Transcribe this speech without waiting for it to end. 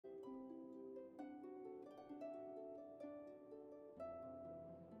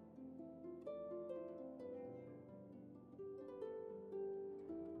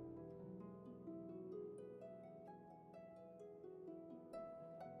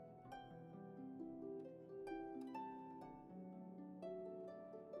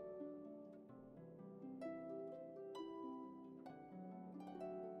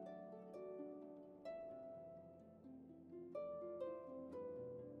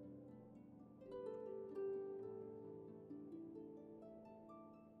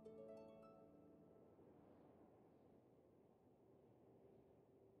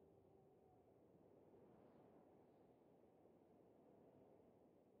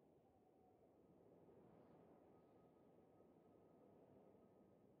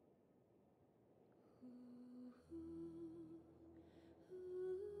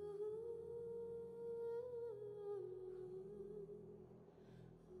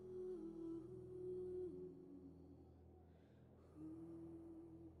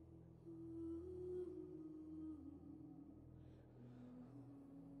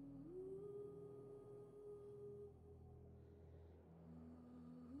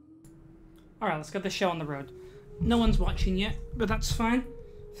Alright, let's get the show on the road. No one's watching yet, but that's fine.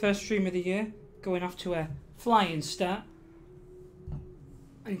 First stream of the year, going off to a flying start.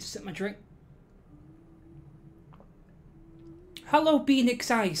 I need to sip my drink. Hello, Beanix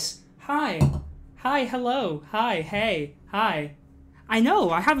Ice. Hi. Hi, hello. Hi, hey, hi. I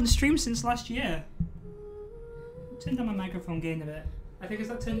know, I haven't streamed since last year. Turn down my microphone gain a bit. I think, has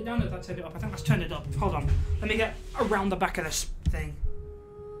that turned it down or has that turned it up? I think that's turned it up. Hold on. Let me get around the back of this thing.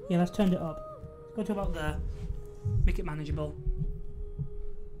 Yeah, let's turn it up. Go to about there. Make it manageable.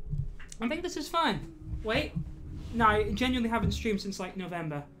 I think this is fine. Wait. No, I genuinely haven't streamed since like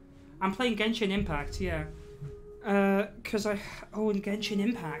November. I'm playing Genshin Impact, yeah. Cause I own Genshin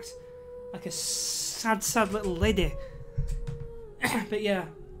Impact. Like a sad, sad little lady. But yeah.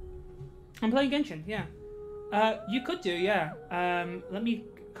 I'm playing Genshin, yeah. You could do, yeah. Let me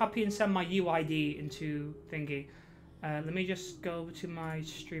copy and send my UID into thingy. Let me just go to my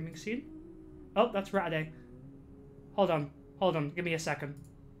streaming scene. Oh, that's Rataday. Hold on, give me a second.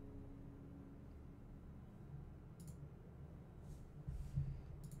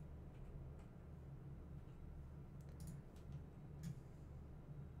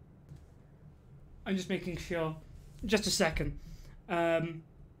 I'm just making sure. Just a second.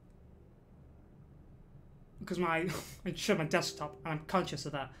 Because I showed my desktop, and I'm conscious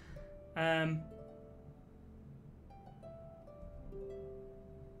of that.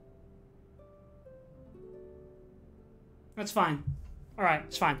 That's fine. Alright,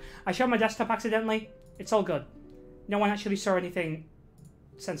 it's fine. I showed my desktop accidentally. It's all good. No one actually saw anything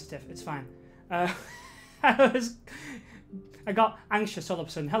sensitive. It's fine. I got anxious all of a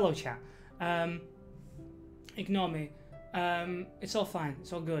sudden. Hello, chat. Ignore me. It's all fine.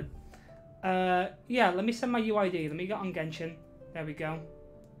 It's all good. Yeah, let me send my UID. Let me get on Genshin. There we go.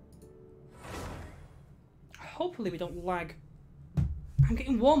 Hopefully we don't lag. I'm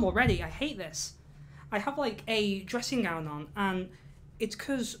getting warm already. I hate this. I have like a dressing gown on, and it's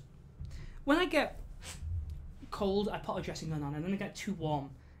because when I get cold, I put a dressing gown on, and then I get too warm.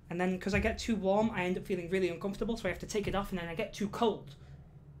 And then because I get too warm, I end up feeling really uncomfortable, so I have to take it off, and then I get too cold.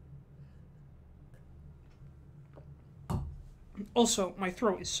 Also, my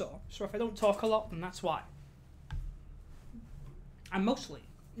throat is sore, so if I don't talk a lot, then that's why. I'm mostly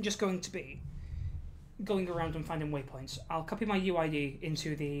just going to be going around and finding waypoints. I'll copy my UID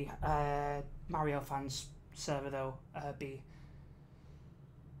into the Mario fans server, though.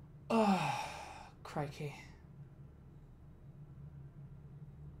 Oh, crikey.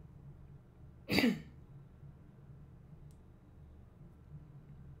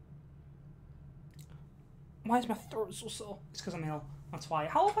 Why is my throat so sore? It's because I'm ill. That's why.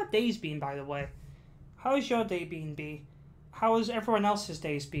 How have our days been, by the way? How has your day been, B? How has everyone else's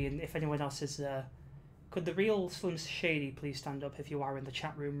days been, if anyone else is there? Could the real Slim Shady please stand up if you are in the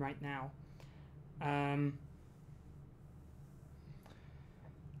chat room right now?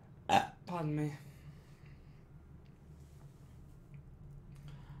 Pardon me.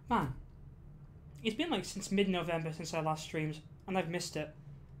 Man, it's been like since mid-November since I last streamed, and I've missed it.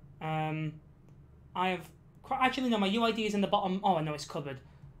 I have... Actually, no, my UID is in the bottom... Oh, I know, it's covered.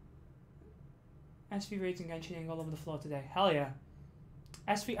 SV raids and Genshin all over the floor today. Hell yeah.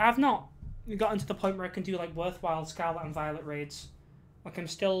 SV... I've not gotten to the point where I can do, like, worthwhile Scarlet and Violet raids. Like, I'm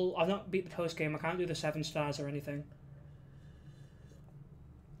still... I've not beat the post-game. I can't do the 7 stars or anything.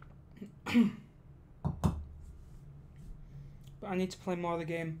 But I need to play more of the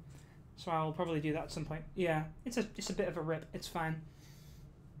game. So I'll probably do that at some point. Yeah, it's a bit of a rip. It's fine.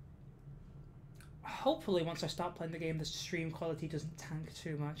 Hopefully, once I start playing the game, the stream quality doesn't tank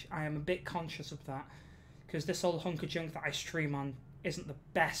too much. I am a bit conscious of that, because this old hunk of junk that I stream on isn't the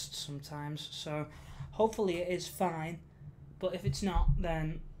best sometimes. So, hopefully it is fine. But if it's not,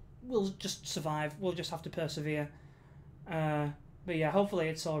 then we'll just survive. We'll just have to persevere. But yeah, hopefully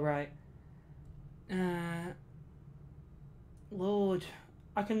it's alright. Lord,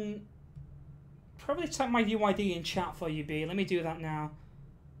 I can probably type my UID in chat for you, B. Let me do that now.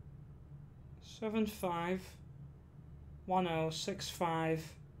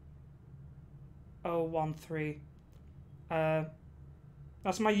 751065013.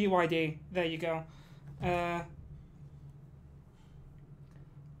 That's my UID. There you go.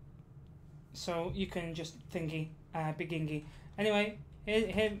 So you can just thingy, bigingy. Anyway,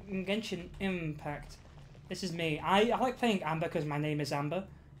 here Genshin Impact. This is me. I like playing Amber because my name is Amber,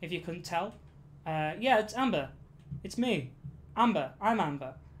 if you couldn't tell. Yeah, it's Amber. It's me. Amber. I'm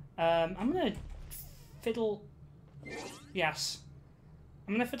Amber. I'm gonna fiddle... Yes.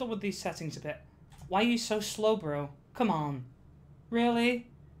 I'm gonna fiddle with these settings a bit. Why are you so slow, bro? Come on. Really?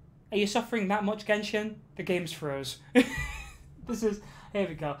 Are you suffering that much, Genshin? The game's froze. This is... Here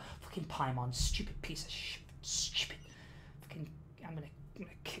we go. Fucking Paimon. Stupid piece of shit. Stupid. Fucking... I'm gonna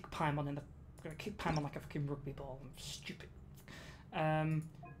kick Paimon in the... I'm gonna kick Paimon like a fucking rugby ball. I'm stupid.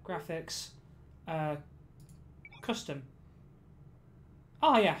 Graphics. Custom.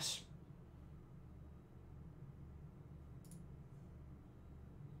 Oh, yes.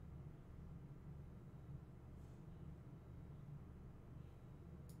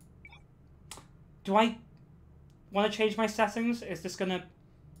 Do I want to change my settings? Is this gonna...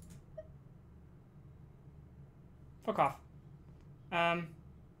 Fuck off. Pardon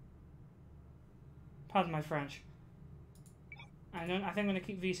my French. I think I'm gonna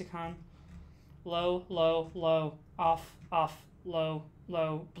keep VSicon. Low, low, low. Off, off, low,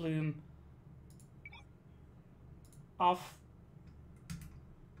 low, bloom. Off.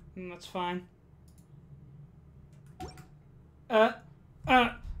 That's fine.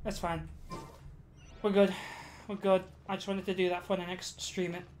 That's fine. We're good. We're good. I just wanted to do that for the next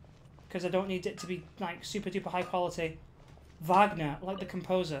stream it. Because I don't need it to be, like, super duper high quality. Wagner, like the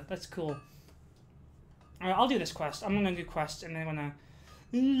composer. That's cool. Alright, I'll do this quest. I'm gonna do quests and then when I...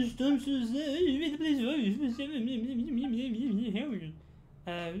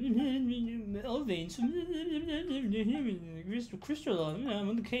 Crystal, I'm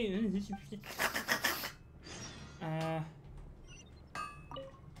on the cave.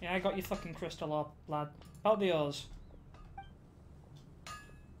 Yeah, I got your fucking crystal up, lad. About the yours.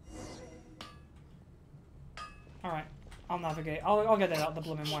 Alright, I'll navigate. I'll get it out the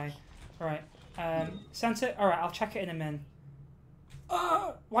blooming way. Alright, sent it? Alright, I'll check it in a min.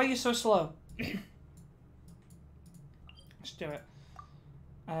 Why are you so slow? Let's do it.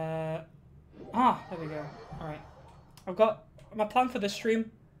 There we go. Alright. I've got... My plan for this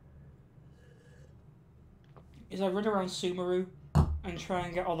stream is I run around Sumeru and try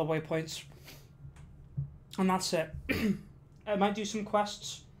and get all the waypoints. And that's it. I might do some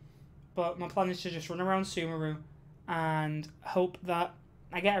quests, but my plan is to just run around Sumeru and hope that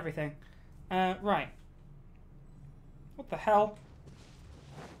I get everything. Right. What the hell?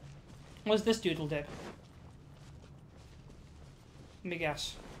 What's this doodle dip? Let me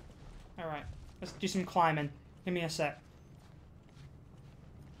guess. Alright. Let's do some climbing. Give me a sec.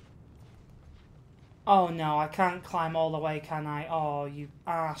 Oh no, I can't climb all the way, can I? Oh, you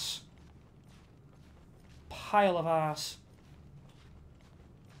ass. Pile of ass.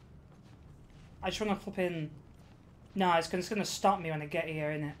 I just want to flip in. No, it's gonna stop me when I get here,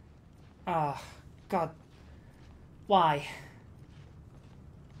 innit? Ah, God. Why?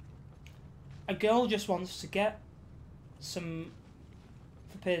 A girl just wants to get some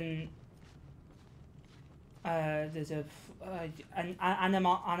flipping there's an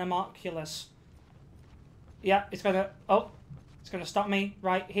animalculus. Yeah, it's gonna stop me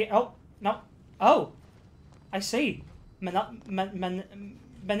right here. Oh, no. Oh, I see.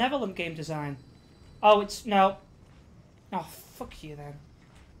 Benevolent game design. Oh, it's, no. Oh, fuck you then.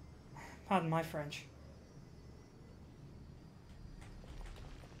 Pardon my French.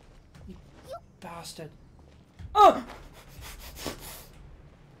 You bastard. Oh!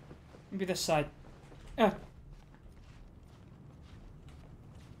 Maybe this side.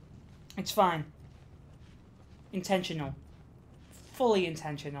 It's fine. Intentional. Fully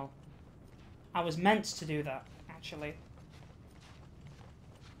intentional. I was meant to do that, actually.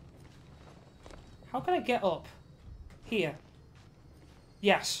 How can I get up? Here.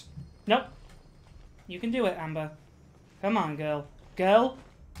 Yes. Nope. You can do it, Amber. Come on, girl. Girl?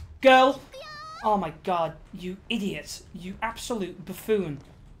 Girl! Oh my god, you idiot. You absolute buffoon.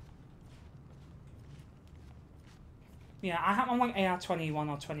 Yeah, I'm like AR21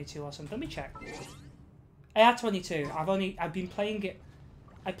 or 22 or something. Let me check. AR22. I've been playing it.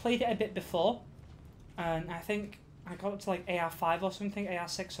 I played it a bit before, and I think I got up to like AR5 or something,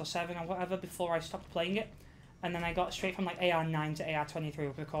 AR6 or 7 or whatever before I stopped playing it, and then I got straight from like AR9 to AR23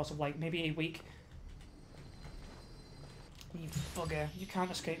 over the course of like maybe a week. You bugger! You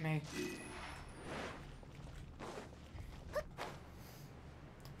can't escape me.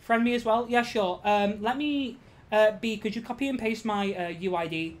 Friend me as well? Yeah, sure. Let me. B, could you copy and paste my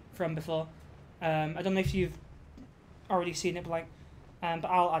UID from before? I don't know if you've already seen it, Blank, but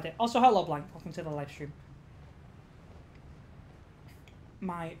I'll add it. Also, hello, Blank. Welcome to the live stream.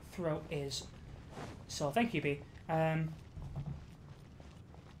 My throat is sore. Thank you, B.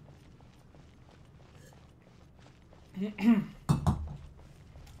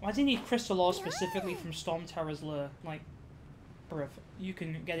 Why do you need crystal ore specifically from Storm Terror's lure? Like, bruv, you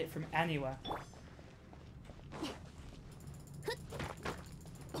can get it from anywhere.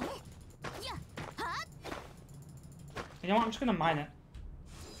 You know what? I'm just gonna mine it.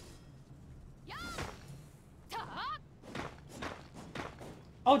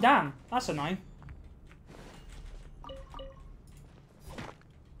 Oh, damn. That's annoying.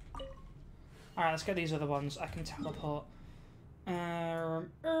 Alright, let's get these other ones. I can teleport. Let's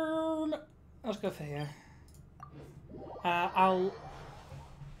go for here. I'll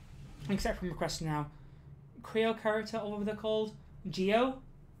accept from requests now. Cryo character, or what they're called? Geo,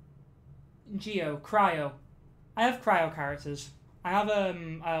 Cryo. I have Cryo characters. I have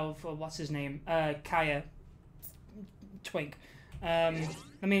what's his name? Kaya. Twink.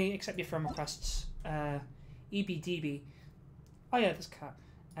 Let me accept you from requests. EBDB. Oh yeah, this cat.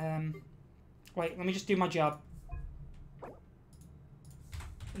 Wait, let me just do my job.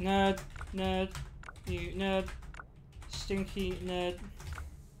 Nerd, you nerd, stinky nerd.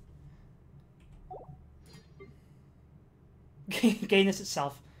 Gayness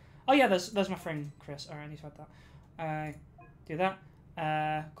itself. Oh yeah, there's my friend Chris. Alright, I need to add that. Do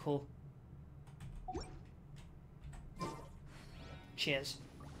that. Cool. Cheers.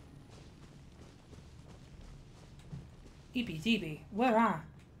 EBDB, where are?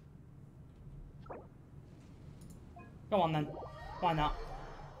 Go on then. Why not?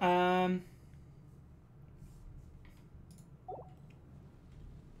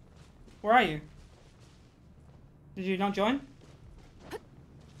 Where are you? Did you not join?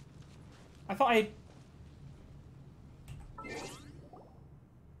 I thought I...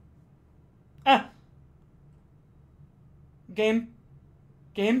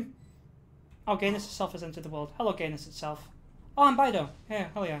 Game? Oh, Gayness itself has entered the world. Hello, Gayness itself. Oh, I'm Bido. Yeah,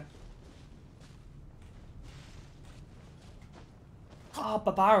 hell yeah. Oh,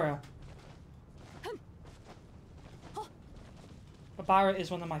 Babara. Babara is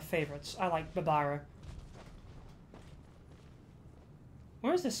one of my favorites. I like Babara.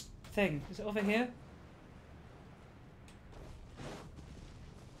 Where is this thing? Is it over here?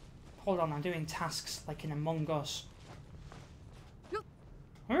 Hold on, I'm doing tasks like in Among Us.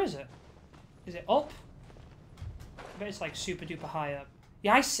 Where is it? Is it up? I bet it's like super duper high up.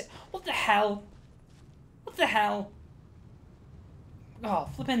 Yeah, I see. What the hell? What the hell? Oh,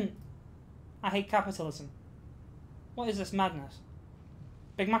 flipping. I hate capitalism. What is this madness?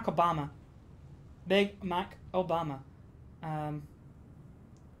 Big Mac Obama. Big Mac Obama. What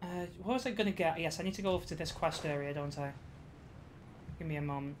was I gonna get? Yes, I need to go over to this quest area, don't I? Give me a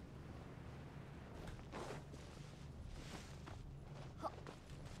moment.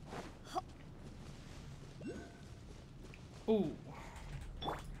 Ooh.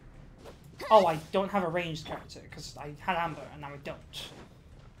 Oh, I don't have a ranged character because I had Amber and now I don't.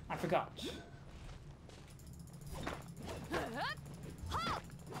 I forgot.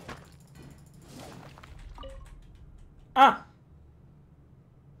 Ah!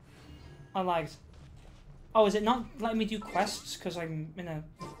 I lagged. Oh, is it not letting me do quests because I'm in a...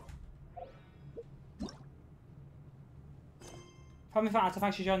 Probably found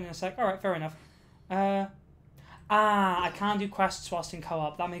artifacts you join in a sec. Alright, fair enough. I can't do quests whilst in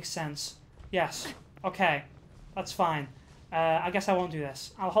co-op. That makes sense. Yes. Okay. That's fine. I guess I won't do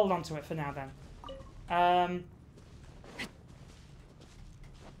this. I'll hold on to it for now then.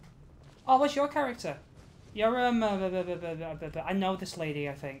 Oh, what's your character? You're, I know this lady,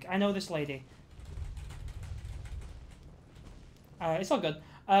 I think. I know this lady. It's all good.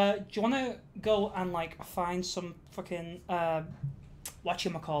 Do you want to go and, like, find some fucking,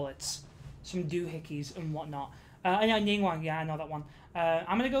 whatchamacallits? Some doohickeys and whatnot. I know Ningguang, yeah, I know that one.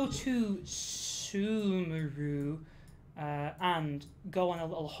 I'm going to go to Sumeru and go on a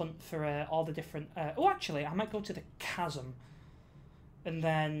little hunt for all the different... oh, actually, I might go to the chasm and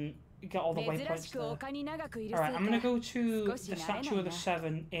then get all the waypoints there. Alright, I'm going to go to the Statue of the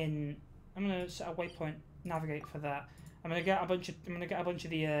Seven in... I'm going to set a waypoint, navigate for that. I'm going to get a bunch of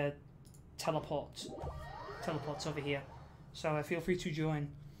the teleports over here. So feel free to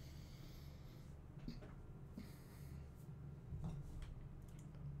join.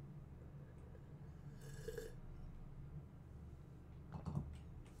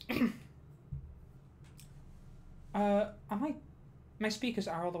 My speakers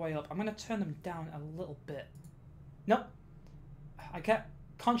are all the way up. I'm going to turn them down a little bit. Nope. I get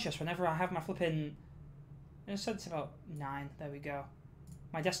conscious whenever I have my flipping... I said it's about 9. There we go.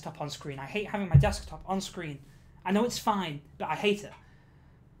 My desktop on screen. I hate having my desktop on screen. I know it's fine, but I hate it.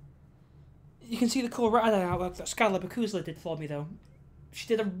 You can see the cool Red artwork that Skylar Bakuzla did for me, though. She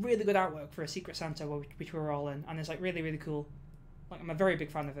did a really good artwork for a Secret Santa, which we were all in, and it's like really, really cool. Like, I'm a very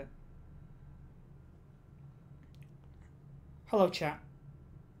big fan of it. Hello, chat.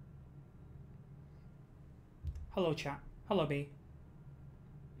 Hello, chat. Hello, B.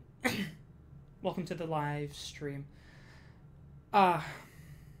 Welcome to the live stream.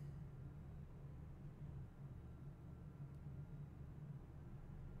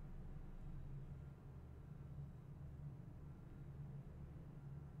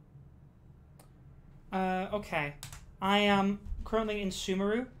 Okay. I am currently in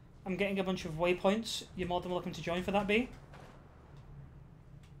Sumeru. I'm getting a bunch of waypoints. You're more than welcome to join for that, B.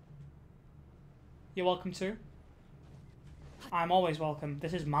 You're welcome to. I'm always welcome.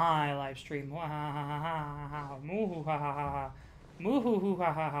 This is my live stream.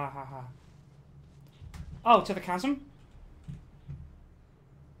 Oh, to the chasm?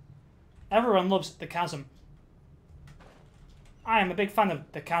 Everyone loves the chasm. I am a big fan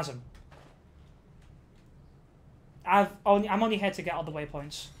of the chasm. I'm only here to get all the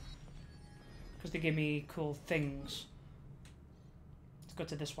waypoints. Because they give me cool things. Let's go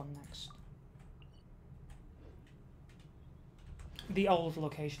to this one next. The old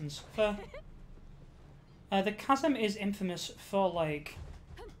locations. The chasm is infamous for, like...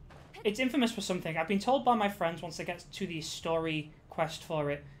 It's infamous for something. I've been told by my friends once they get to the story quest for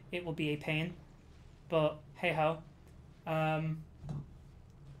it, it will be a pain. But, hey-ho. It'll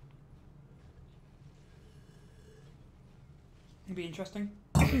be interesting.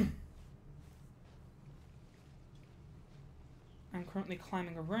 I'm currently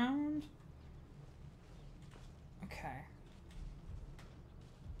climbing around. Okay.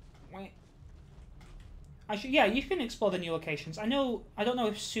 Wait. Actually, yeah, you can explore the new locations. I don't know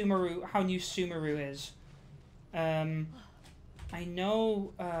if Sumeru, how new Sumeru is. I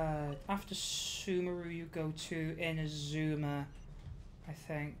know after Sumeru you go to Inazuma, I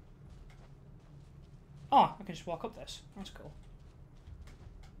think. Oh, I can just walk up this. That's cool.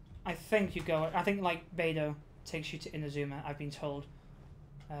 I think you go, I think like Beidou takes you to Inazuma, I've been told.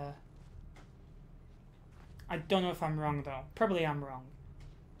 I don't know if I'm wrong though. Probably I'm wrong.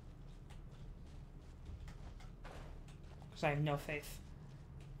 Because I have no faith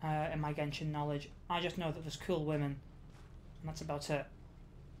in my Genshin knowledge. I just know that there's cool women. And that's about it.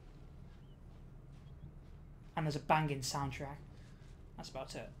 And there's a banging soundtrack. That's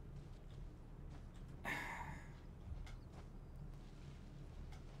about it.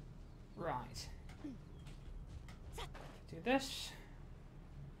 Right. Do this.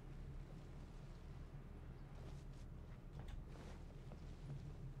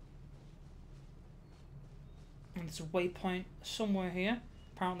 And there's a waypoint somewhere here.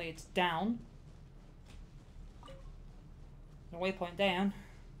 Apparently it's down. The waypoint down.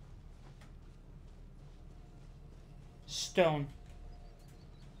 Stone.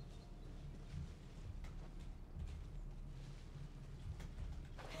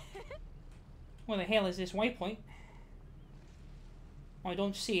 Where the hell is this waypoint? I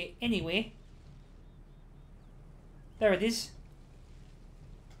don't see it anyway. There it is.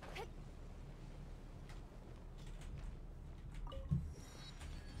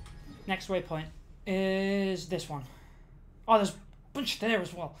 Next waypoint is this one. Oh, there's a bunch there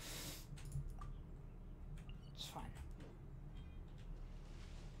as well. It's fine.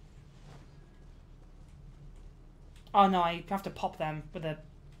 Oh no, I have to pop them with a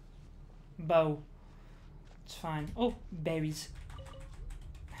bow. It's fine. Oh, berries.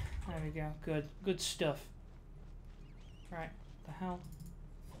 There we go. Good. Good stuff. Right. The hell?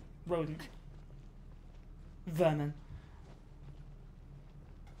 Rodent. Vermin.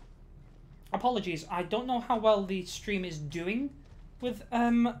 Apologies, I don't know how well the stream is doing with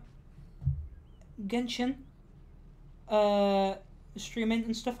Genshin streaming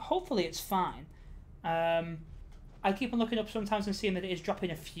and stuff. Hopefully it's fine. I keep on looking up sometimes and seeing that it is dropping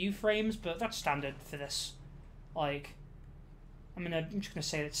a few frames, but that's standard for this. Like, I'm just gonna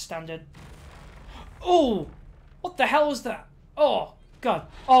say it's standard. Oh, what the hell was that? Oh God!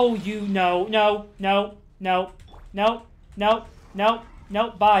 Oh, no.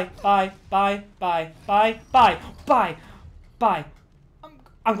 No, bye.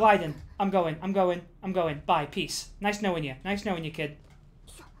 I'm gliding. I'm going. Bye, peace. Nice knowing you, kid.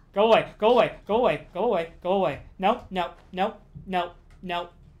 Go away. No.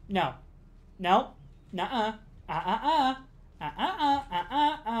 Nuh-uh.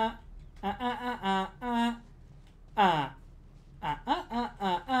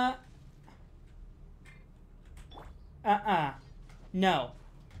 No.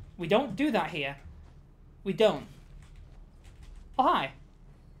 We don't do that here. We don't. Oh, hi.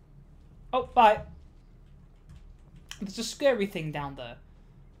 Oh, bye. There's a scary thing down there.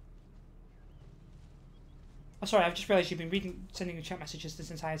 Oh, sorry, I've just realised you've been sending me chat messages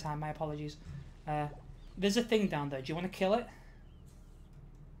this entire time. My apologies. There's a thing down there. Do you want to kill it?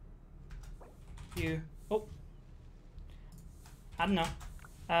 Oh. I don't know.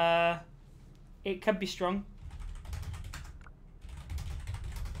 It could be strong.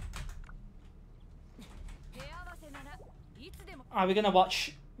 Are we gonna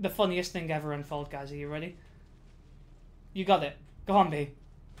watch the funniest thing ever unfold, guys? Are you ready? You got it. Go on, B.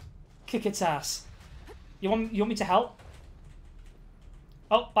 Kick its ass. You want me to help?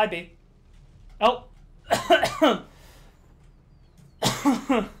 Oh, bye, B. Oh.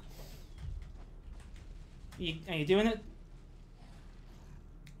 Are you doing it?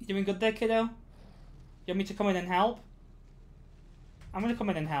 You doing good there, kiddo? You want me to come in and help? I'm gonna come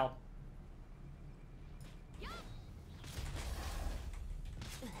in and help.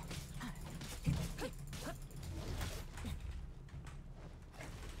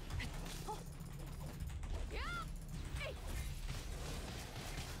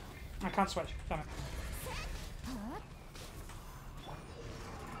 I can't switch. Damn it.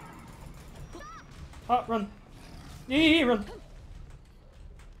 Oh, run. Yeah, run.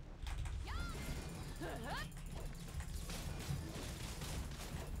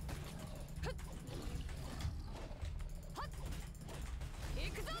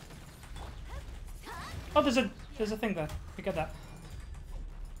 Oh, there's a thing there. We get that.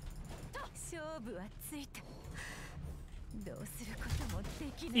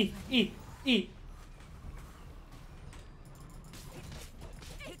 E.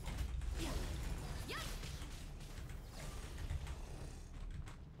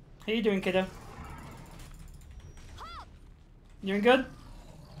 How you doing, kiddo? You doing good?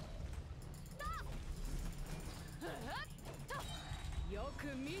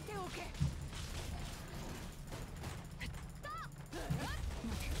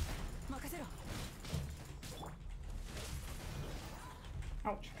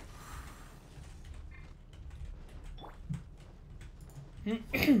 Ouch.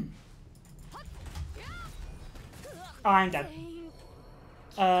 Oh, I'm dead.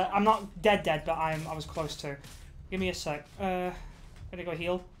 I'm not dead, but I was close to. Give me a sec. Gonna go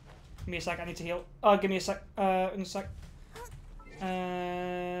heal. Give me a sec. I need to heal. Oh, give me a sec. In a sec.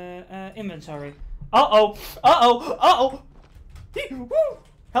 Inventory. Uh-oh.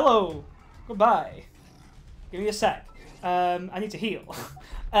 Hello. Goodbye. Give me a sec. I need to heal.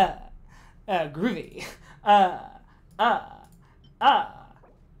 Groovy.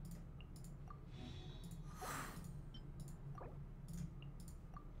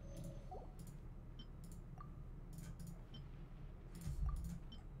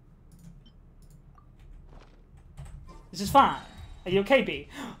 This is fine. Are you okay, B?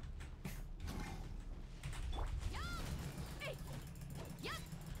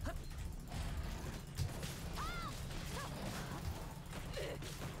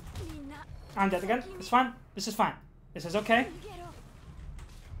 I'm dead again. It's fine. This is fine. This is okay.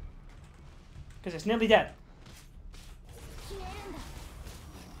 Because it's nearly dead.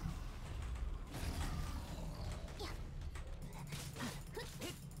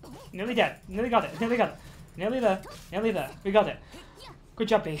 Nearly dead. Nearly got it. Nearly got it. Nearly there. Nearly there. We got it. Good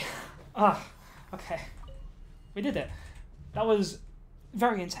job, B. Ah, okay. We did it. That was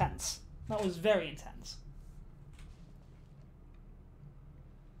very intense. That was very intense.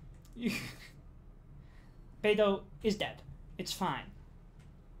 Beidou is dead. It's fine.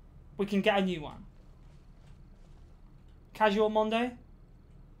 We can get a new one. Casual Monday?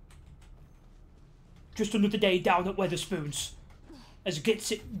 Just another day down at Weatherspoons. As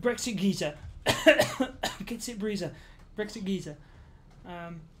Brexit geezer. Brexit breezer. Brexit geezer.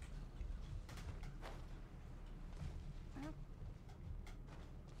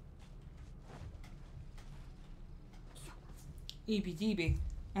 EBDB.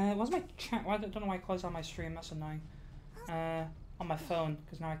 What's my chat? I don't know why I closed on my stream. That's annoying. On my phone,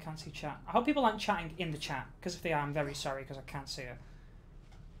 because now I can't see chat. I hope people aren't chatting in the chat, because if they are, I'm very sorry, because I can't see it.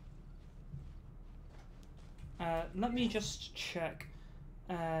 Let me just check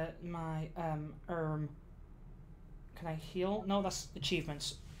my Can I heal? No, that's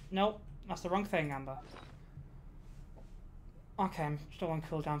achievements. No, that's the wrong thing, Amber. Okay, I'm still on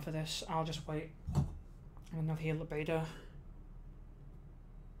cooldown for this. I'll just wait. I'm gonna heal the beta.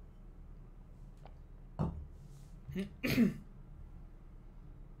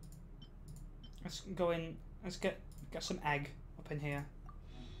 Let's go in. Let's get some egg up in here.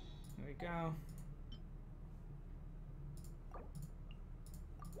 There we go.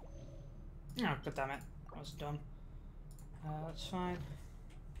 Oh, god damn it! I was dumb. That's fine.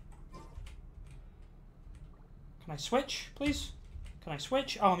 Can I switch, please? Can I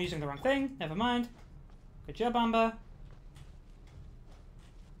switch? Oh, I'm using the wrong thing. Never mind. Good job, Amber.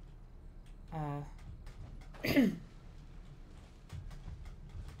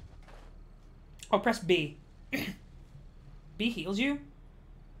 Oh, press B. B heals you?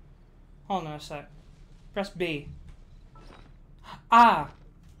 Hold on a sec. Press B. Ah!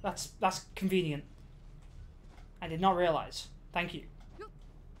 That's convenient. I did not realize. Thank you.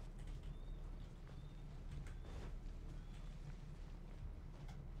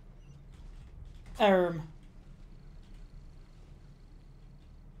 I'm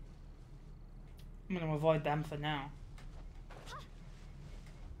gonna avoid them for now.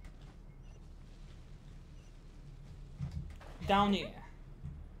 Down here.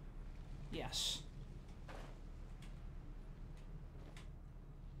 Yes.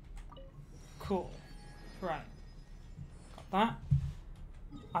 Cool. Right. Got that.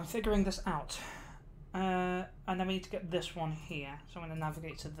 I'm figuring this out. And then we need to get this one here. So I'm going to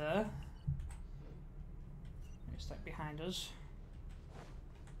navigate to there. It's like behind us.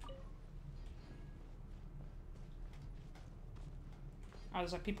 Oh,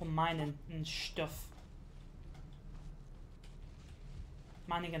 there's like people mining and stuff.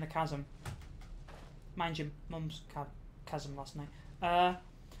 Mining in the chasm. Mind your mum's chasm last night.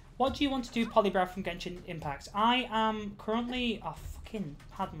 What do you want to do, Polybrow from Genshin Impact? I am currently... Oh, fucking...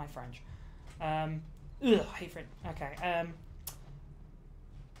 Pardon my French. Ugh, I hate French. Okay.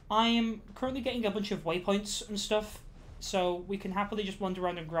 I am currently getting a bunch of waypoints and stuff. So we can happily just wander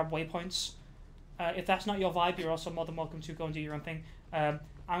around and grab waypoints. If that's not your vibe, you're also more than welcome to go and do your own thing. I'm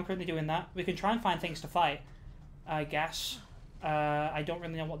currently doing that. We can try and find things to fight, I guess. I don't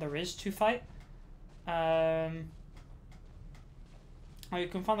really know what there is to fight. Or you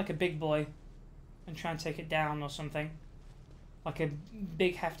can find like a big boy and try and take it down or something. Like a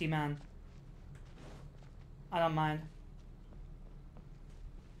big hefty man. I don't mind.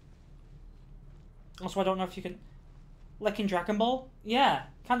 Also, I don't know if you can... Like in Dragon Ball? Yeah,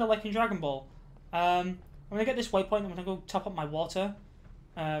 kind of like in Dragon Ball. I'm going to get this waypoint. I'm going to go top up my water.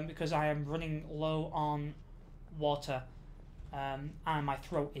 Because I am running low on water. And my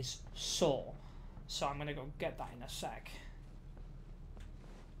throat is sore. So I'm going to go get that in a sec.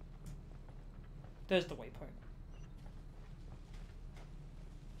 There's the waypoint.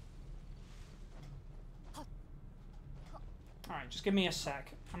 Alright, just give me a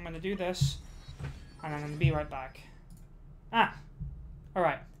sec. I'm going to do this. And I'm going to be right back. Ah!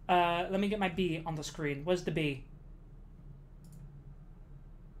 Alright. Let me get my B on the screen. Where's the B?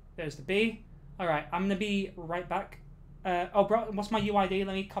 There's the B. Alright, I'm going to be right back. Oh, bro, what's my UID?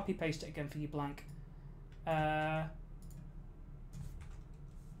 Let me copy paste it again for you, blank. There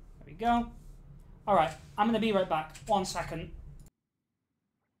we go. Alright, I'm going to be right back. 1 second.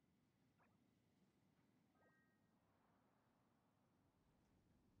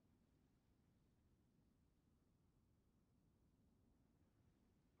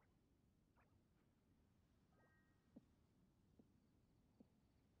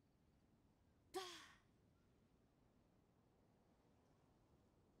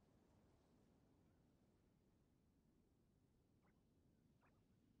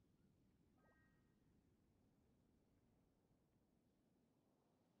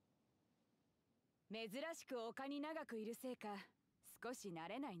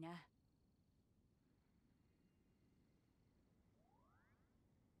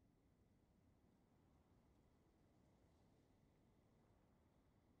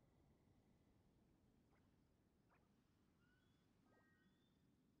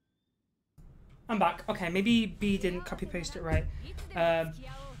 I'm back. Okay, maybe B didn't copy paste it right.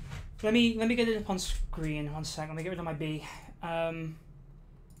 Let me get it up on screen. 1 sec. Let me get rid of my B. There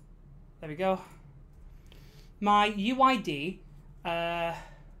we go. My UID. No,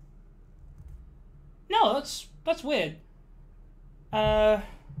 that's weird.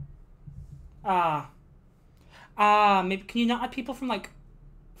 Maybe can you not add people from like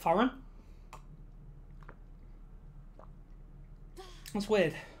foreign? That's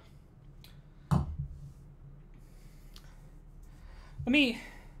weird. Let me...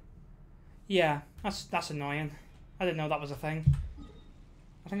 Yeah, that's annoying. I didn't know that was a thing.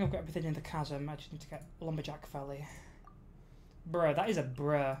 I think I've got everything in the chasm. I just need to get Lumberjack Valley. Bruh, that is a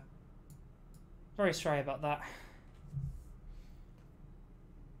bruh. Very sorry about that.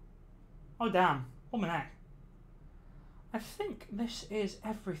 Oh damn. Oh my neck. I think this is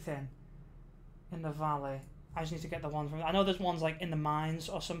everything in the valley. I just need to get the one from... I know there's ones like in the mines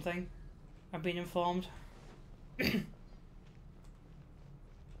or something. I've been informed.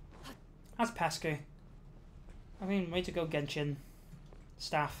 That's pesky. I mean, way to go, Genshin.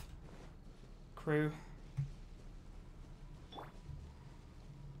 Staff. Crew.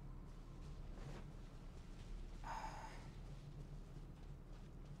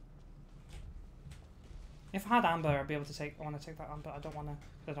 If I had Amber, I'd be able to take... I want to take that Amber. I don't want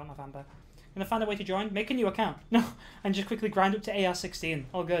to... I don't have Amber. I'm going to find a way to join. Make a new account. No. And just quickly grind up to AR16.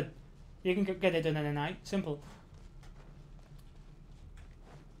 All good. You can get it done in a night. Simple.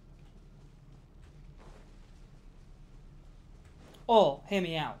 Or, hear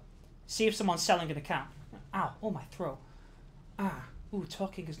me out. See if someone's selling an account. Ow. Oh, my throat. Ah. Ooh,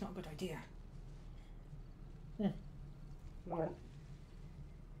 talking is not a good idea.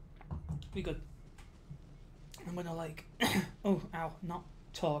 Be good. I'm gonna like, oh, ow, not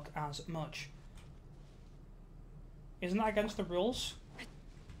talk as much. Isn't that against the rules?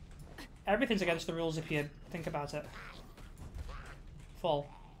 Everything's against the rules if you think about it. Fall.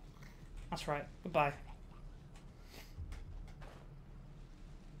 That's right. Goodbye.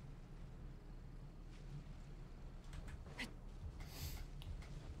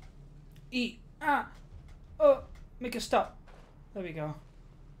 Eat. Ah. Oh. Make a stop. There we go.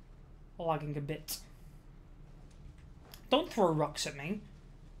 Lagging a bit. Don't throw rocks at me,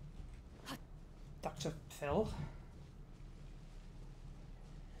 Dr. Phil.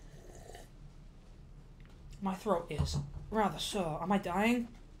 My throat is rather sore. Am I dying?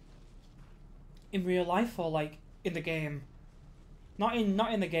 In real life or like in the game? Not in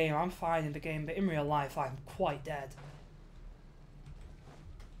the game. I'm fine in the game, but in real life I'm quite dead.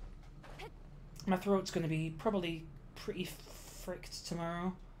 My throat's gonna be probably pretty fricked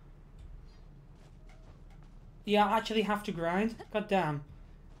tomorrow. Yeah, I actually have to grind? God damn.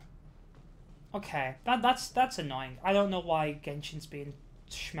 Okay, that's annoying. I don't know why Genshin's being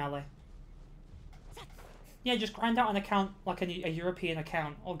schmelly. Yeah, just grind out an account like a European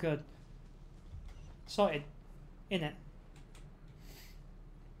account. All good. Sorted. In it.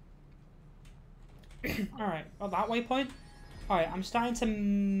 Alright, well, that waypoint. Alright, I'm starting to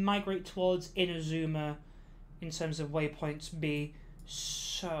migrate towards Inazuma in terms of waypoints B.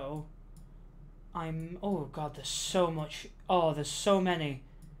 So, oh god, there's so much. Oh, there's so many.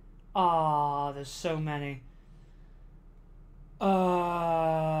 Ah, there's so many.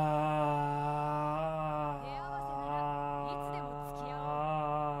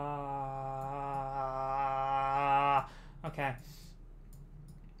 Okay.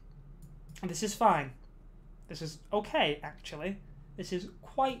 This is fine. This is okay, actually. This is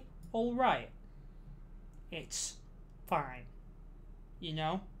quite alright. It's fine. You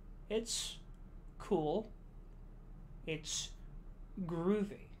know? It's cool. It's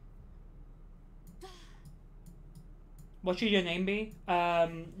groovy. What should your name be?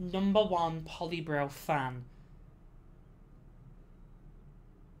 #1 Polybrow fan.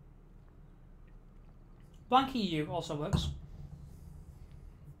 Blank EU also works.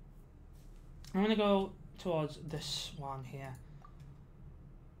 I'm gonna go towards this one here.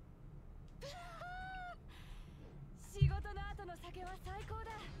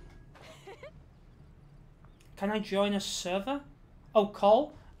 Can I join a server? Oh,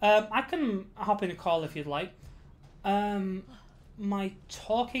 call? I can hop in a call if you'd like. My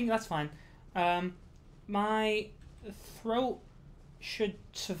talking, that's fine. My throat should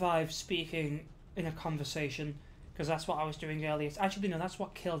survive speaking in a conversation, because that's what I was doing earlier. Actually, no, that's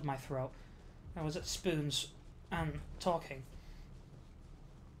what killed my throat. I was at spoons and talking,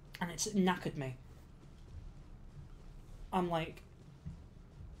 and it's knackered me. I'm like,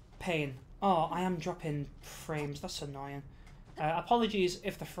 pain. Oh, I am dropping frames. That's annoying. Apologies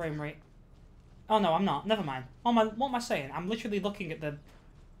if the frame rate. Oh no, I'm not. Never mind. What am I saying? I'm literally looking at the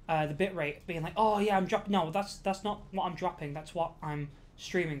bit rate, being like, oh yeah, I'm dropping. No, that's not what I'm dropping. That's what I'm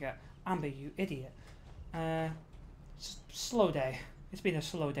streaming at. Amber, you idiot. Slow day. It's been a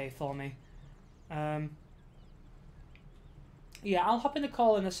slow day for me. Yeah, I'll hop in the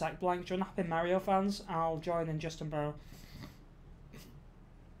call in a sec. Blank, do you want to hop in Mario fans? I'll join in just a bro.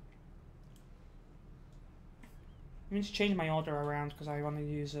 I need to change my order around because I want to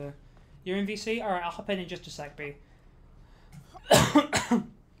use a. You're in VC? Alright, I'll hop in just a sec, B. I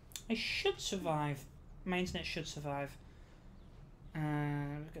should survive. My internet should survive.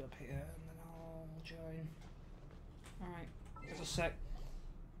 Let's get up here and then I'll join. Alright, just a sec.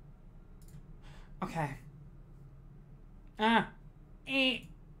 Okay.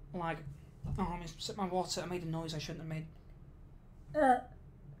 Lag. Oh, I sip my water. I made a noise I shouldn't have made.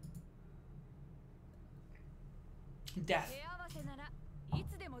 Death.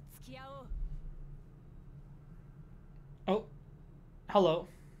 Oh. Hello.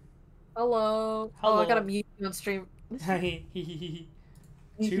 Hello. Hello. Oh, I gotta mute you on stream. Two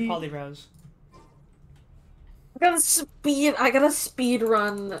polybrows. I gotta speed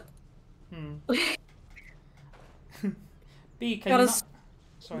run. B, can you not...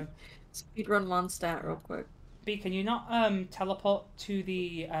 Sorry. Speed run Mondstadt real quick. B, can you not teleport to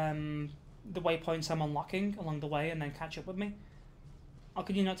the waypoints I'm unlocking along the way and then catch up with me? Or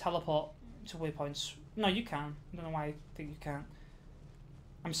can you not teleport to waypoints? No, you can. I don't know why I think you can't.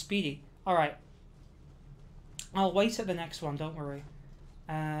 I'm speedy. Alright. I'll wait at the next one, don't worry.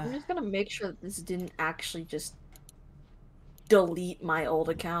 I'm just gonna make sure that this didn't actually just delete my old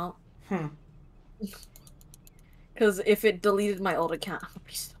account. Because if it deleted my old account, I'm gonna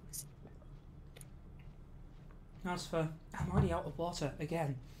be so As for, I'm already out of water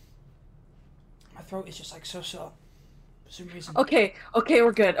again. My throat is just like so sore for some reason. Okay,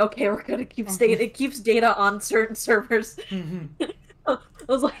 we're good. Okay, we're good. It keeps data on certain servers. I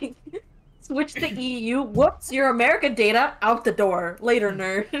was like, switch to EU. Whoops, your American data out the door. Later,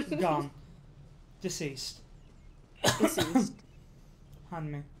 nerd. Gone. Deceased. Deceased.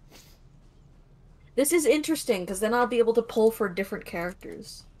 Hand me. This is interesting because then I'll be able to pull for different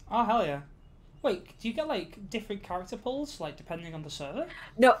characters. Oh hell yeah! Wait, do you get like different character pulls, like depending on the server?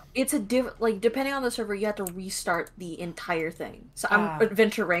 No, it's a like depending on the server, you have to restart the entire thing. So I'm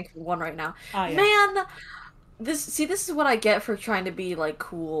adventure rank 1 right now. Yeah. Man, this is what I get for trying to be like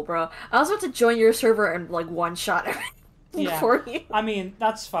cool, bro. I was about to join your server and like one shot everything for you. I mean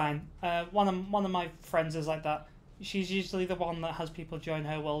that's fine. One of my friends is like that. She's usually the one that has people join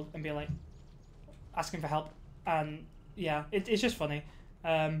her world and be like asking for help, and yeah, it's just funny.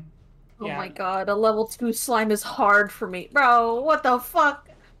 Yeah. Oh my god, a level 2 slime is hard for me. Bro, what the fuck?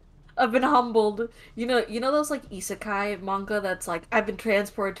 I've been humbled. You know those like isekai manga that's like I've been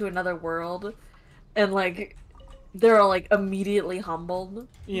transported to another world and like they're like immediately humbled?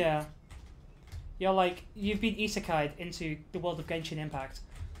 Yeah. You're like you've been isekai'd into the world of Genshin Impact.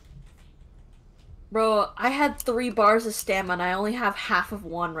 Bro, I had 3 bars of stamina. I only have half of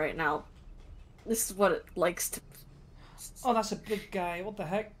 1 right now. This is what it likes to. Oh, that's a big guy. What the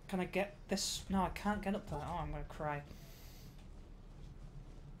heck? Can I get this? No, I can't get up there. Oh, I'm gonna cry.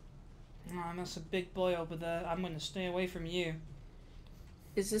 Oh, that's a big boy over there. I'm gonna stay away from you.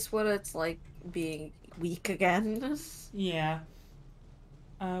 Is this what it's like being weak again? Yeah.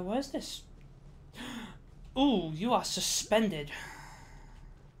 Where's this? Ooh, you are suspended.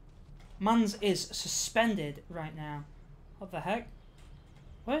 Mans is suspended right now. What the heck?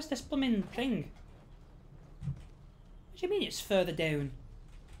 Where's this blooming thing? What do you mean it's further down?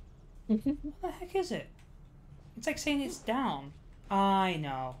 What the heck is it? It's like saying it's down. I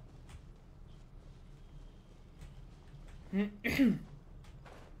know.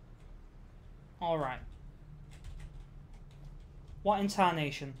 Alright. What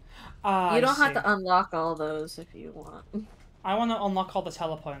incarnation? You don't have to unlock all those if you want. I want to unlock all the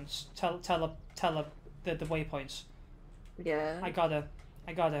telepoints. The waypoints. Yeah. I gotta.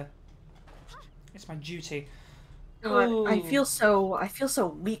 It's my duty. Oh, I feel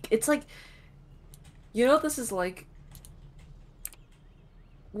so weak. It's like, you know what this is like?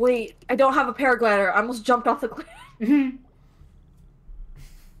 Wait, I don't have a paraglider. I almost jumped off the cliff.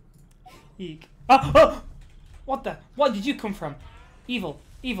 Eek. Oh! What the? What did you come from? Evil.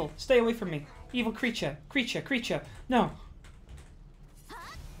 Stay away from me. Evil creature. No.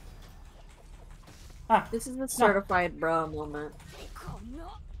 This is the certified bro moment.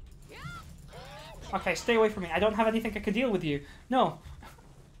 Okay, stay away from me. I don't have anything I can deal with you. No.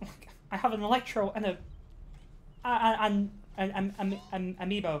 I have an electro and an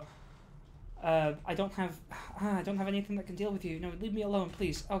amiibo. I don't have anything that can deal with you. No, leave me alone,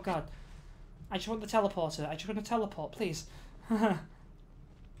 please. Oh god. I just want the teleporter. I just want to teleport, please. I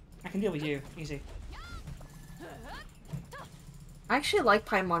can deal with you. Easy. I actually like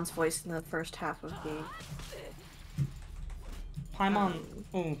Paimon's voice in the first half of the... Paimon...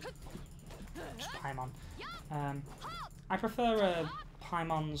 Ooh. Just Paimon. I prefer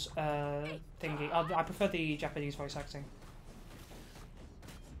Paimon's thingy. I prefer the Japanese voice acting.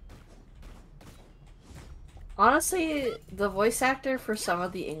 Honestly, the voice actor for some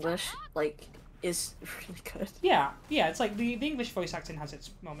of the English, like, is really good. Yeah, it's like the English voice acting has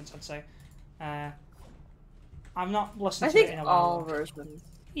its moments, I'd say. I've not listened to it in a while. All versions.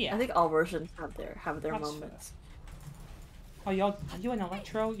 Yeah. I think all versions have their moments. Fair. Oh, are you an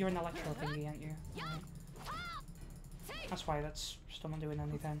Electro? You're an Electro thingy, aren't you? Right. That's why that's still not doing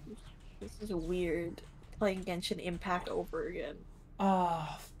anything. This is weird. Playing Genshin Impact over again.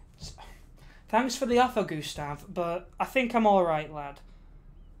 Thanks for the offer, Gustav, but I think I'm alright, lad.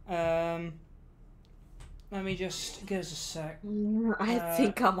 Let me just give us a sec. I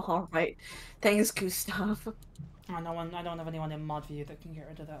think I'm alright. Thanks, Gustav. I don't have anyone in mod view that can get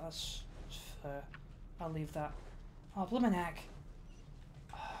rid of that. That's fair. I'll leave that. Oh, bloomin' heck.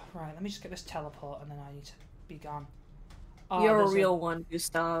 Right, let me just get this teleport and then I need to be gone. Oh, you're a real one,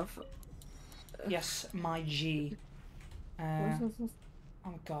 Gustav. Yes, my G. Oh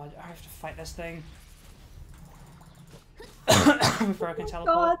god, I have to fight this thing. Before I can teleport.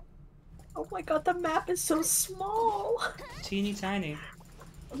 God. Oh my god, the map is so small. Teeny tiny.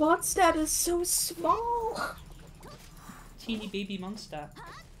 Mondstadt is so small. Teeny baby monster.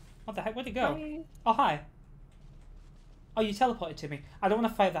 What the heck? Where'd it go? Hi. Oh, hi. Oh, you teleported to me. I don't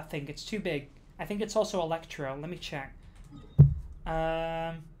want to fight that thing. It's too big. I think it's also Electro. Let me check.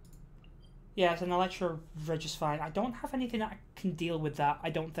 Yeah, it's an Electro Ridge is fine. I don't have anything that can deal with that, I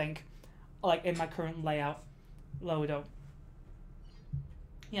don't think. Like, in my current layout. Loadout.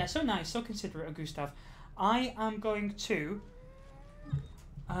 Yeah, so nice, so considerate of Gustav. I am going to...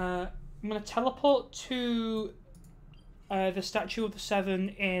 I'm going to teleport to the Statue of the Seven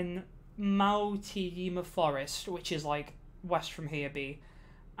in Mautiyima Forest, which is, like, west from here, B.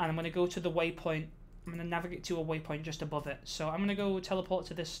 And I'm going to go to the waypoint. I'm going to navigate to a waypoint just above it. So I'm going to go teleport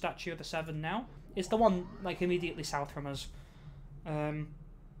to this Statue of the Seven now. It's the one, like, immediately south from us.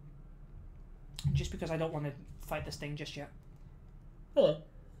 Just because I don't want to fight this thing just yet. Hello.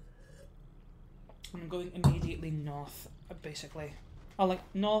 I'm going immediately north, basically. Oh, like,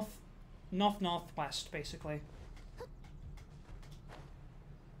 northwest, basically.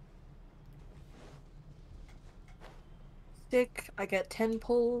 Sick. I get 10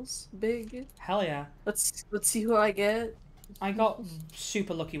 pulls. Big. Hell yeah. Let's see who I get. I got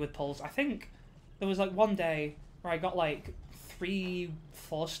super lucky with pulls. I think there was like one day where I got like 3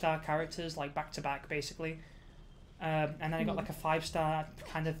 4-star characters like back to back basically, and then I got like a 5-star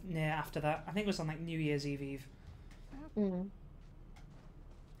kind of near after that. I think it was on like New Year's Eve. Mm.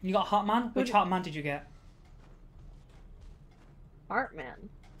 You got Heartman? Which Heartman did you get? Heartman.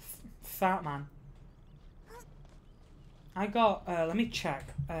 Fartman. I got. Let me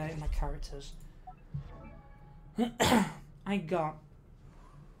check in my characters. I got.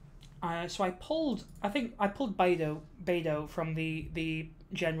 So I pulled. I think I pulled Beidou from the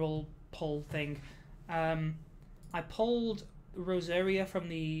general pull thing. I pulled Rosaria from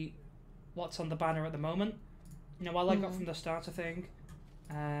the what's on the banner at the moment. You know, what I got from the starter thing.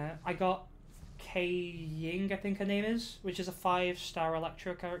 I got Kei Ying, I think her name is, which is a 5-star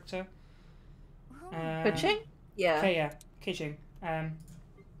Electro character. Pitching? Yeah. Yeah, Kei I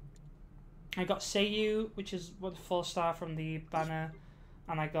got Seiyu, which is 4-star from the banner,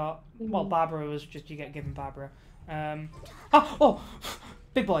 and I got Barbara was just you get given Barbara. Oh,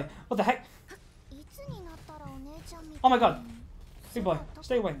 big boy! What the heck? Oh my god, big boy,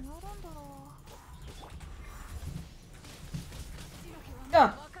 stay away!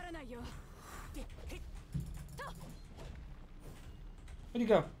 Yeah. Where'd you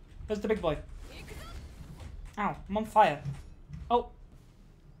go? Where's the big boy? Ow, I'm on fire. Oh,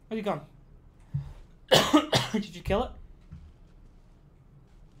 where'd you gone? Did you kill it?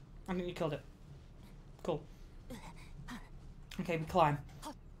 I think you killed it. Cool. Okay, we climb.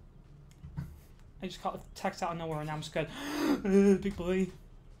 I just got a text out of nowhere and now I'm scared. Big boy.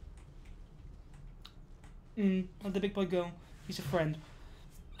 Where'd the big boy go? He's a friend.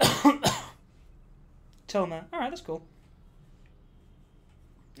 Toma. Alright, that's cool.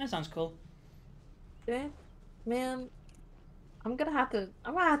 That sounds cool. Okay. Man, I'm gonna have to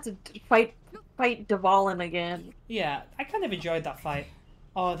fight Dvalin again. Yeah, I kind of enjoyed that fight.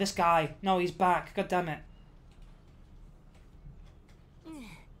 Oh, this guy. No, he's back. God damn it.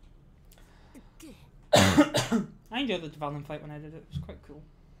 I enjoyed the Dvalin fight when I did it. It was quite cool.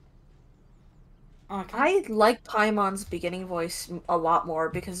 I like Paimon's beginning voice a lot more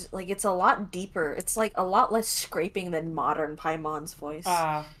because like it's a lot deeper. It's like a lot less scraping than modern Paimon's voice.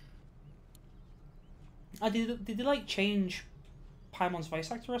 Did they like change Paimon's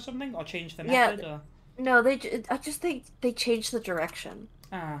voice actor or something, or change the method? Yeah, or? no, I just think they changed the direction.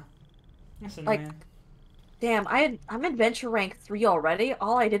 That's annoying. Like, damn, I'm adventure rank 3 already.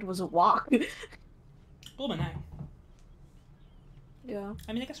 All I did was walk. Blimey now. Yeah.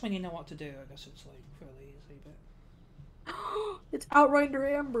 I mean, I guess when you know what to do, I guess it's like fairly easy, but. It's Outrider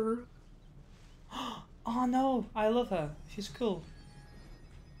Amber. Oh no, I love her. She's cool.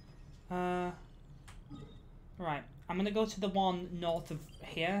 Right, I'm gonna go to the one north of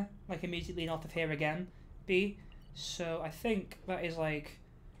here, like immediately north of here again, B. So I think that is like,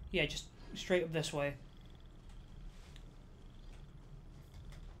 yeah, just straight up this way.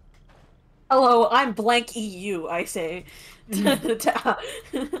 Hello, I'm blank EU, I say.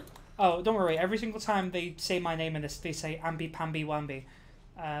 Oh, don't worry. Every single time they say my name in this, they say Ambi Pambi Wambi,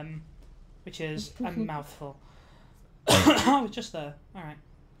 which is a mouthful. Oh, it's just there. All right.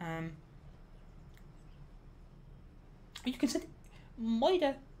 You can send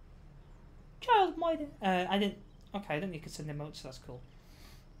Moida, child Moida. I didn't. Okay, I didn't need to send emotes. So that's cool.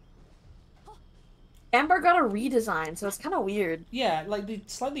 Amber got a redesign, so it's kind of weird. Yeah, like they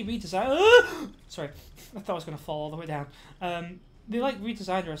slightly redesigned. Sorry, I thought I was gonna fall all the way down. They like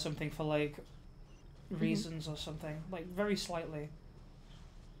redesigned her or something for like reasons or something, like very slightly.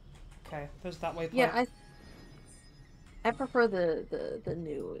 Okay, there's that way. Yeah, I prefer the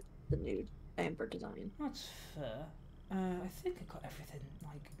new Amber design. That's fair. I think I got everything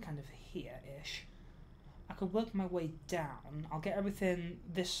like kind of here-ish. I could work my way down. I'll get everything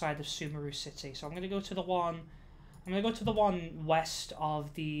this side of Sumeru City. So I'm gonna go to the one. I'm gonna go to the one west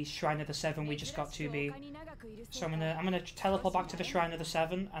of the Shrine of the Seven we just got to be. So I'm gonna teleport back to the Shrine of the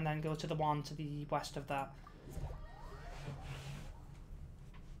Seven and then go to the one to the west of that.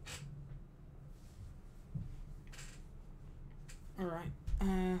 All right.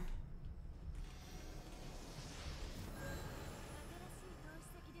 I'm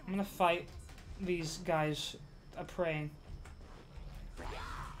gonna fight these guys that are praying.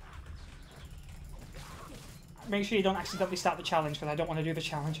 Make sure you don't accidentally start the challenge, because I don't want to do the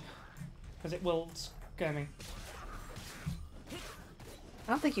challenge. Because it will scare me.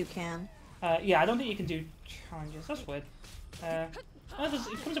 I don't think you can. Yeah, I don't think you can do challenges. That's weird. It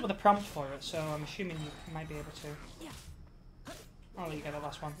comes up with a prompt for it, so I'm assuming you might be able to. Oh, there you go, the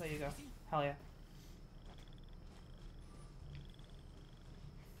last one. There you go. Hell yeah.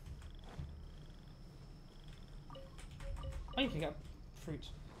 Oh, you can get fruits.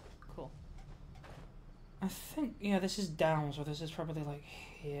 Cool. I think, yeah, this is down, so this is probably like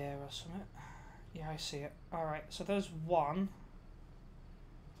here or something. Yeah, I see it. Alright, so there's one.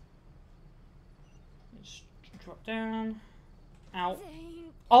 Just drop down. Ow.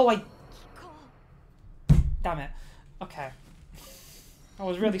 Oh, damn it. Okay. That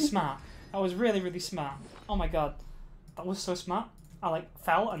was really smart. That was really, really smart. Oh my god. That was so smart. I, like,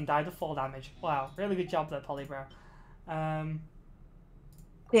 fell and died of fall damage. Wow. Really good job there, Polybrow.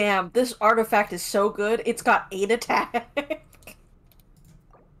 Damn, this artifact is so good. It's got 8 attack.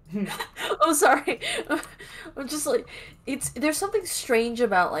 I'm sorry. I'm just like, there's something strange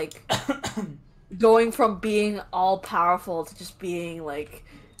about, like, going from being all powerful to just being like,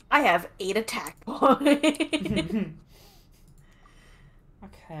 I have 8 attack points.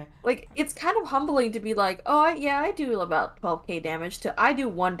 Okay. Like, it's kind of humbling to be like, oh, yeah, I do about 12k damage to I do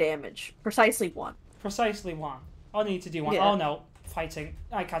 1 damage. Precisely 1. Precisely 1. I need to do 1. Yeah. Oh no, fighting.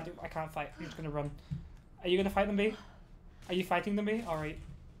 I can't fight. I'm just gonna run. Are you gonna fight them, B? Are you fighting them, B? Alright.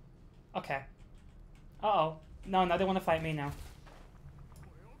 Okay. Uh-oh. No, they want to fight me now.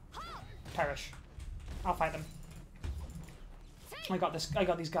 Perish. I'll fight them. I got this. I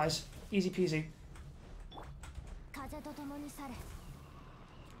got these guys. Easy peasy.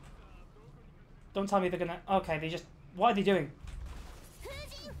 Don't tell me they're gonna... Okay, they just... What are they doing?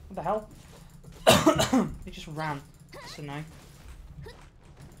 What the hell? They just ran. That's annoying.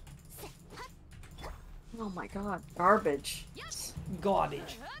 Oh my god, garbage.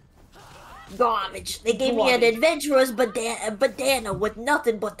 Garbage. Garbage. They gave me an adventurous bandana with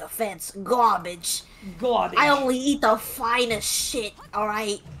nothing but defense. Garbage. Garbage. I only eat the finest shit,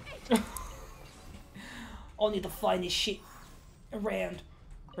 alright? Only the finest shit around.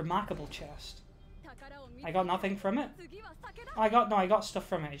 Remarkable chest. I got nothing from it. I got stuff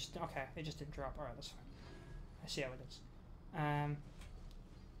from it. Okay, it just didn't drop. Alright, that's fine. I see how it is.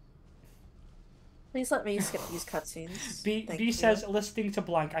 Please let me skip these cutscenes. B says, listening to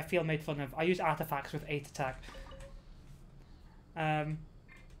blank, I feel made fun of. I use artifacts with 8 attack.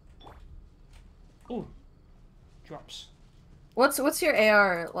 Ooh. Drops. What's your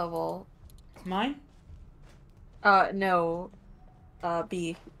AR level? Mine? No.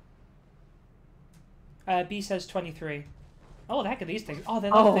 B. B says 23. Oh, the heck are these things? Oh,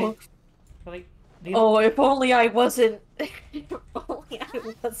 they're like... Oh, if only I wasn't... if only I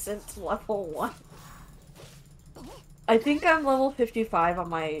wasn't level 1. I think I'm level 55 on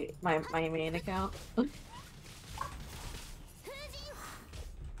my main account.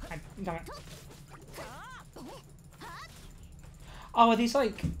 Damn it. Oh, are these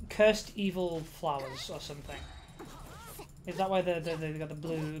like cursed evil flowers or something? Is that why they got the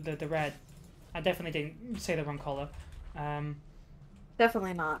blue, the red? I definitely didn't say the wrong color.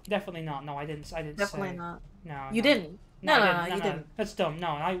 Definitely not. Definitely not. No, I didn't Definitely say. not. No. You didn't. No, you didn't. That's dumb.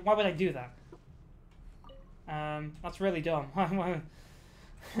 No, why would I do that? That's really dumb. Why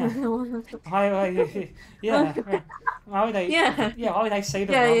yeah. Why would I? Yeah. Yeah. Why would I say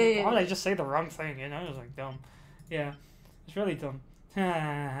the wrong? Why would I just say the wrong thing? You know, it was like dumb. Yeah, it's really dumb. You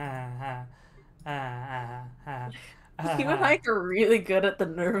and I are really good at the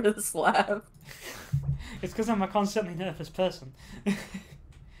nervous laugh. It's because I'm a constantly nervous person.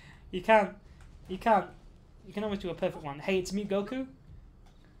 You can always do a perfect one. Hey, it's me, Goku.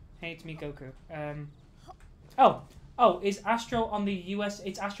 Hey, it's me, Goku. Oh, is Astro on the US?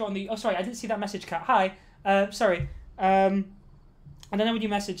 It's Astro on the... Oh, sorry, I didn't see that message, Cat. Hi. Sorry. I don't know when you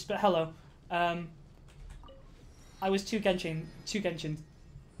messaged, but hello. I was too Genshin.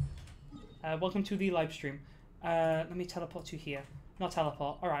 Welcome to the live stream. Let me teleport to here. Not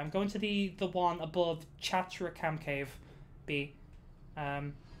teleport. Alright, I'm going to the one above Chatra Cam Cave. B.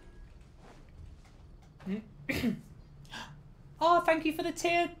 Oh, thank you for the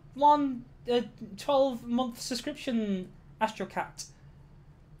tier 1 12-month subscription, Astrocat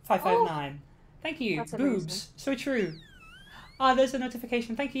 559. Thank you. That's Boobs. amazing. So true. Ah, there's a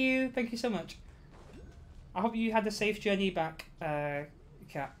notification. Thank you. Thank you so much. I hope you had a safe journey back,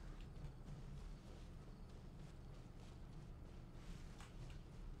 Cat.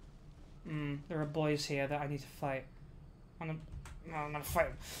 There are boys here that I need to fight. I'm gonna fight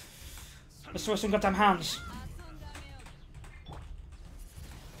them. Let's throw some goddamn hands.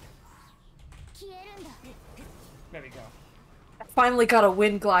 There we go. I finally got a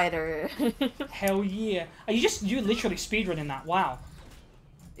wind glider. Hell yeah! You literally speedrunning that? Wow.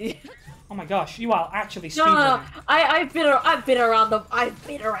 Oh my gosh, you are actually speedrunning. No, I've been around the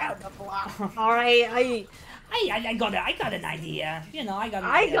block. All right, I got an idea. You know, I know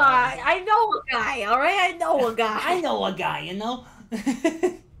a guy. All right, I know a guy. I know a guy. You know.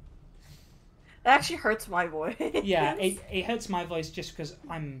 That actually hurts my voice. Yeah, it hurts my voice just because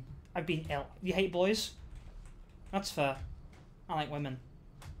I've been ill. You hate boys? That's fair. I like women.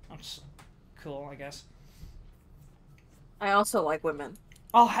 That's cool, I guess. I also like women.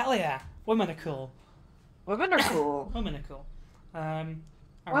 Oh hell yeah, women are cool. Women are cool. Women are cool.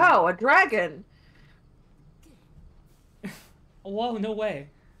 Wow, a dragon. Whoa, no way.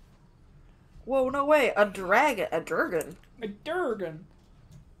 Whoa, no way. A dragon. A Durgan. A Durgan.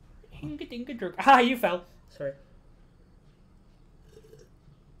 Hinga dinga Durgan. Ah, you fell. Sorry.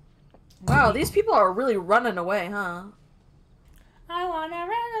 Wow, these people are really running away, huh? I wanna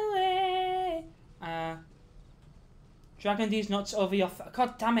run away. Dragging these nuts over your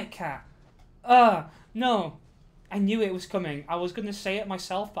God damn it, Cat. No. I knew it was coming. I was gonna say it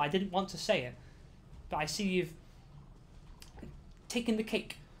myself, but I didn't want to say it. But I see you've taken the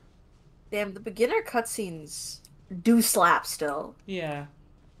cake. Damn, the beginner cutscenes do slap still. Yeah.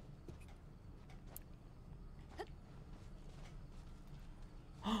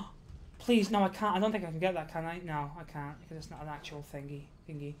 Please, no, I can't. I don't think I can get that, can I? No, I can't, because it's not an actual thingy.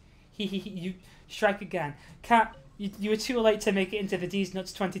 You strike again. Cat, you were too late to make it into the D's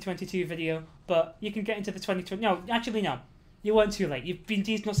Nuts 2022 video, but you can get into the 2020... No, actually, no. You weren't too late. You've been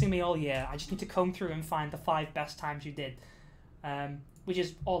D's Nutsing me all year. I just need to comb through and find the 5 best times you did. Which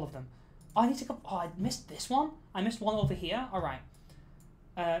is all of them. Oh, I need to go... Oh, I missed this one? I missed one over here? Alright.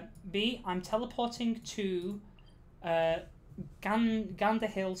 B, I'm teleporting to... Gander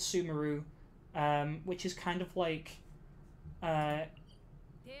Hill Sumeru, which is kind of like,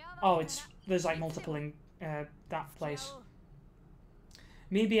 there's like multiple in that place.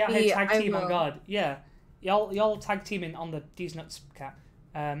 Maybe I tag team on God. Yeah, y'all tag teaming on the D's Nuts, Cat.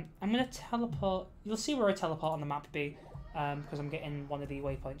 I'm gonna teleport. You'll see where I teleport on the map B, because I'm getting one of the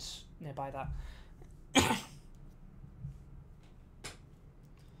waypoints nearby that.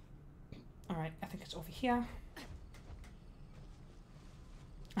 All right, I think it's over here.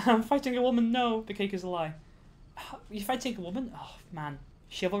 I'm fighting a woman. No, the cake is a lie. You're fighting a woman? Oh man,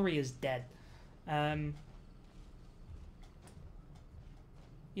 chivalry is dead.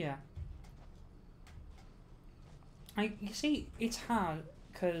 Yeah. You see, it's hard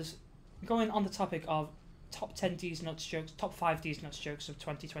because going on the topic of top 10 D's Nuts jokes, top 5 D's Nuts jokes of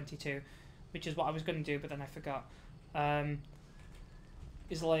 2022, which is what I was going to do, but then I forgot.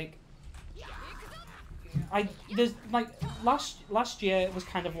 Is like. There's like last year it was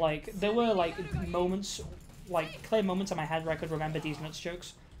kind of like there were like moments, like clear moments in my head where I could remember these nuts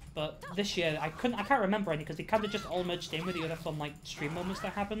jokes, but this year I can't remember any because they kind of just all merged in with the other fun like stream moments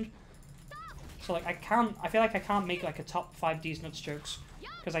that happened. So like I feel like I can't make like a top 5 D's Nuts jokes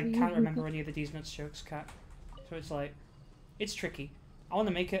because I can't remember any of the D's Nuts jokes, Cat. So it's like it's tricky. I want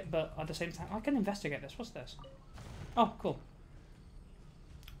to make it, but at the same time I can investigate this. What's this? Oh, cool.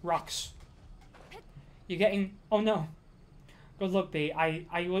 Rocks. You're getting... Oh no. Good luck, B.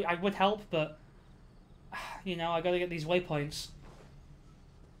 I would help, but... You know, I gotta get these waypoints.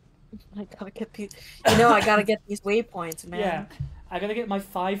 I gotta get these... You know, I gotta get these waypoints, man. Yeah. I gotta get my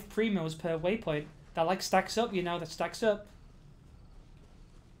 5 primos per waypoint. That, like, stacks up, you know? That stacks up.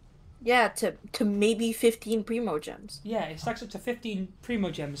 Yeah, to maybe 15 primo gems. Yeah, it stacks up to 15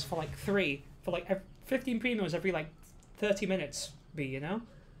 primo gems for, like, 3. For, like, 15 primos every, like, 30 minutes, B, you know?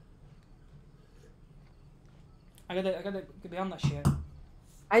 I gotta get beyond that shit.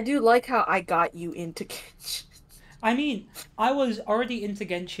 I do like how I got you into Genshin. I mean, I was already into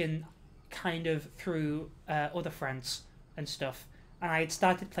Genshin kind of through other friends and stuff, and I had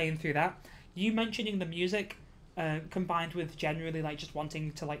started playing through that. You mentioning the music, combined with generally like just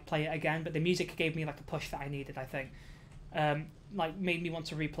wanting to like play it again, but the music gave me like a push that I needed, I think. Like made me want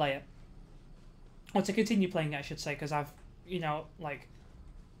to replay it. Or to continue playing it, I should say, because I've, you know, like...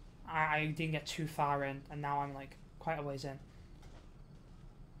 I didn't get too far in, and now I'm like quite a ways in.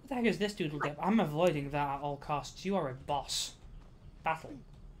 What the heck is this doodle dip? I'm avoiding that at all costs. You are a boss battle.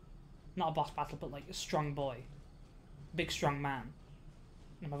 Not a boss battle, but like a strong boy. Big strong man.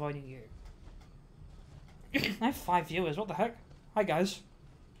 I'm avoiding you. I have 5 viewers, what the heck? Hi guys.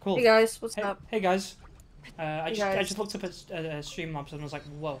 Cool. Hey guys, what's up? Hey guys. I guys. just looked up at Streamlabs and was like,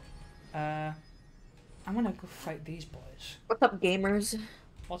 whoa. I'm gonna go fight these boys. What's up, gamers?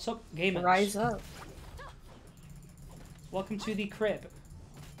 What's up, gamers? Rise up. Welcome to the crib.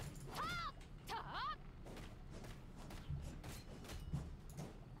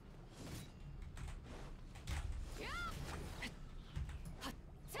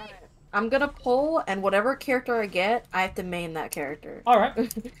 I'm gonna pull, and whatever character I get, I have to main that character.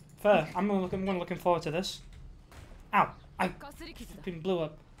 Alright. Fair. I'm looking forward to this. Ow. I've been blew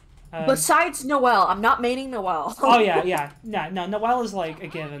up. Besides Noelle, I'm not maining Noelle. Oh yeah. No, Noelle is like a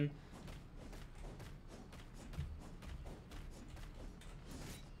given.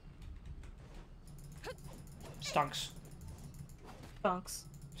 Stunks. Stonks.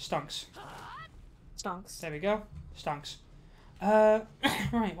 Stunks. Stonks. There we go. Stunks.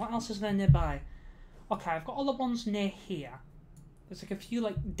 Right, what else is there nearby? Okay, I've got all the ones near here. There's like a few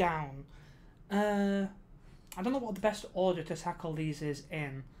like down. I don't know what the best order to tackle these is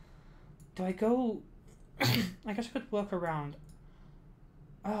in. Do I go... I guess I could work around.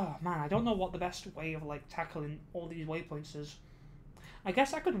 Oh man, I don't know what the best way of like tackling all these waypoints is. I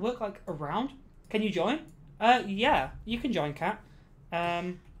guess I could work like around. Can you join? Yeah, you can join, Kat.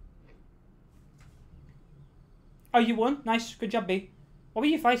 Oh, you won? Nice, good job, B. What were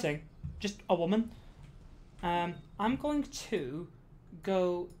you fighting? Just a woman? I'm going to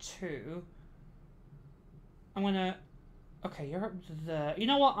go to... I'm gonna... Okay, you're up there. You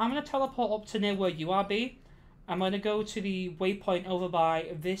know what? I'm gonna teleport up to near where you are, B. I'm gonna go to the waypoint over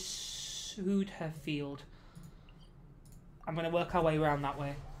by this field. I'm gonna work our way around that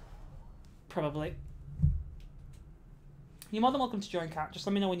way. Probably. You're more than welcome to join, Kat. Just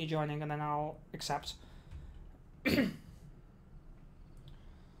let me know when you're joining and then I'll accept. Get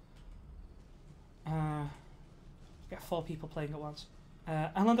 4 people playing at once.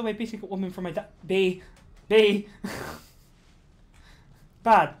 I love the way beating a woman from my B.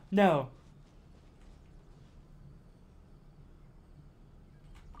 Bad. No.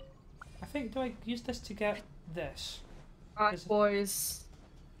 I think, do I use this to get this? Alright, boys.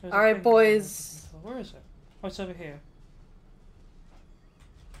 There's a Alright, thing boys. Where is it? Oh, it's over here.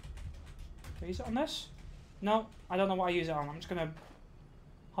 Do I use it on this? No, I don't know what I use it on. I'm just gonna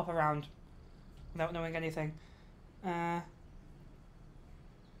hop around without knowing anything.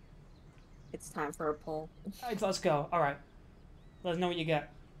 It's time for a pull. Let's go. Alright. Let us know what you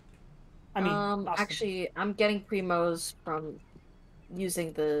get. I mean, actually, I'm getting primos from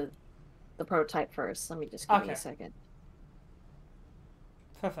using the prototype first. Let me just give me a second.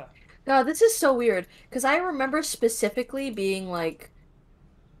 Fair. God, this is so weird. Because I remember specifically being like,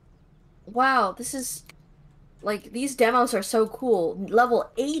 wow, this is... Like, these demos are so cool.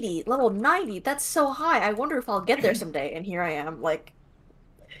 Level 80, level 90, that's so high. I wonder if I'll get there someday. And here I am, like...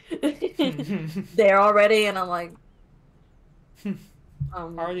 there already, and I'm like...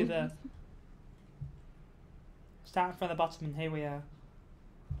 already there. Starting from the bottom, and here we are.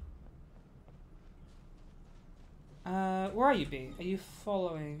 Where are you, B? Are you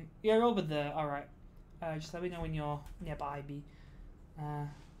following? You're over there. All right. Just let me know when you're nearby, B.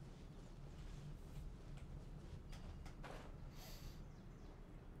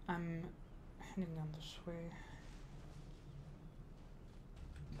 I'm heading down this way.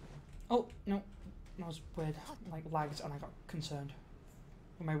 Oh no, that was weird. Like lags, and I got concerned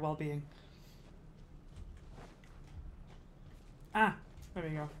with my well-being. Ah, there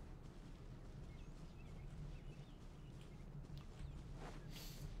we go.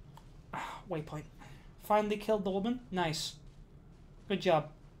 Waypoint. Finally killed the woman. Nice. Good job.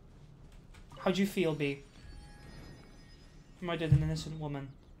 How'd you feel, B? Murdered an innocent woman.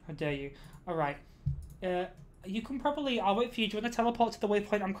 How dare you? Alright. You can probably... I'll wait for you. Do you want to teleport to the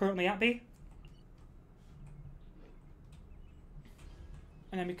waypoint I'm currently at, B?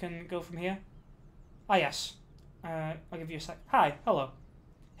 And then we can go from here. Ah, yes. I'll give you a sec. Hi. Hello.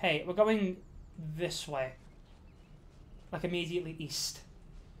 Hey, we're going this way. Like, immediately east.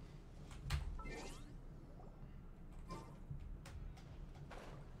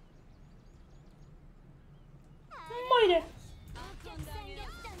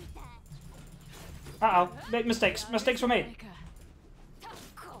 Uh-oh. Mistakes. Mistakes were made.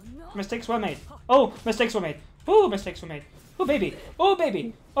 Mistakes were made. Oh, mistakes were made. Ooh, mistakes were made. Oh baby! Oh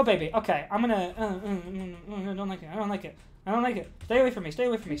baby! Oh baby! Okay, I'm gonna. I don't like it. I don't like it. I don't like it. Stay away from me. Stay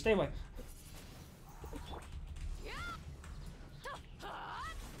away from me. Stay away.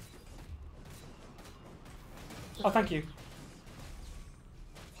 Oh, thank you.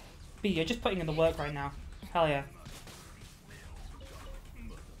 B, you're just putting in the work right now. Hell yeah.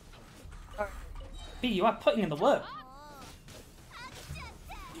 B, you are putting in the work.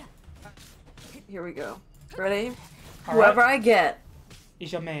 Here we go. Ready? All Whoever right. I get.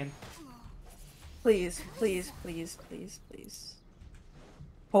 Is your main. Please, please, please, please, please.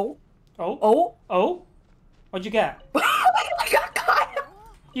 Oh. Oh? Oh. Oh? What'd you get? I got Kaya!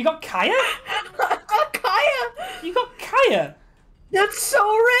 You got Kaya? I got Kaya! You got Kaya? That's so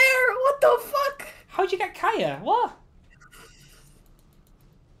rare! What the fuck? How'd you get Kaya? What?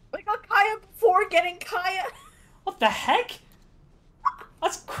 I got Kaya before getting Kaya. What the heck?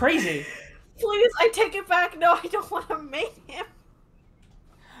 That's crazy. Please, I take it back. No, I don't want to make him.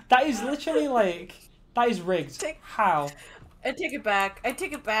 That is literally like... That is rigged. How? I take it back. I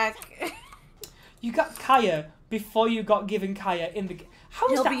take it back. You got Kaya before you got given Kaya in the... How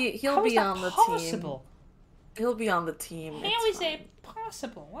is He'll be on the possible? team. He'll be on the team. How is it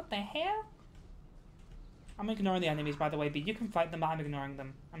possible? What the hell? I'm ignoring the enemies, by the way, but you can fight them, but I'm ignoring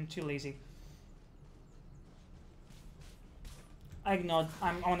them. I'm too lazy. I ignored.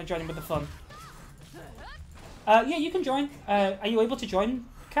 I want to join in with the fun. Yeah, you can join. Are you able to join,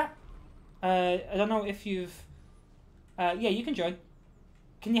 Kat? I don't know if you've... yeah, you can join.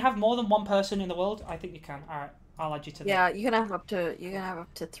 Can you have more than one person in the world? I think you can. Alright, I'll add you to that. Yeah, you can have up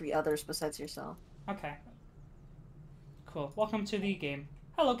to 3 others besides yourself. Okay. Cool. Welcome to the game.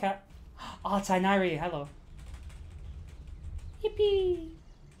 Hello, Kat. Oh, Tainari, hello. Yippee!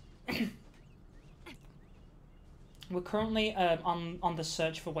 We're currently on the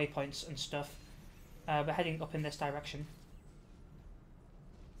search for waypoints and stuff. We're heading up in this direction.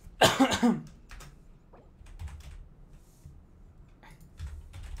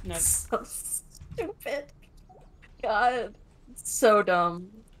 No. So stupid. God. So dumb.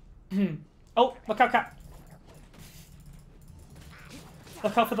 Oh, look out, Cat!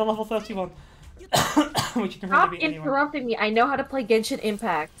 Look out for the level 31. Which you can Stop really beat anyone. interrupting me. I know how to play Genshin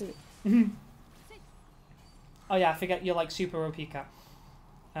Impact. Oh yeah, I forget you're like super OP, Cat.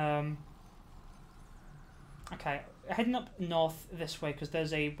 Okay, heading up north this way because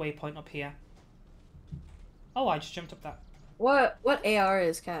there's a waypoint up here. Oh, I just jumped up that. What AR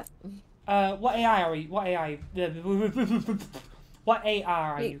is Cat? What AI are you? What AI? What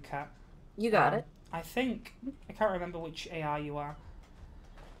AR are you, Cat? You got it. I think I can't remember which AR you are.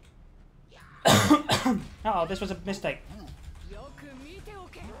 Uh-oh, this was a mistake.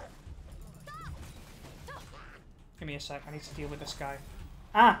 Give me a sec. I need to deal with this guy.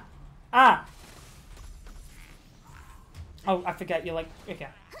 Ah! Ah! Oh, I forget. You're like okay.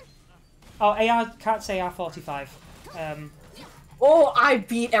 Oh, AR. Cat's AR-45. Oh, I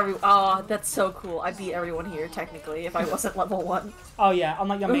beat everyone. Oh, that's so cool. I beat everyone here, technically, if I wasn't level 1. Oh, yeah.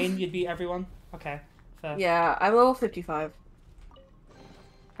 Unlike your main, you'd beat everyone. Okay. Fair. Yeah, I'm level 55.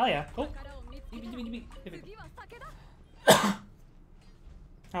 Hell yeah. Oh.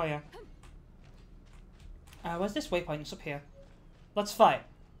 Oh, yeah. Where's this waypoint? It's up here. Let's fight.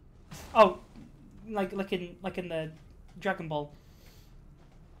 Oh. Like in the Dragon Ball.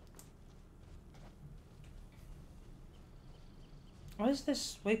 Where's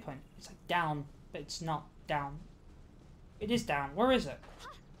this waypoint? It's like down, but it's not down. It is down. Where is it?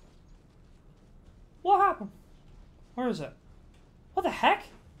 What happened? Where is it? What the heck?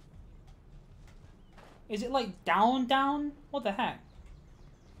 Is it like down? What the heck?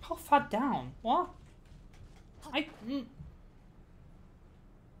 How far down? What?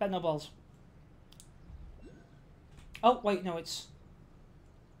 Bet no balls. Oh, wait, no, it's...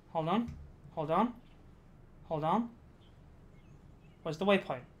 Hold on. Where's the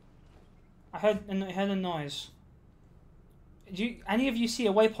waypoint? I heard a noise. Do any of you see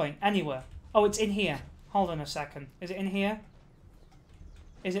a waypoint anywhere? Oh, it's in here. Hold on a second. Is it in here?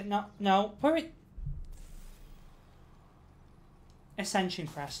 Is it not? No. Where it? Ascension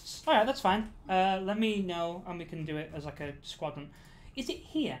crests. Alright, that's fine. Let me know and we can do it as like a squadron. Is it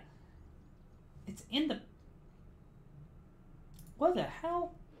here? It's in the... Where the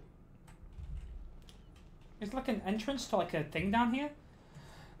hell? Is like an entrance to like a thing down here?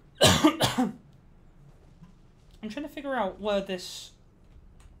 I'm trying to figure out where this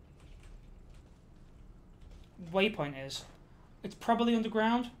waypoint is. It's probably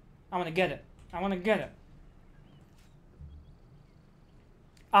underground. I want to get it.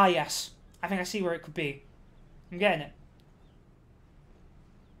 Ah, yes. I think I see where it could be. I'm getting it.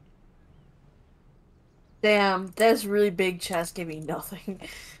 Damn, this really big chest gave me nothing.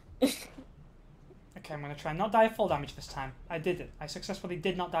 Okay, I'm gonna try and not die of fall damage this time. I did it. I successfully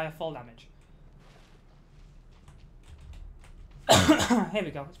did not die of fall damage. Here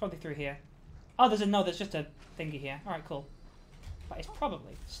we go. It's probably through here. Oh, there's just a thingy here. Alright, cool. But it's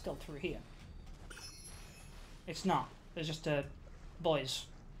probably still through here. It's not. There's just a boys.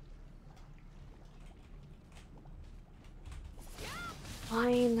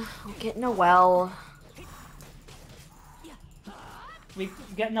 Fine, I'll get in a well. We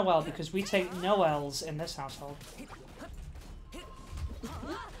get no L because we take no L's in this household.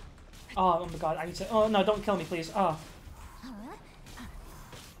 Oh my god, I need to. Oh no, don't kill me, please. Oh.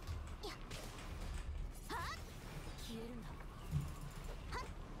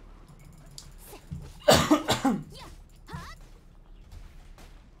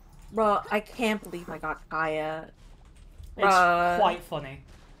 Bro, I can't believe I got Kaya. It's quite funny.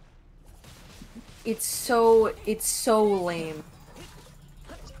 It's so lame.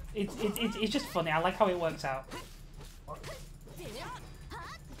 It's just funny. I like how it works out.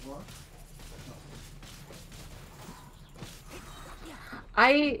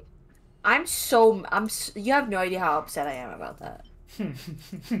 You have no idea how upset I am about that.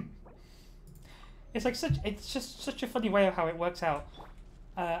 It's just such a funny way of how it works out.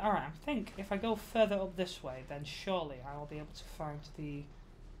 Alright, I think if I go further up this way, then surely I will be able to find the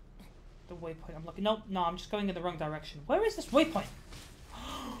waypoint I'm looking. No, I'm just going in the wrong direction. Where is this waypoint?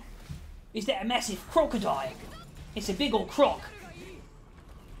 Is that a massive crocodile? It's a big old croc.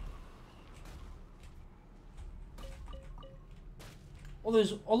 Well,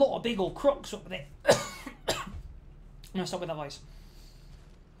 there's a lot of big old crocs up there. No, stop with that voice.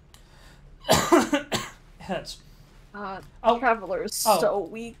 It hurts. Traveler's so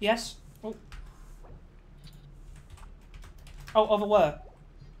weak. Yes. Oh, over where?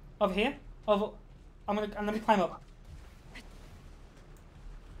 Over here? Over. Let me climb up.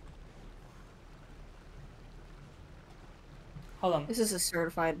 Hold on. This is a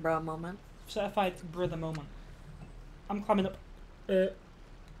certified bra moment. Certified brother moment. I'm climbing up. Wait,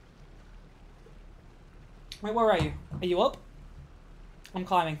 where are you? Are you up? I'm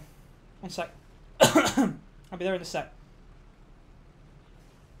climbing. 1 sec. I'll be there in a sec.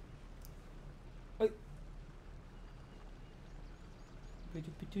 Wait.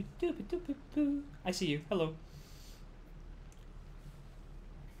 I see you. Hello.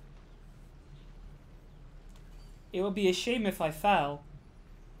 It would be a shame if I fell.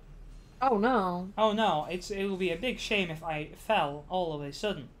 Oh no. Oh no, it will be a big shame if I fell all of a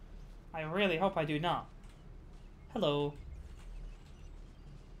sudden. I really hope I do not. Hello.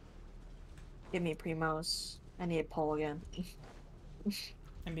 Give me Primos. I need a pole again.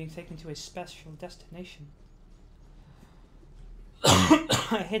 I'm being taken to a special destination.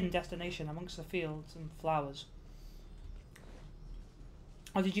 A hidden destination amongst the fields and flowers.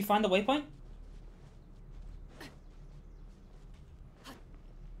 Oh, did you find the waypoint?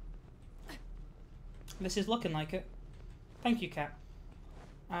 This is looking like it. Thank you, cat.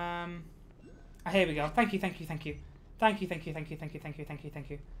 Here we go. Thank you. Thank you. Thank you. Thank you. Thank you. Thank you. Thank you. Thank you. Thank you. Thank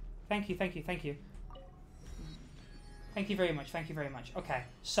you. Thank you. Thank you. Thank you. Thank you very much. Thank you very much. Okay.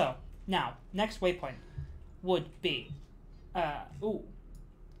 So now, next waypoint would be, ooh,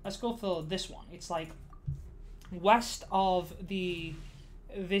 let's go for this one. It's like west of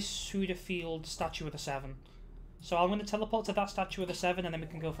this Suda statue of the 7. So I'm going to teleport to that statue of the 7, and then we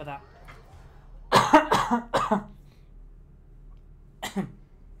can go for that.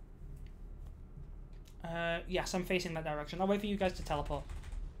 Yes, I'm facing that direction. I'll wait for you guys to teleport.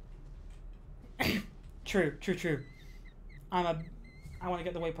 True. I want to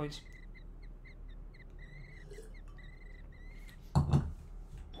get the waypoints.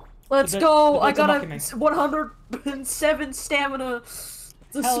 Let's go! I got a 107 stamina.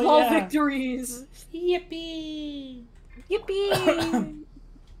 The Hell small yeah. victories. Yippee! Yippee!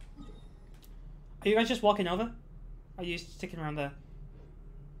 Are you guys just walking over? Are you sticking around there?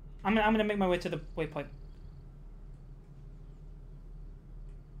 I'm gonna make my way to the waypoint.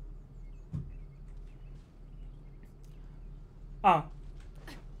 Oh.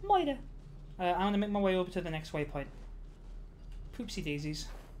 Moira. I'm gonna make my way over to the next waypoint. Poopsie daisies.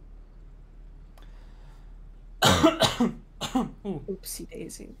 Ooh. Oopsie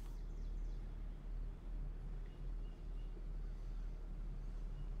daisy.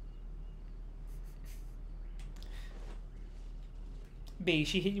 B,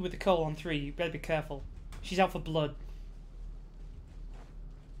 she hit you with the coal on 3. You better be careful. She's out for blood.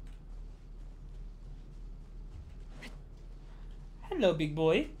 Hello, big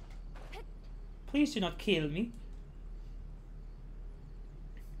boy. Please do not kill me.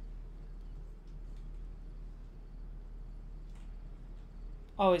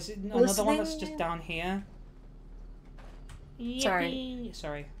 Oh, is it another one that's just Listening. down here? Sorry. Yippee!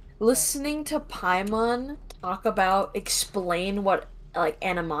 Sorry. Listening to Paimon explain what like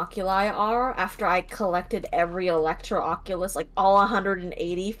animalculi are after I collected every Electro Oculus, like all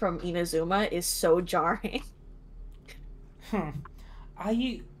 180 from Inazuma, is so jarring. Hmm. Are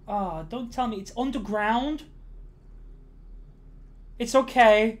you? Oh, don't tell me it's underground. It's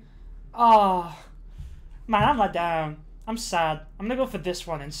okay. Ah, oh, man, I'm let down. I'm sad. I'm gonna go for this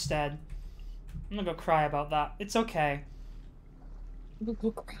one instead. I'm gonna go cry about that. It's okay.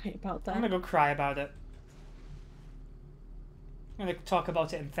 We'll cry about I'm that. gonna go cry about it. I'm gonna talk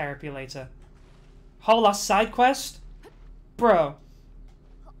about it in therapy later. Whole last side quest? Bro.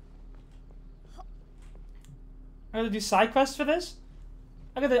 I gotta do side quests for this?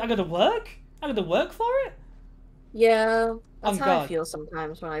 I gotta work? I gotta work for it? Yeah, Oh that's how I god. feel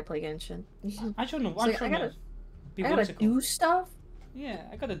sometimes when I play Genshin. I don't know. It's I'm like trying to be I gotta whimsical. do stuff, Yeah,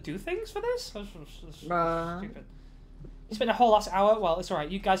 I gotta do things for this? That's bruh. stupid. You spent a whole last hour? Well, it's alright.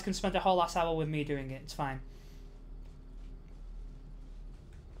 You guys can spend a whole last hour with me doing it. It's fine.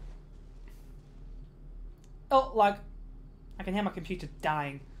 Oh, like, I can hear my computer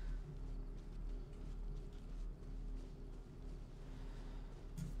dying.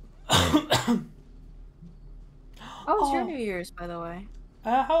 How was your Oh, New Year's, by the way?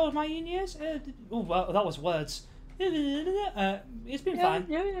 how was my New Year's? Oh, well, that was words. It's been fine.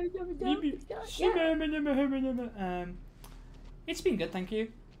 It's been good, thank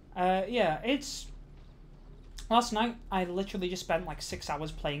you. Yeah, it's... Last night, I literally just spent like 6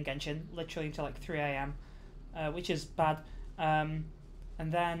 hours playing Genshin, literally until like 3 a.m., which is bad. And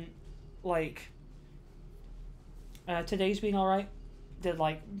then, like, today's been alright. Did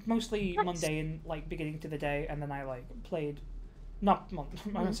like mostly Nice. mundane, like beginning to the day, and then I like played. Not,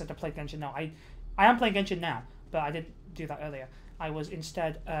 I haven't said I played Genshin. No, I am playing Genshin now, but I didn't do that earlier. I was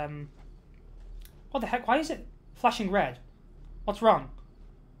instead. What the heck? Why is it flashing red? What's wrong?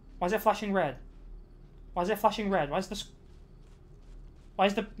 Why is it flashing red? Why is it flashing red? Why is this? Why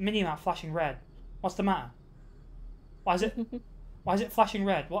is the minimap flashing red? What's the matter? Why is it? Why is it flashing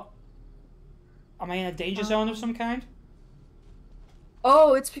red? What? Am I in a danger zone of some kind?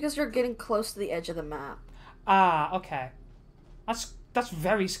 Oh, it's because you're getting close to the edge of the map. Ah, okay. That's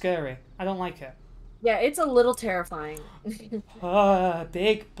very scary. I don't like it. Yeah, it's a little terrifying.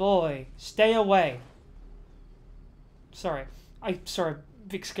 Big boy, stay away. Sorry, I saw a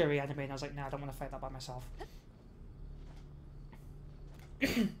big scary enemy and I was like, nah, I don't want to fight that by myself.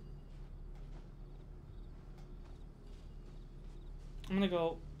 I'm gonna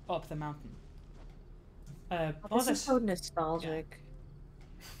go up the mountain. This is so nostalgic.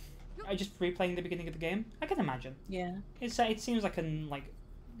 Yeah. I just replaying the beginning of the game. I can imagine. Yeah. It seems like a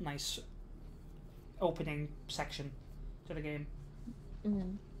nice opening section to the game.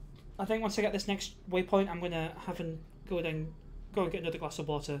 Mm. I think once I get this next waypoint, I'm gonna go and get another glass of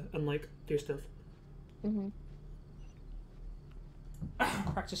water and like do stuff. Mm-hmm.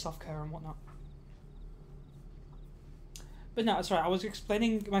 Practice self-care and whatnot. But no, that's right. I was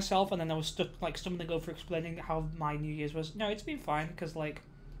explaining myself, and then I was stumbling over explaining how my New Year's was. No, it's been fine because like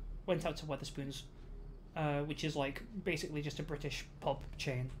went out to Weatherspoons, which is like basically just a British pub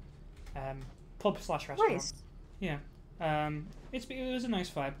chain, pub/restaurant. Nice. Yeah. It was a nice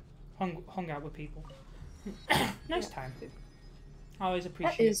vibe. Hung out with people. Nice time. I always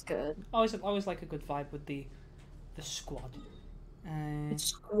appreciate. That is good. Always like a good vibe with the squad.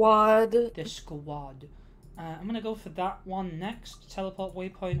 Squad. The squad. I'm gonna go for that one next. Teleport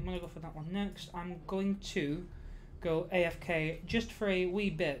waypoint. I'm gonna go for that one next. I'm going to go AFK just for a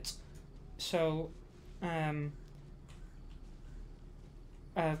wee bit. So,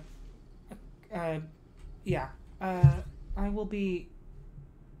 yeah. I will be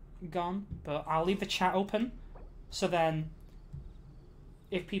gone, but I'll leave the chat open. So then,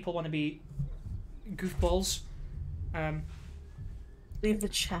 if people want to be goofballs, Leave the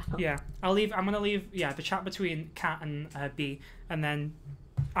chat. yeah, I'm gonna leave the chat between Cat and B, and then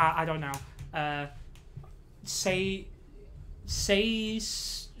I don't know. Say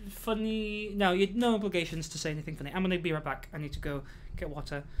funny. No, you no obligations to say anything funny. I'm gonna be right back. I need to go get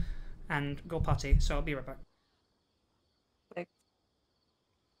water and go potty, so I'll be right back. Like,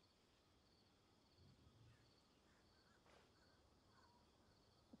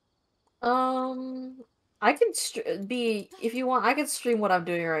 I can be if you want. I can stream what I'm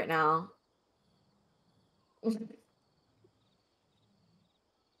doing right now.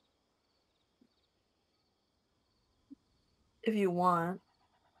 If you want.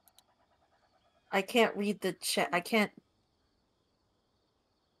 I can't read the chat. I can't.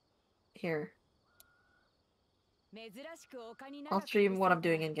 Here. I'll stream what I'm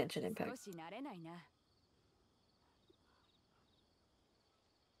doing in Genshin Impact.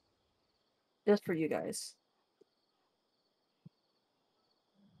 Just for you guys.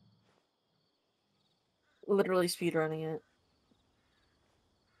 Literally speedrunning it.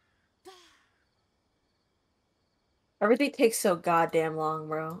 Everything takes so goddamn long,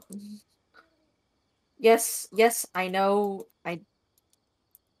 bro. Yes, I know. I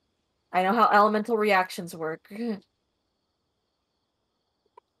know how elemental reactions work.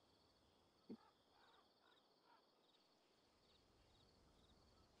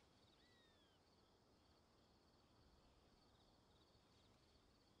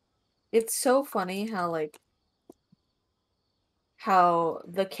 It's so funny how, like, how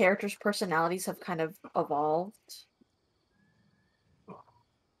the characters' personalities have kind of evolved.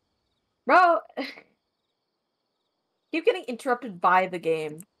 Bro, keep getting interrupted by the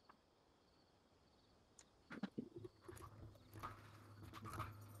game.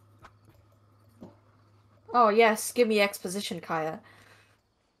 Oh, yes, give me exposition, Kaya.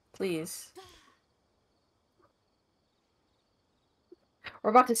 Please. We're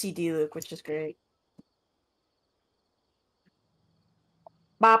about to see D-Luke, which is great.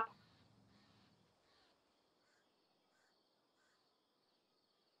 Bop.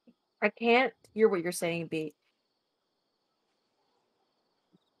 I can't hear what you're saying, B.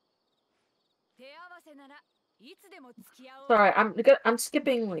 Sorry, I'm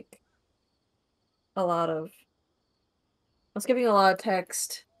skipping, like, a lot of... I'm skipping a lot of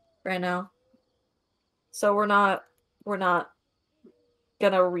text right now. So we're not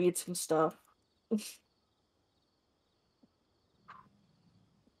gonna read some stuff.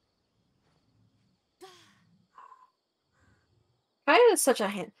 Kaya is such a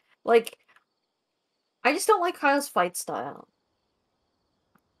hand. Like, I just don't like Kaya's fight style.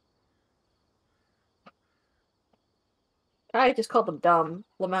 I just called them dumb.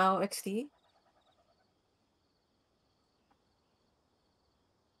 Lamau XD.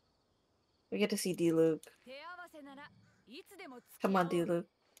 We get to see D-Luke. Come on, D-Luke.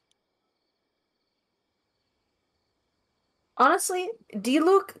 Honestly,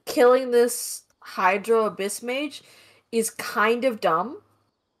 D-Luke killing this Hydro Abyss Mage is kind of dumb.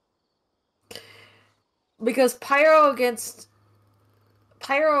 Because Pyro against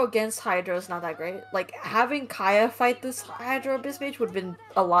Hydro is not that great. Like, having Kaya fight this Hydro Abyss Mage would have been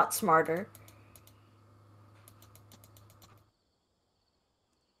a lot smarter.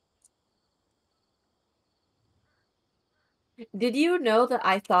 Did you know that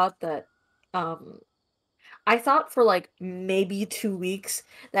I thought that, I thought for, like, maybe 2 weeks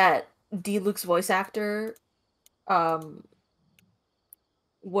that D-Luke's voice actor,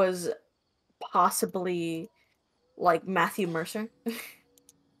 was possibly, like, Matthew Mercer?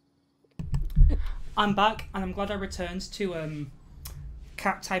 I'm back, and I'm glad I returned to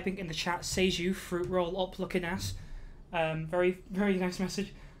Cat typing in the chat. Seiju fruit roll up looking ass. Very nice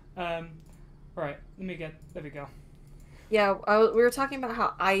message. All right, there we go. Yeah, we were talking about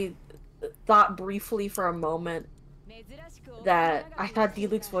how I thought briefly for a moment that I thought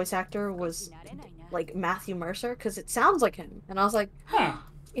D-Luke's voice actor was, like, Matthew Mercer, because it sounds like him. And I was like, Huh.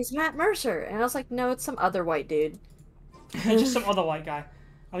 It's Matt Mercer. And I was like, no, it's some other white dude. Just some other white guy.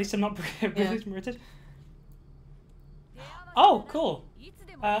 At least I'm not British. Oh, cool.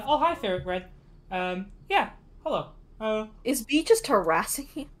 Oh, hi, Ferret Red. Yeah, hello. Is B just harassing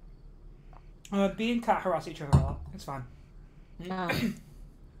you? B and Cat harass each other a lot. It's fine. They're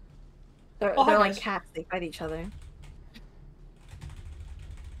like cats. They fight each other.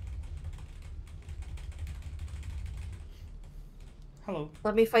 Hello.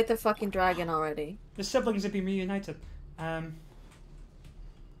 Let me fight the fucking dragon already. The siblings have been reunited. We're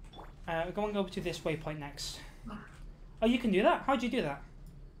going over to this waypoint next. Oh, you can do that? How'd you do that?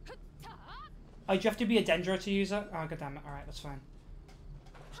 Oh, do you have to be a Dendro to use it? Oh, goddammit. Alright, that's fine.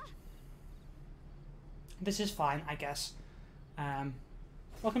 This is fine, I guess.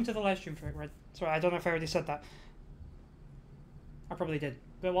 Welcome to the live stream, Red. Sorry, I don't know if I already said that. I probably did.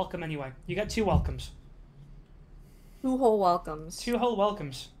 But welcome anyway. You get 2 welcomes. 2 whole welcomes. 2 whole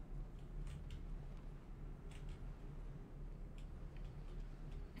welcomes.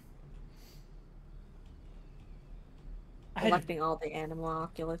 Collecting all the animal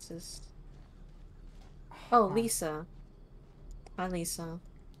oculuses. Oh, Lisa. Hi, Lisa.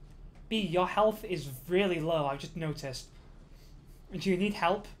 B, your health is really low, I've just noticed. Do you need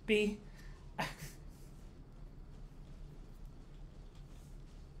help, B?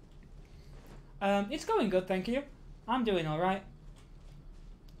 It's going good, thank you. I'm doing alright.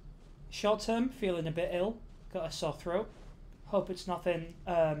 Short term, feeling a bit ill. Got a sore throat. Hope it's nothing,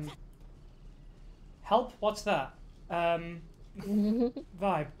 Help? What's that?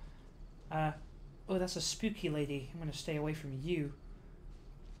 vibe. Oh, that's a spooky lady. I'm gonna stay away from you.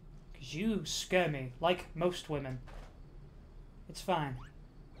 Because you scare me, like most women. It's fine.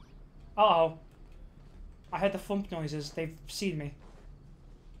 Uh-oh. I heard the thump noises. They've seen me.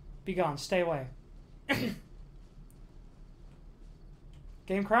 Be gone. Stay away.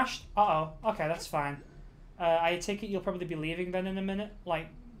 Game crashed? Uh-oh. Okay, that's fine. I take it you'll probably be leaving then in a minute. Like,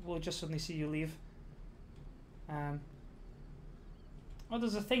 we'll just suddenly see you leave. Oh,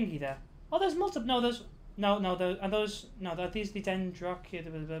 there's a thingy there. Oh, there's multiple. No, there's no. Are those no? Are these the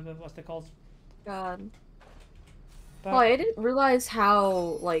dendroc? What's they called? God. But, Oh, I didn't realize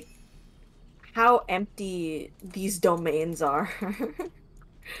how how empty these domains are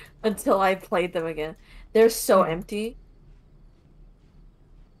until I played them again. They're so empty.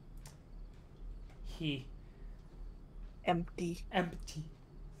 Empty. Empty.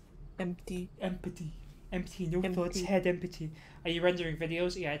 Empty. Empty. Empty. No Empty. thoughts. Head empty. Are you rendering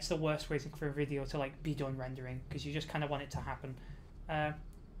videos? Yeah, it's the worst waiting for a video to like be done rendering because you just kind of want it to happen.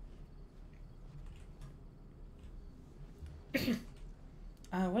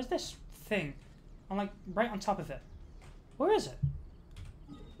 Where's this thing? I'm like right on top of it. Where is it?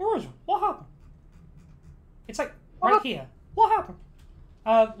 Where is it? What happened? It's like right here. What happened?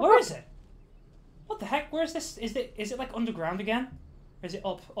 Where is it? What the heck? Where is this? Is it like underground again? Or is it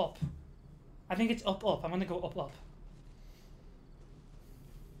up? Up? I think it's up. Up. I'm gonna go up. Up.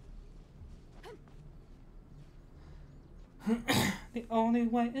 The only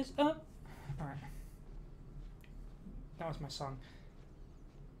way is up. Alright. That was my song.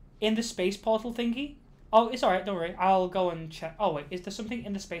 In the space portal thingy? Oh, it's alright, don't worry. I'll go and check. Oh, wait. Is there something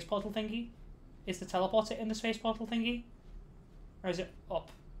in the space portal thingy? Is the teleporter in the space portal thingy? Or is it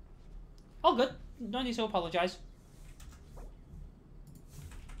up? Oh, good. No need to apologise.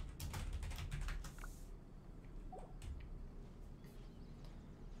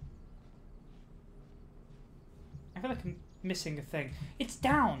 I feel like I'm missing a thing. It's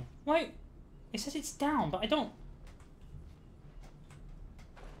down. Why? It says it's down, but I don't.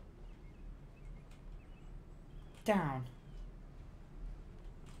 Down.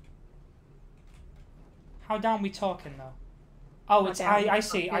 How down we talking though? Oh, it's I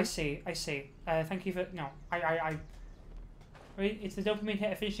see. Thank you for no. Wait, it's the dopamine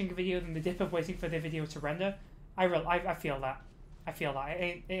hit of finishing a video, then the dip of waiting for the video to render. I feel that. I feel that.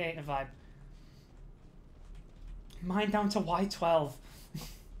 It ain't a vibe. Mine down to Y12.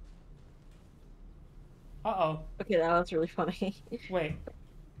 Uh-oh. Okay, that was really funny. Wait.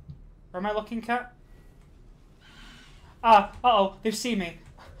 Where am I looking, Cat? Ah, uh-oh, they've seen me.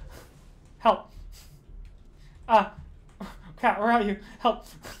 Help. Ah, Cat, where are you? Help.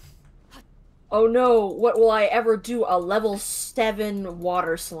 Oh no, what will I ever do? A level 7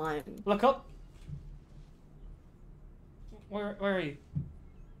 water slime. Look up. Where are you?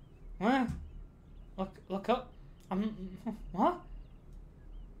 Where? Look up. What?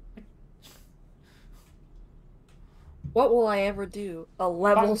 What will I ever do? A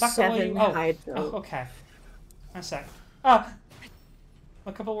level back 7 hydro. Oh, okay. One sec. Ah!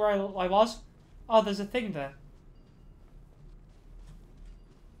 Look up at where I was. Oh, there's a thing there.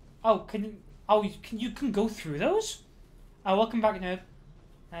 Oh, can you... Oh, you can go through those? Oh, welcome back, nerd.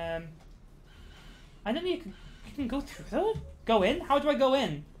 I don't know you can go through those? Go in? How do I go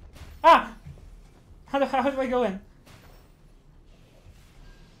in? Ah! How do I go in?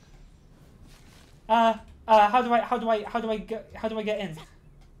 How do I get in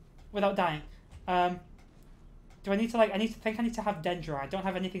without dying? Do I need to like? I need to have dendro. I don't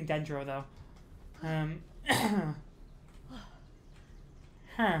have anything dendro though.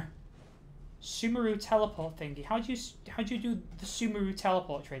 Huh. Sumeru teleport thingy. How do you do the Sumeru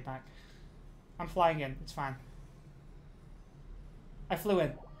teleport trademark? I'm flying in. It's fine. I flew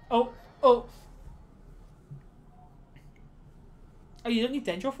in. Oh. Oh, you don't need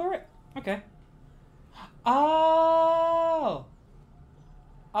dendro for it? Okay. Oh!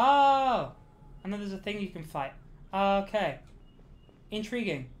 Oh! And then there's a thing you can fight. Okay.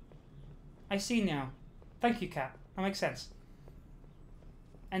 Intriguing. I see now. Thank you, Cat. That makes sense.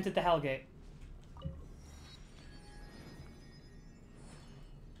 Entered the Hellgate.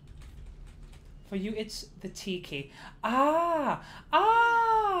 For you, it's the T key. Ah!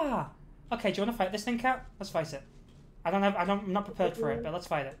 Ah! Okay, do you want to fight this thing, Cat? Let's fight it. I'm not prepared for it, but let's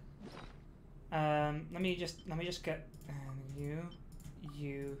fight it. Let me just get you.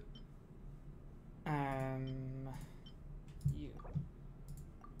 You.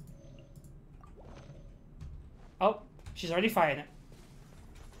 Oh, she's already fighting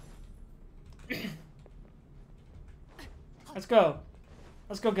it. Let's go.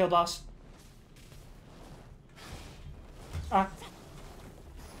 Let's go, Guild Boss. Ah.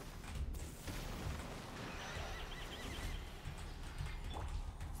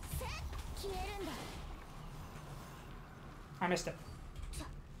 I missed it.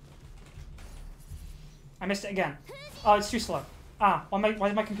 I missed it again. Oh, it's too slow. Ah, why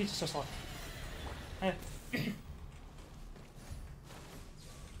is my computer so slow?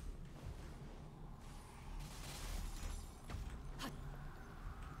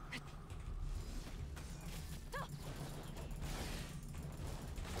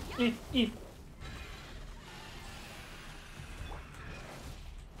 E.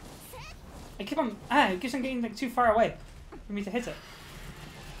 I keep on. It keeps on getting like too far away for me to hit it.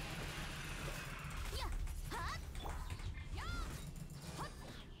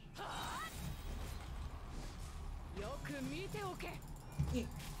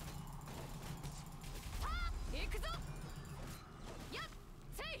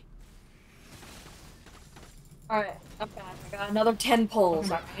 Alright, I'm back. I got another 10 pulls.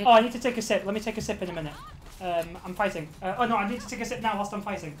 Oh, I need to take a sip. Let me take a sip in a minute. I'm fighting. Oh no, I need to take a sip now whilst I'm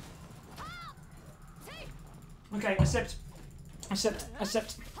fighting. Okay, I sipped. I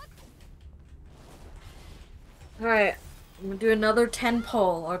sipped. Alright, I'm gonna do another 10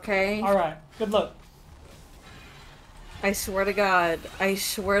 pull, okay? Alright, good luck. I swear to God,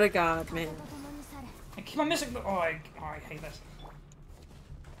 man. I keep on missing the. Oh, I hate this.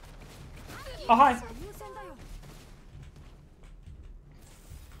 Oh, hi.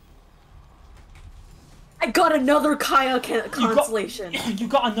 I got another Kaya constellation. You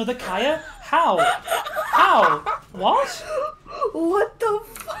got another Kaya? How? How? What? What the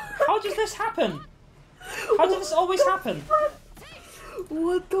fuck? How does this happen? How does this always happen?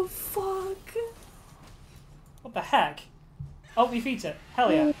 What the fuck? What the heck? Oh, we beat it.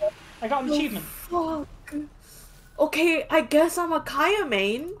 Hell yeah. I got an achievement. Fuck. Okay, I guess I'm a Kaya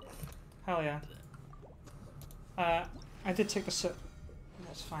main. Hell yeah. I did take the sip.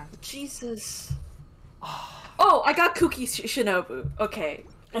 That's fine. Jesus. Oh, I got Cookie Shinobu. Okay.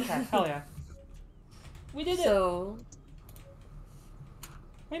 Okay, hell yeah. We did it! So...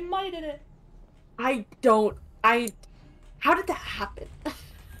 We might did it! How did that happen?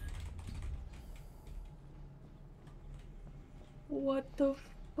 What the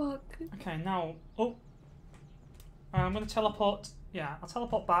fuck? Okay, now... Oh! I'm gonna teleport... Yeah, I'll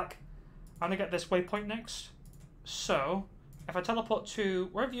teleport back. I'm gonna get this waypoint next. So, if I teleport to...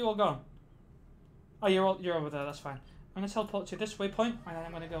 Where have you all gone? Oh, you're over there, that's fine. I'm gonna teleport to this waypoint, and then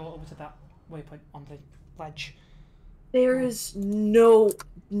I'm gonna go over to that waypoint on the ledge. There is no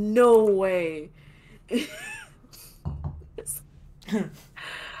way.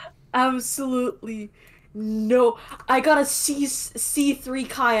 Absolutely no. I got a C3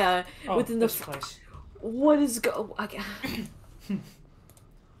 Kaya within the place. What is I think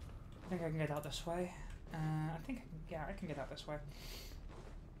I can get out this way. I can get out this way.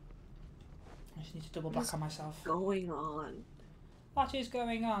 I just need to double back on myself. What's going on? What is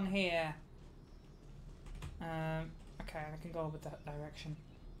going on here? Okay, I can go with that direction.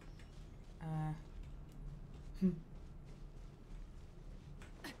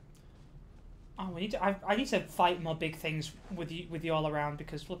 Oh, we need to. I need to fight more big things with you all around,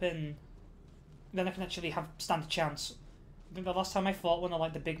 because flipping. Then I can actually stand a chance. I think the last time I fought one of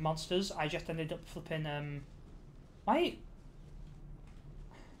like the big monsters, I just ended up flipping. Why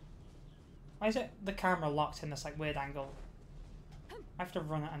is it the camera locked in this like weird angle? I have to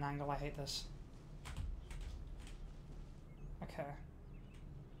run at an angle. I hate this. Okay.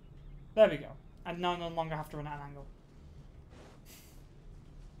 There we go. I no longer have to run at an angle.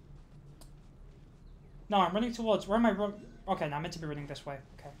 No, I'm running towards... Where am I running? Okay, now I'm meant to be running this way.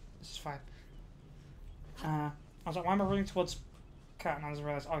 Okay, this is fine. I was like, why am I running towards Cat? And I just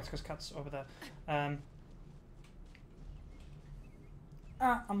realised, oh, it's because Cat's over there.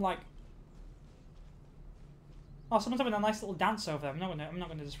 I'm like... Oh, someone's having a nice little dance over there. I'm not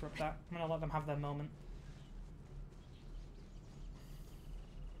gonna disrupt that. I'm gonna let them have their moment.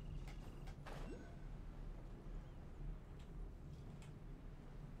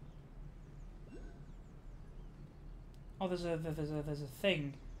 Oh, there's a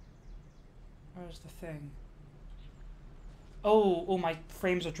thing. Where's the thing? Oh, my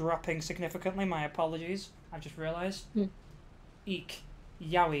frames are dropping significantly. My apologies. I just realised. Eek.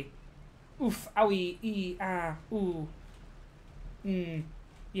 Yowie. Oof. Owie. Ee. Ah. Ooh.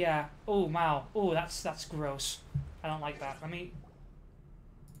 Yeah. Oh, wow. Oh, that's gross. I don't like that. Let me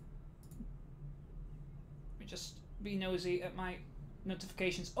just be nosy at my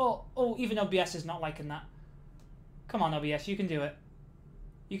notifications. Oh, even OBS is not liking that. Come on, OBS, you can do it.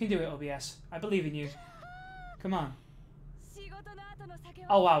 You can do it, OBS. I believe in you. Come on.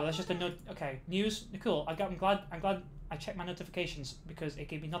 Oh wow, that's just a note. Okay, news. Cool. I'm glad I checked my notifications because it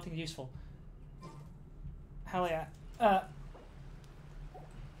gave me nothing useful. Hell yeah.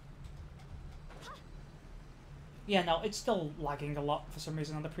 Yeah, no, it's still lagging a lot for some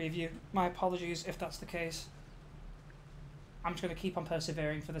reason on the preview. My apologies if that's the case. I'm just going to keep on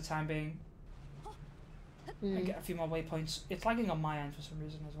persevering for the time being. And get a few more waypoints. It's lagging on my end for some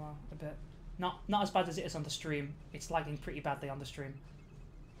reason as well, a bit. Not as bad as it is on the stream. It's lagging pretty badly on the stream.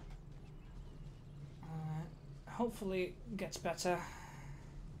 Hopefully it gets better.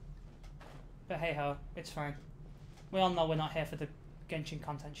 But hey ho, it's fine. We all know we're not here for the Genshin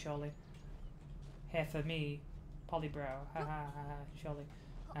content, surely. Here for me, Polybro, ha ha ha ha, surely.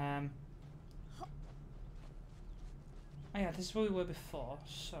 Oh yeah, this is where we were before,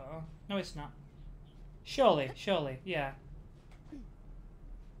 so... No, it's not. Surely, yeah.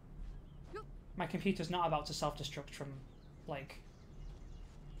 My computer's not about to self-destruct from, like,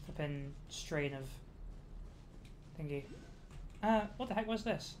 flipping strain of thingy. What the heck was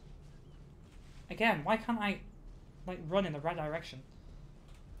this? Again, why can't I, like, run in the right direction?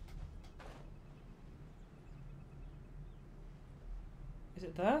 Is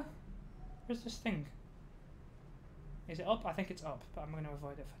it there? Where's this thing? Is it up? I think it's up, but I'm going to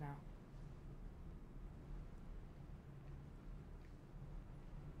avoid it for now.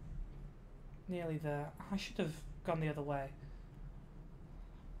 Nearly there. I should have gone the other way.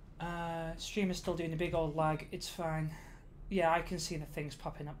 Stream is still doing a big old lag. It's fine. Yeah, I can see the things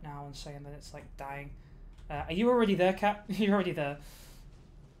popping up now and saying that it's like dying. Are you already there, Kat? You're already there.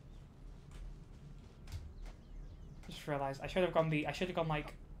 Just realised I should have gone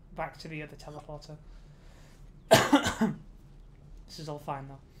like back to the other teleporter. This is all fine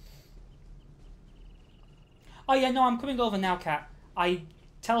though. Oh yeah, no, I'm coming over now, Kat. I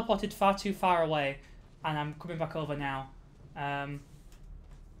teleported far too far away, and I'm coming back over now. I'm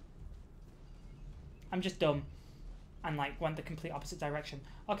just dumb, and like went the complete opposite direction.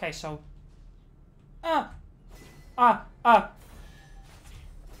 Okay, so.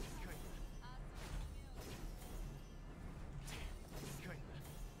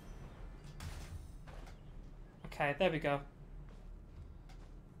 Okay, there we go.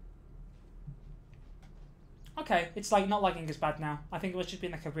 Okay, it's like not lagging as bad now. I think it was just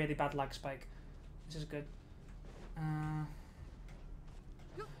being like a really bad lag spike. This is good.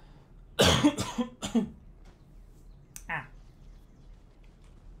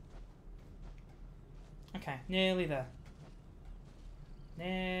 Okay, nearly there.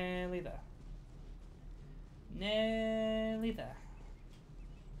 Nearly there. Nearly there.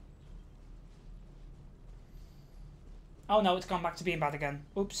 Oh no, it's gone back to being bad again.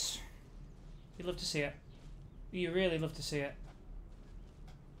 Oops. You love to see it. You really love to see it.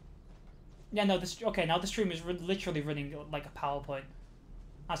 Yeah, no, this... Okay, now the stream is literally running like a PowerPoint.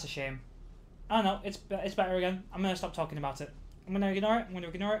 That's a shame. Oh no, it's better again. I'm going to stop talking about it. I'm going to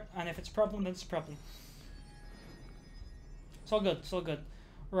ignore it, and if it's a problem, then it's a problem. It's all good, it's all good.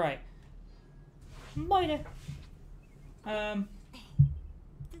 Right. Minor.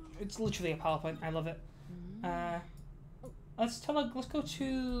 It's literally a PowerPoint. I love it. Let's go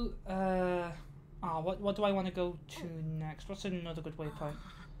to what do I want to go to next? What's another good waypoint?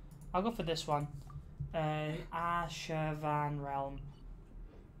 I'll go for this one. Ashavan Realm.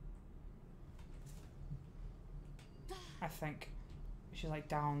 I think. Which is like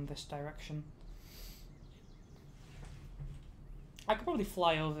down this direction. I could probably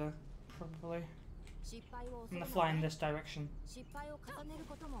fly over. Probably. I'm gonna fly in this direction.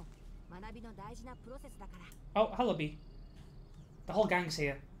 Oh, hello, Bee. The whole gang's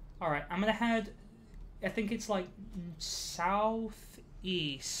here. Alright, I'm gonna head... I think it's like southeast.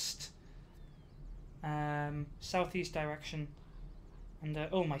 Southeast direction. And,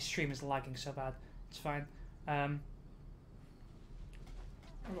 oh, my stream is lagging so bad. It's fine. I'll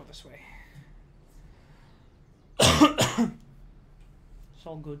go this way. It's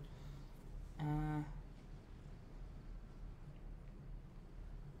all good.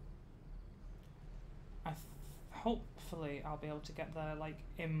 Hopefully I'll be able to get there like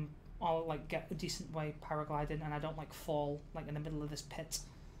I'll like get a decent way paragliding and I don't like fall like in the middle of this pit.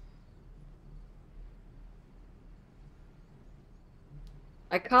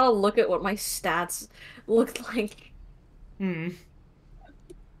 I kind of look at what my stats look like.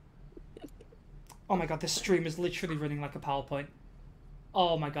 Oh my god, this stream is literally running like a PowerPoint.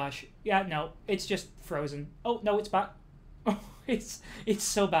 Oh my gosh. Yeah, no, it's just frozen. Oh no, it's back. Oh, it's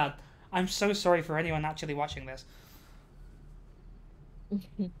so bad. I'm so sorry for anyone actually watching this.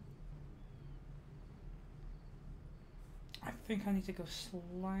 I think I need to go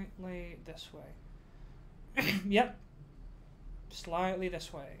slightly this way. Yep. Slightly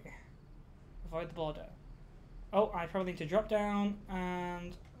this way. Avoid the border. Oh, I probably need to drop down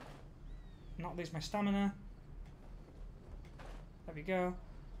and not lose my stamina. There we go.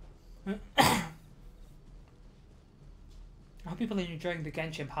 I hope people are enjoying the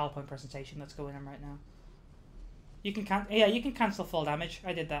Genshin PowerPoint presentation that's going on right now. You can you can cancel full damage.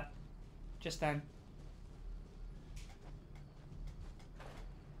 I did that just then.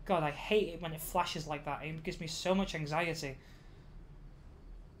 God, I hate it when it flashes like that. It gives me so much anxiety.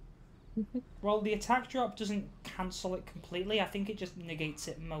 Well, the attack drop doesn't cancel it completely. I think it just negates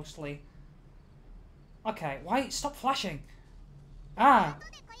it mostly. Okay, why? Stop flashing. Ah.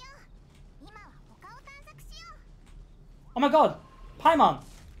 Oh my god. Paimon.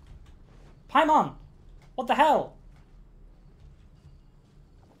 Paimon. What the hell?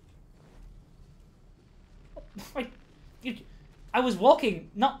 Wait. I was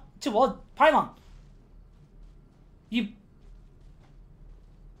walking, not toward Paimon.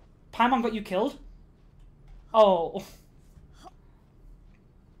 Paimon got you killed? Oh.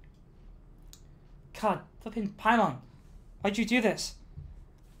 God, flipping Paimon. Why'd you do this?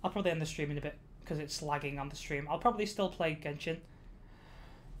 I'll probably end the stream in a bit because it's lagging on the stream. I'll probably still play Genshin.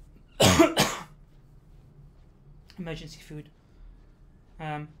 Emergency food.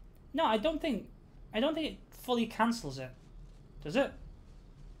 No, I don't think it fully cancels it. Does it?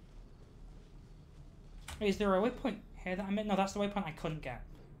 Wait, is there a waypoint here that I made? No, that's the waypoint I couldn't get.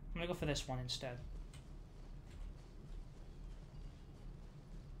 I'm gonna go for this one instead.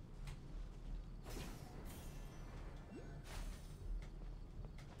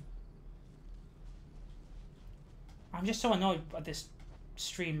 I'm just so annoyed by this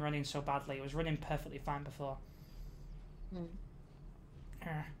stream running so badly. It was running perfectly fine before.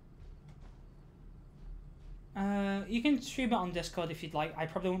 You can stream it on Discord if you'd like. I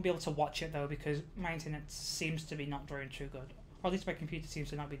probably won't be able to watch it though because my internet seems to be not doing too good. Or at least my computer seems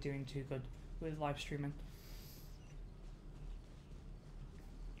to not be doing too good with live streaming.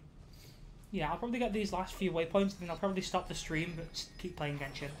 Yeah, I'll probably get these last few waypoints and then I'll probably stop the stream but keep playing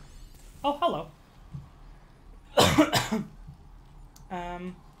Genshin. Oh, hello.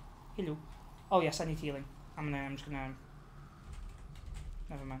 Hello. Oh yes, I need healing. I'm just gonna...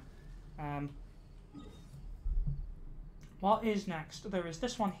 Never mind. What is next? There is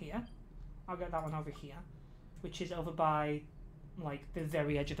this one here. I'll get that one over here. Which is over by, like, the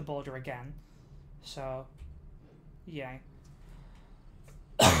very edge of the border again. So, yeah.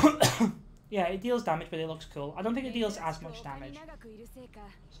 Yeah, it deals damage, but it looks cool. I don't think it deals as much damage.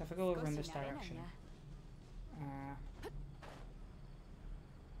 So if I go over in this direction...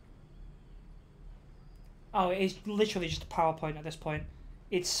 oh, it is literally just a PowerPoint at this point.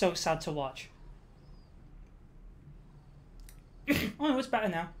 It's so sad to watch. Oh no, it's better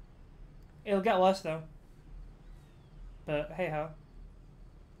now. It'll get worse though. But hey ho.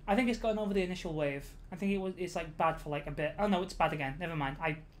 I think it's gotten over the initial wave. I think it's like bad for like a bit. Oh no, it's bad again. Never mind.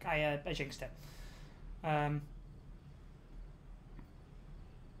 I jinxed it.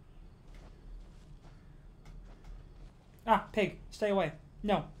 Ah, pig, stay away.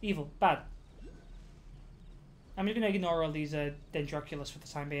 No, evil, bad. I'm just gonna ignore all these Dendroculus for the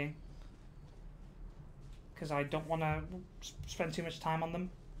time being. Because I don't want to spend too much time on them.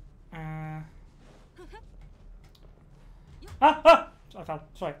 I fell.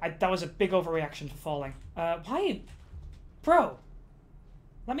 Sorry, that was a big overreaction for falling. Why? Bro!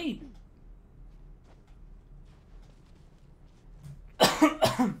 Let me...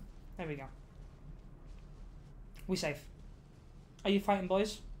 There we go. We safe. Are you fighting,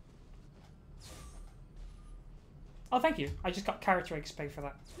 boys? Oh, thank you. I just got character XP for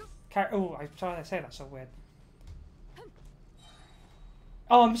that. Oh, I tried to say that so weird.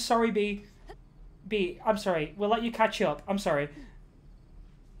 Oh, I'm sorry, B. B, I'm sorry. We'll let you catch up. I'm sorry.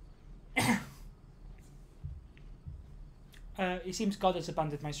 It seems God has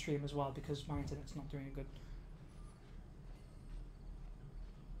abandoned my stream as well because my internet's not doing good.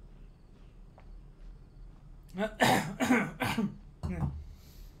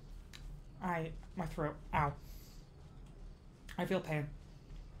 My throat. Ow. I feel pain.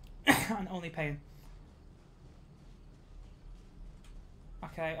 And only pain.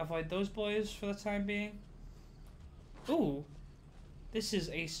 Okay, avoid those boys for the time being. Ooh. This is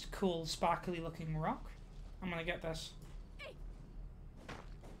a cool, sparkly looking rock. I'm gonna get this.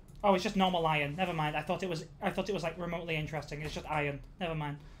 Oh, it's just normal iron. Never mind. I thought it was like remotely interesting. It's just iron. Never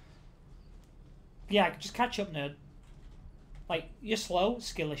mind. Yeah, just catch up, nerd. Like, you're slow,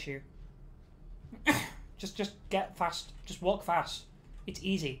 skill issue. just get fast. Just walk fast. It's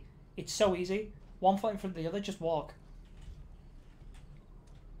easy. It's so easy. One foot in front of the other, just walk.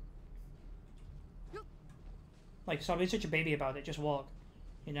 Like, stop being such a baby about it. Just walk.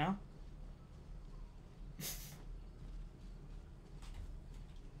 You know?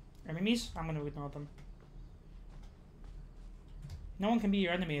 Enemies? I'm gonna ignore them. No one can be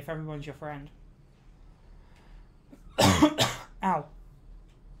your enemy if everyone's your friend. Ow.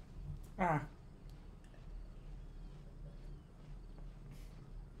 Ah.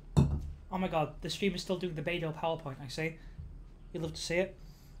 Oh my god, the stream is still doing the Beidou PowerPoint, I see. You'd love to see it.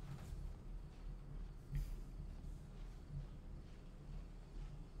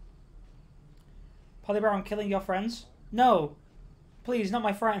 Polybar, I'm killing your friends? No! Please, not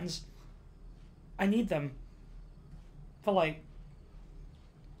my friends. I need them. For, like,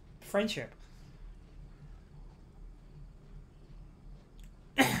 friendship.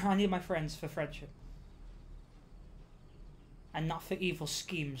 I need my friends for friendship. And not for evil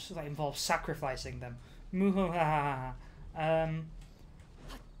schemes that involve sacrificing them.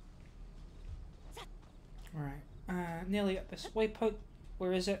 Right. Nearly at this waypoint.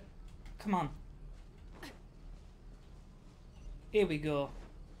 Where is it? Come on. Here we go.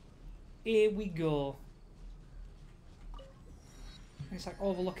 Here we go. It's like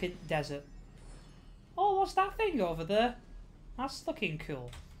overlooking desert. Oh, what's that thing over there? That's looking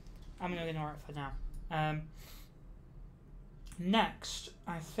cool. I'm gonna ignore it for now. Next,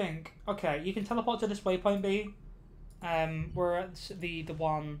 I think. Okay, you can teleport to this waypoint B. We're at the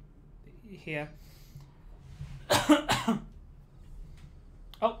one here.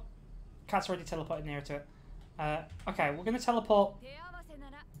 Oh, cat's already teleported near to it. Okay, we're gonna teleport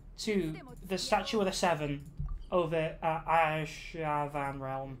to the Statue of the Seven over Ashavan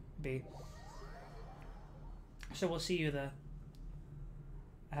Realm B. So we'll see you there.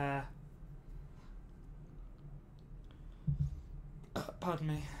 Pardon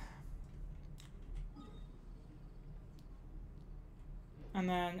me. And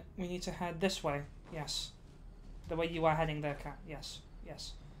then we need to head this way. Yes. The way you are heading there, Cat. Yes.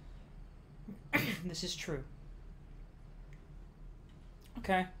 Yes. This is true.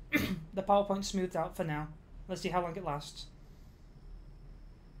 Okay. The PowerPoint's smoothed out for now. Let's see how long it lasts.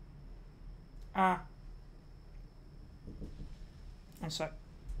 One sec.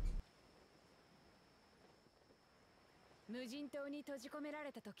 無人島に閉じ込めら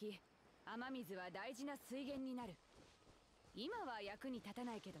れた時、雨水は大事な水源になる。今は役に立た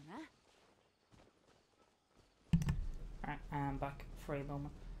ないけどな。Alright, I'm back for a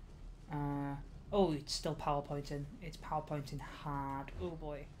moment. Oh, it's still PowerPointing. It's PowerPointing hard. Oh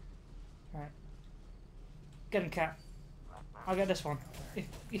boy. Right. Get him, Cat. I'll get this one.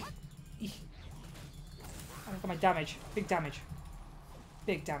 Look at my damage. Big damage.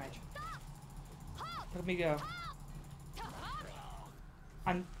 Big damage. Let me go.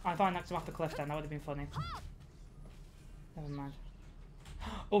 I thought I knocked him off the cliff then. That would have been funny. Never mind.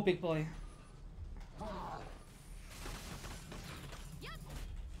 Oh, big boy.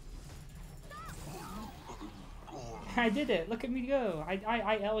 I did it! Look at me go!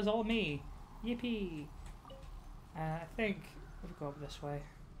 That was all me! Yippee! I think we'll go up this way.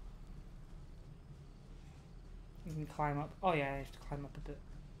 You can climb up. Oh yeah, I have to climb up a bit.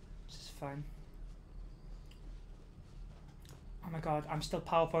 This is fine. Oh my god, I'm still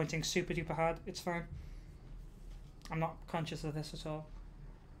PowerPointing super duper hard. It's fine. I'm not conscious of this at all.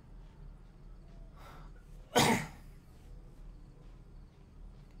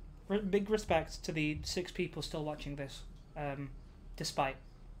 Big respect to the 6 people still watching this, despite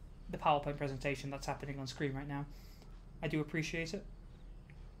the PowerPoint presentation that's happening on screen right now. I do appreciate it.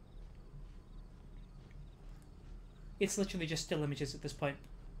 It's literally just still images at this point.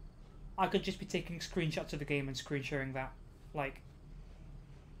 I could just be taking screenshots of the game and screen sharing that. Like,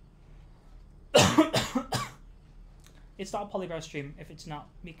 it's not a polybar stream if it's not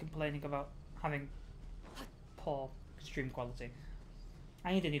me complaining about having poor stream quality.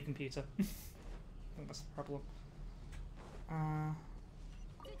 I need a new computer. I think that's the problem.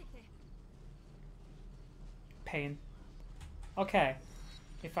 Pain. Okay.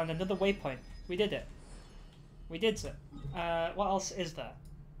 We found another waypoint. We did it. We did it. What else is there?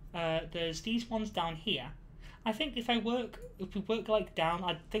 There's these ones down here. I think if we work like down,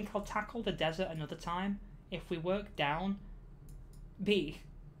 I think I'll tackle the desert another time. If we work down, B,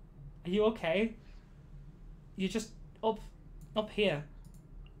 are you okay? You're just up here.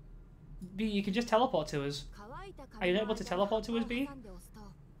 B, you can just teleport to us. Are you able to teleport to us, B?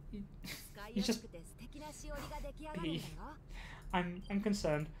 You just B. I'm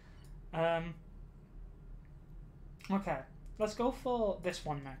concerned. Okay, let's go for this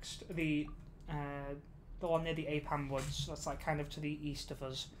one next. The one near the Apam Woods. That's like kind of to the east of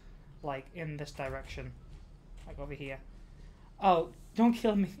us, like in this direction, like over here. Oh, don't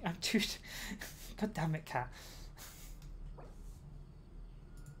kill me! I'm too. God damn it, Cat.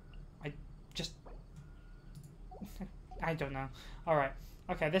 I don't know. Alright.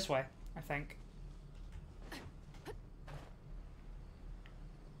 Okay, this way, I think.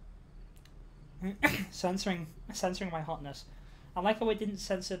 censoring my hotness. I like how it didn't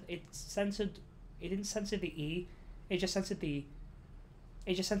censor it didn't censor the E, it just censored the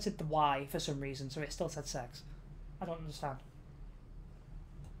Y for some reason, so it still said sex. I don't understand.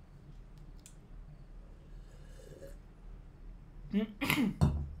 If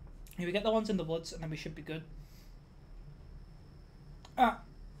we get the ones in the woods, and then we should be good.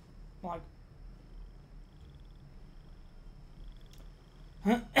 Like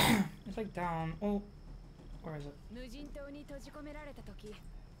it's like down. Oh, where is it?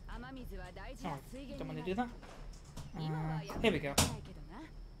 Oh, don't want to do that. Here we go.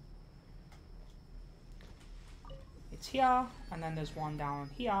 It's here, and then there's one down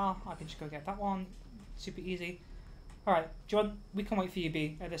here. I can just go get that one. Super easy. Alright, do you want... We can wait for you,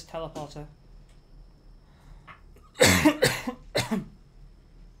 B, at this teleporter.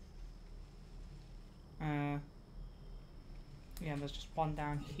 Yeah, there's just one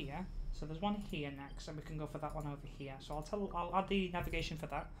down here. So there's one here next, and we can go for that one over here. So I'll add the navigation for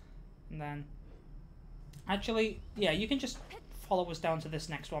that. And then... Actually, yeah, you can just follow us down to this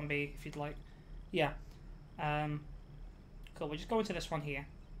next one, B, if you'd like. Yeah. Cool, we're just going to this one here.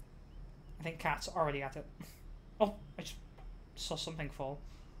 I think Cat's already at it. Oh, I just saw something fall.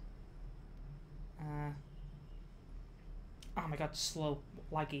 Oh my god, slow,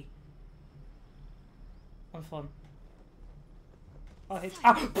 laggy. Unfun. Oh, it's...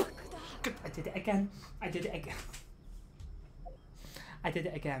 Ah! I did it again. I did it again. I did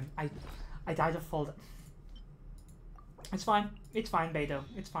it again. I died of fall. It's fine. It's fine, Beidou.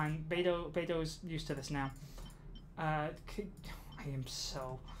 It's fine. Beidou's used to this now. I am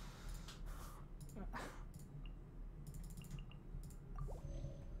so...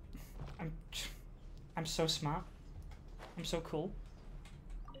 I'm so smart. I'm so cool.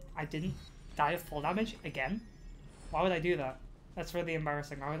 I didn't die of fall damage again. Why would I do that? That's really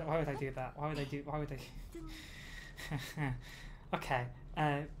embarrassing. Why would I do that? Why would I? Okay.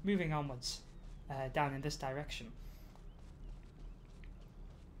 Moving onwards. Down in this direction.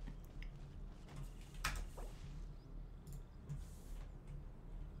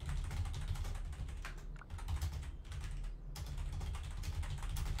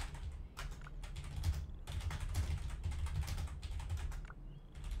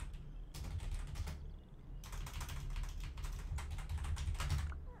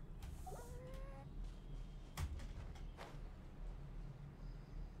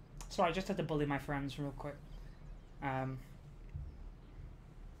 Sorry, I just had to bully my friends real quick.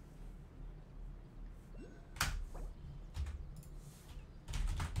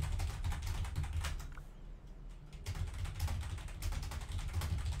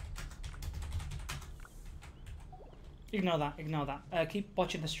 Ignore that, ignore that. Keep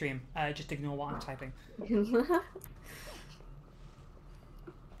watching the stream. Just ignore what I'm typing.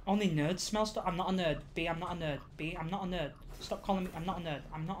 Only nerds smell stuff? I'm not a nerd. B, I'm not a nerd. B, I'm not a nerd. Stop calling me. I'm not a nerd.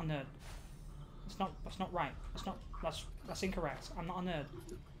 I'm not a nerd. That's not right. That's incorrect. I'm not a nerd.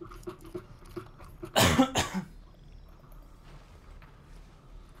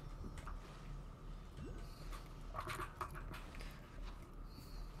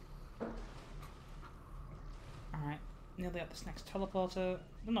 Alright. Nearly at this next teleporter.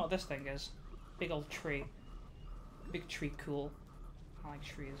 I don't know what this thing is. Big old tree. Big tree cool. I like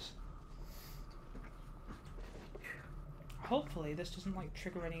trees. Hopefully this doesn't like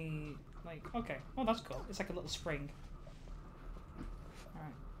trigger any like okay. Oh, that's cool. It's like a little spring.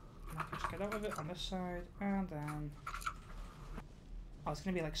 Alright. I can just get out of it on this side and then oh, it's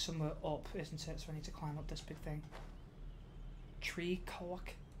gonna be like somewhere up, isn't it? So I need to climb up this big thing. Tree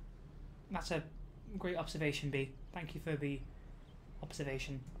cork. That's a great observation, B. Thank you for the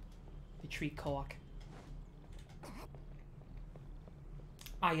observation. The tree cork.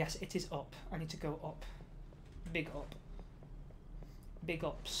 Ah yes, it is up. I need to go up. Big up. Big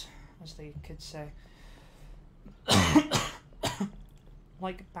ups, as the kids say.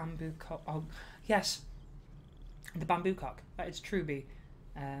 Like bamboo cock. Oh, yes. The bamboo cock. That is true, B.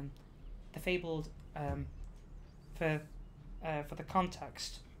 The fabled, for the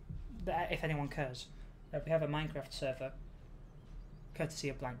context, if anyone cares, we have a Minecraft server, courtesy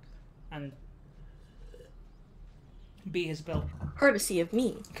of Blank, and B has built... Courtesy of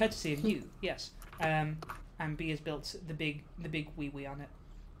me. Courtesy of you, yes. And B has built the big wee-wee on it.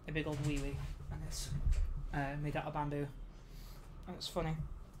 A big old wee-wee. And it's made out of bamboo. And it's funny.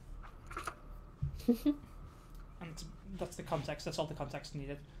 And that's the context. That's all the context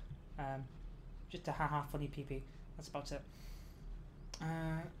needed. Just a haha funny pee-pee. That's about it.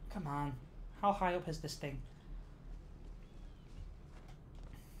 Come on. How high up is this thing?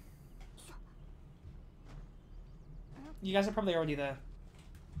 You guys are probably already there.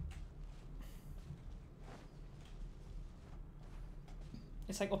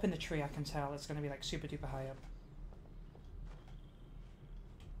 It's like up in the tree, I can tell. It's gonna be like super duper high up.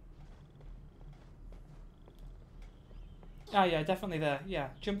 Oh yeah, definitely there. Yeah,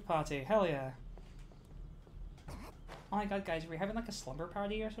 jump party. Hell yeah. Oh my god, guys, are we having like a slumber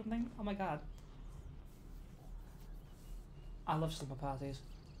party or something? Oh my god. I love slumber parties.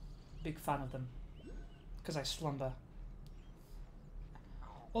 Big fan of them. Because I slumber.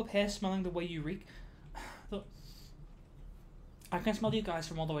 Up here, smelling the way you reek. Look. I can smell you guys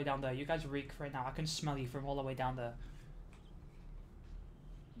from all the way down there. You guys reek right now. I can smell you from all the way down there.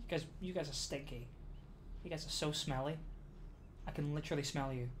 You guys are stinky. You guys are so smelly. I can literally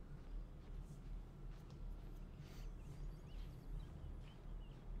smell you.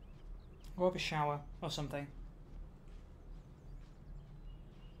 Go have a shower or something.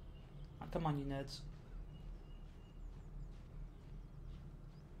 Oh, come on, you nerds.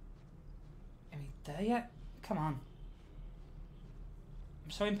 Are we there yet? Come on.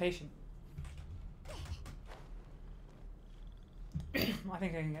 I'm so impatient. I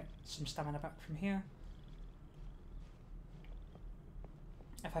think I can get some stamina back from here.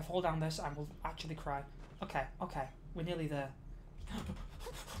 If I fall down this, I will actually cry. Okay, okay. We're nearly there.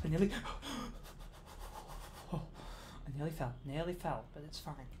 I nearly fell, but it's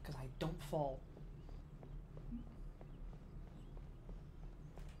fine, because I don't fall.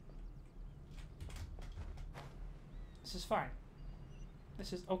 This is fine.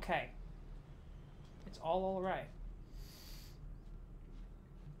 This is okay. It's all alright.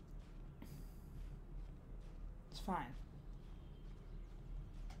 It's fine.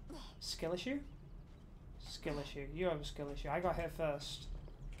 Skill issue? Skill issue. You have a skill issue. I got here first.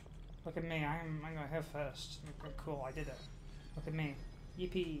 Look at me. I got here first. Cool, I did it. Look at me.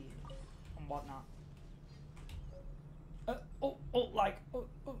 Yippee. And whatnot.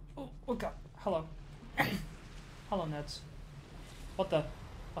 Oh god. Hello. Hello, nerds.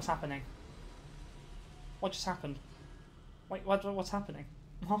 What's happening? What just happened? Wait, what's happening?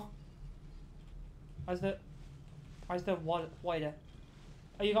 Huh? Why is there wider?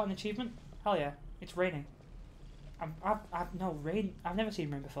 Oh, you got an achievement? Hell yeah. It's raining. No, rain. I've never seen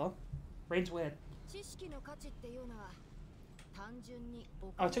rain before. Rain's weird.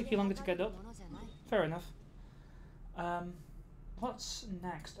 Oh, it took you longer to get up. Fair enough. What's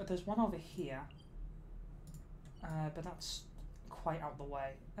next? Oh, there's one over here. But that's quite out the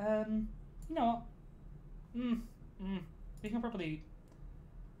way. You know what? We can probably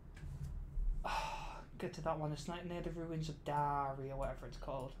get to that one. It's like near the ruins of Dari or whatever it's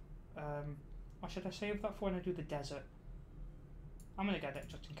called. Or should I save that for when I do the desert? I'm gonna get it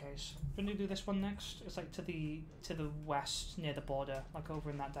just in case. I'm gonna do this one next. It's like to the west near the border, like over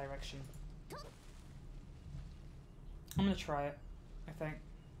in that direction. I'm gonna try it. I think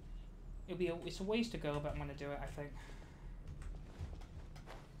it's a ways to go, but I'm gonna do it. I think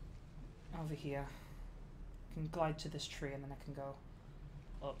over here. I can glide to this tree and then I can go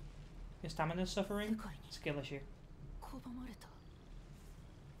up. Your stamina suffering? Skill issue.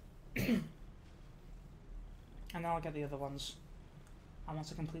 And then I'll get the other ones. And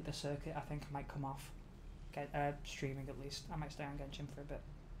once I complete the circuit, I think I might come off. Get streaming at least. I might stay on Genshin for a bit.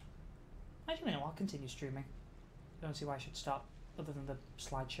 Actually, no, I'll continue streaming. I don't see why I should stop, other than the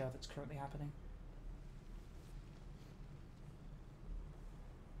slideshow that's currently happening.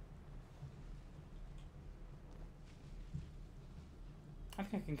 I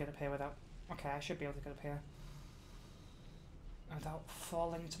think I can get up here without... Okay, I should be able to get up here. Without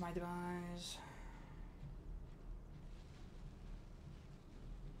falling to my demise.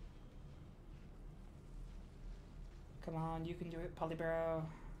 Come on, you can do it, Polybro.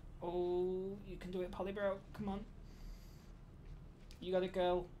 Oh, you can do it, Polybro. Come on. You got it,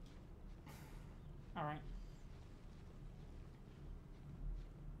 girl. Alright.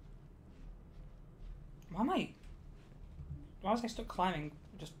 Why was I stuck climbing?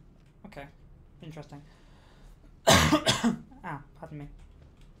 Just... Okay. Interesting. Ah, pardon me.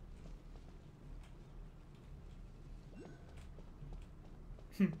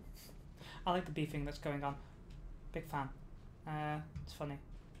 I like the beefing that's going on. Big fan. It's funny.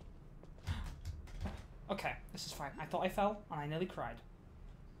 Okay, this is fine. I thought I fell, and I nearly cried.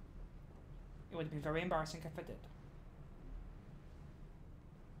 It would have been very embarrassing if I did.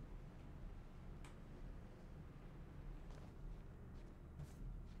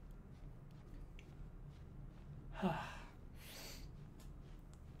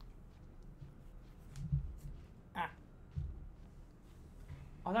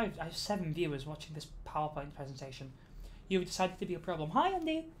 Oh no, I have 7 viewers watching this PowerPoint presentation. You've decided to be a problem. Hi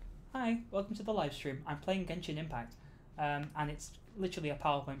Andy! Hi, welcome to the live stream. I'm playing Genshin Impact. and it's literally a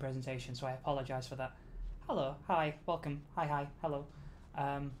PowerPoint presentation, so I apologise for that. Hello, hi, welcome, hi, hello.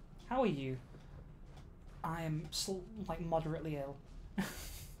 How are you? I am like moderately ill.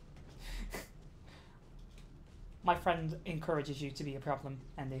 My friend encourages you to be a problem,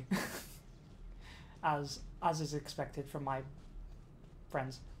 Andy. as is expected from my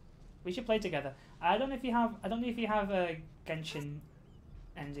friends. We should play together. I don't know if you have a Genshin,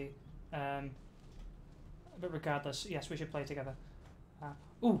 Andy. But regardless, yes, we should play together.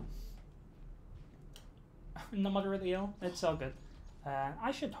 Ooh. Not moderately ill. It's all good.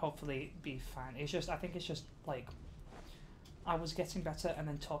 I should hopefully be fine. It's just, I think it's just like I was getting better, and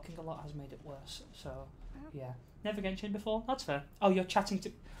then talking a lot has made it worse. So yeah, never Genshin before. That's fair. Oh, you're chatting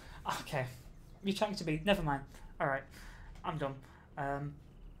to. Okay, you're chatting to me. Never mind. All right, I'm done.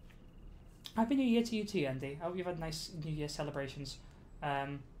 Happy New Year to you too, Andy. I hope you've had nice New Year celebrations.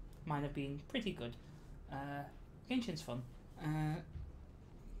 Mine have been pretty good. Genshin's fun.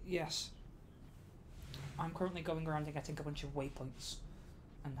 Yes. I'm currently going around and getting a bunch of waypoints,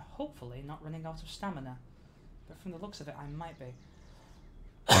 and hopefully not running out of stamina. But from the looks of it, I might be.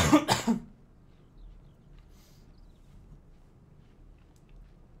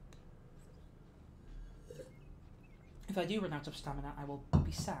 If I do run out of stamina, I will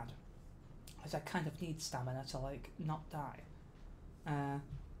be sad, as I kind of need stamina to like not die. I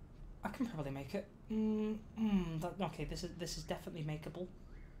can probably make it. Okay, this is definitely makeable.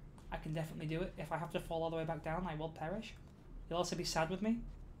 I can definitely do it. If I have to fall all the way back down, I will perish. You'll also be sad with me.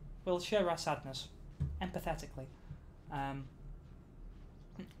 We'll share our sadness, empathetically. I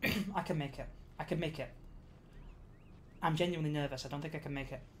can make it. I can make it. I'm genuinely nervous. I don't think I can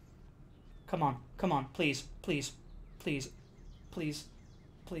make it. Come on, please, please, please, please,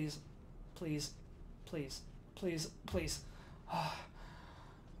 please, please, please, please, please.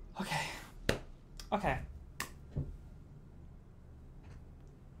 Okay. Okay.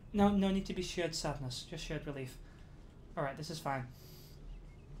 No need to be shared sadness, just shared relief. Alright, this is fine.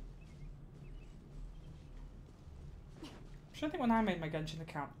 I'm trying to think when I made my Genshin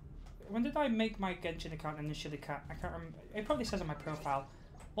account. When did I make my Genshin account initially? I can't remember. It probably says on my profile.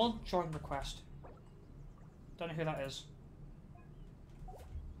 Well, join request. Don't know who that is.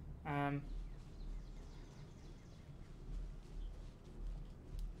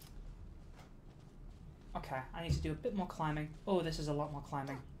 Okay, I need to do a bit more climbing. Oh, this is a lot more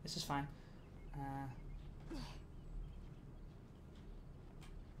climbing. This is fine.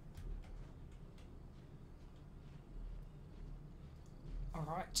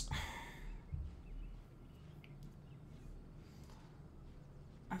 Alright.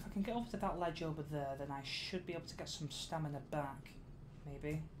 If I can get over to that ledge over there, then I should be able to get some stamina back.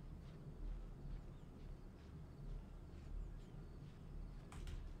 Maybe.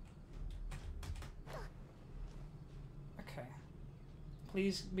 Okay.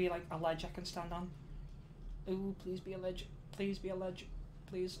 Please be like a ledge I can stand on. Ooh, please be a ledge. Please be a ledge.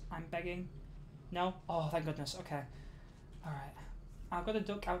 Please, I'm begging. No? Oh, thank goodness. Okay. Alright. I've got to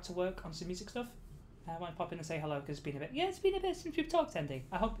duck out to work on some music stuff. I want to pop in and say hello because it's been a bit. Yeah, it's been a bit since we've talked, Andy.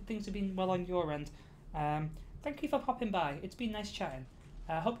 I hope things have been well on your end. Thank you for popping by. It's been nice chatting.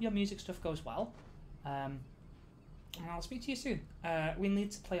 I hope your music stuff goes well. And I'll speak to you soon. We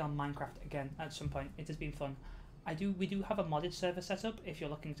need to play on Minecraft again at some point. It has been fun. We do have a modded server set up if you're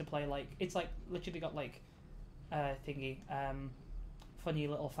looking to play like it's like literally got like funny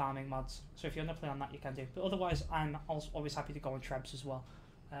little farming mods. So if you want to play on that, you can do. But otherwise, I'm also always happy to go on Trebs as well.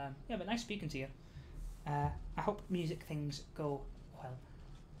 Yeah, but nice speaking to you. I hope music things go well.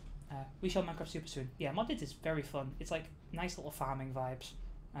 We shall Minecraft super soon. Yeah, modded is very fun. It's like nice little farming vibes.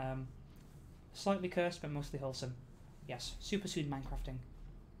 Slightly cursed, but mostly wholesome. Yes, super soon Minecrafting.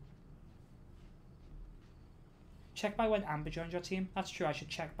 Check by when Amber joined your team. That's true. I should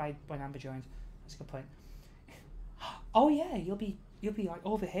check by when Amber joined. That's a good point. Oh yeah, you'll be like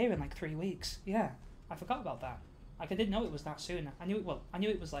over here in like 3 weeks. Yeah, I forgot about that. Like I didn't know it was that soon. I knew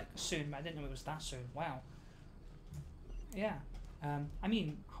it was like soon, but I didn't know it was that soon. Wow. Yeah. I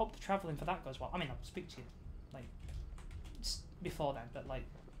mean, hope the traveling for that goes well. I mean, I'll speak to you like before then, but like,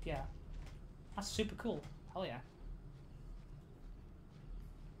 yeah, that's super cool. Hell yeah.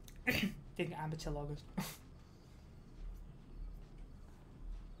 Didn't get Amber till August.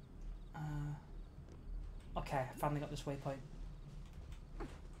 Okay, I finally got this waypoint.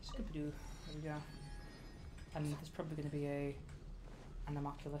 Scooby-Doo. There we go. And there's probably going to be an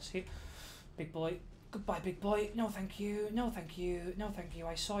homunculus here. Big boy. Goodbye, big boy. No, thank you. No, thank you. No, thank you.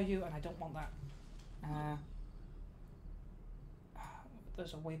 I saw you and I don't want that.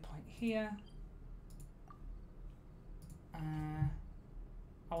 There's a waypoint here. I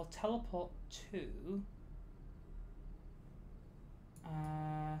will teleport to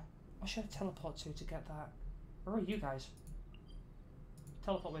What should I teleport to get that? Where are you guys?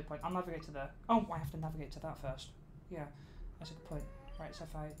 Teleport waypoint. I'll navigate to there. Oh, I have to navigate to that first. Yeah, that's a good point. Right, so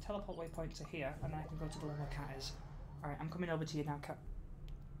if I teleport waypoint to here, and then I can go to the one where Cat is. Alright, I'm coming over to you now, Cat.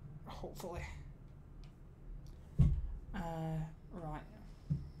 Hopefully. Right.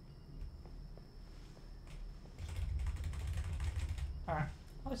 Alright.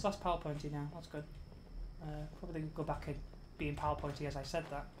 Oh, it's less PowerPointy now. That's good. Probably go back and being PowerPointy as I said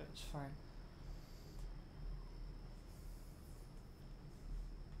that, but it's fine.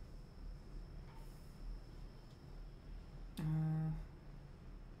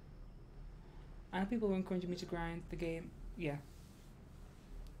 I know people were encouraging me to grind the game. Yeah.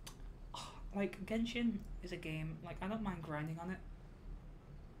 Like, Genshin is a game, like, I don't mind grinding on it.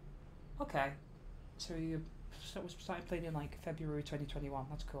 Okay. So you started playing in, like, February 2021.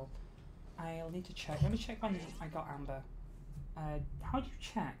 That's cool. I'll need to check. Let me check when I got Amber. How do you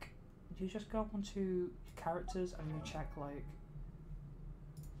check? Do you just go onto characters and you check, like...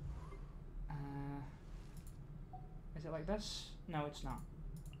 is it like this? No, it's not.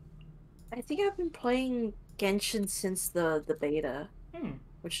 I think I've been playing Genshin since the beta,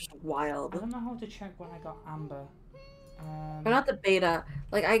 which is wild. I don't know how to check when I got Amber. Or not the beta.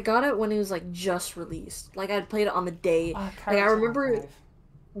 Like, I got it when it was, like, just released. Like, I'd played it on the day. Like, I remember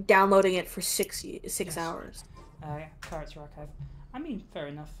downloading it for 6 hours. Yeah, Character Archive. I mean, fair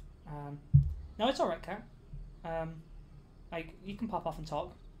enough. No, it's alright, Kat. Like, you can pop off and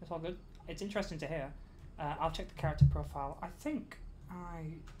talk. It's all good. It's interesting to hear. I'll check the character profile. I think I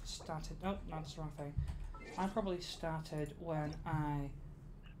started... Oh, no, that's the wrong thing. I probably started when I'm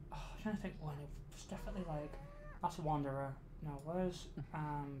trying to think when it was definitely like... That's Wanderer. No, where's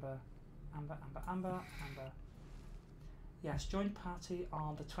Amber? Amber. Yes, joined party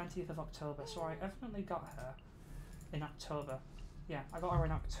on the 20th of October. So I evidently got her in October. Yeah, I got her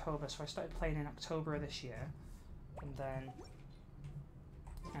in October. So I started playing in October of this year. And then...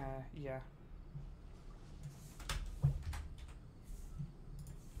 yeah.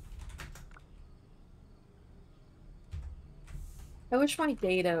 I wish my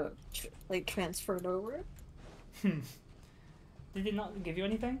data like transferred over. Did it not give you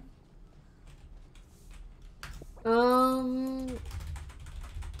anything? I'm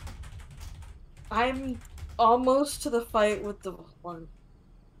almost to the fight with the one.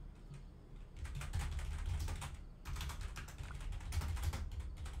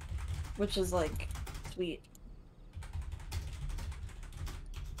 Which is like sweet.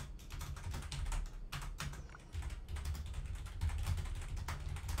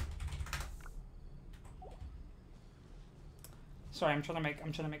 Sorry, I'm trying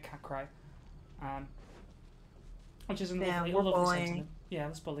to make Cat cry. Which is a lovely sentiment. Yeah,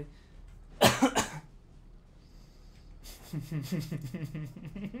 let's bully.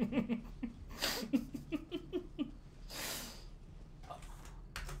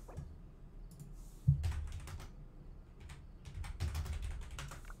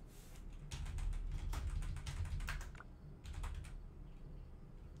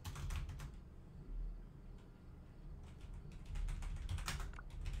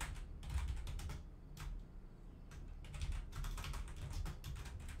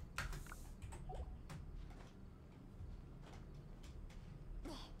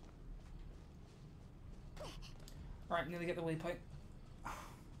 Right, nearly get the waypoint.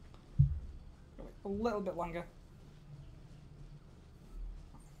 A little bit longer.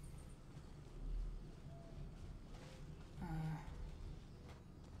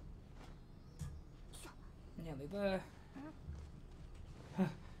 Nearly there.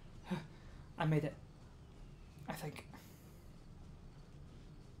 I made it. I think.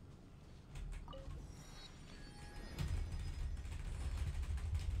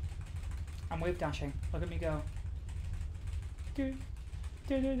 I'm wave dashing. Look at me go. Do,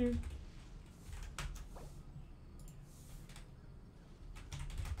 do, do, do.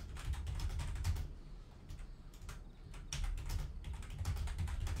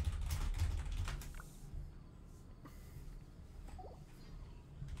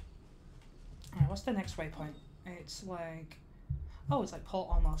 Alright, what's the next waypoint? It's like... Oh, it's like Port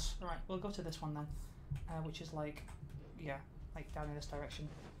Almost. Alright, we'll go to this one then. Which is like... Yeah, like down in this direction.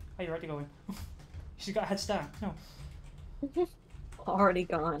 Are you already going? She's got a head start. No. Already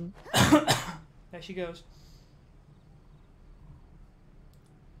gone. There she goes.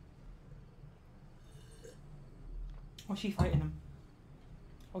 Oh, she fighting him.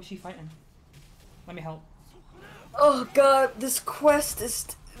 Oh, she fighting. Let me help. Oh god, this quest is...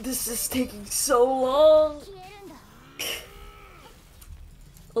 This is taking so long.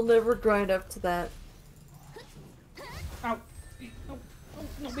 I'll never grind up to that. Ow. Oh,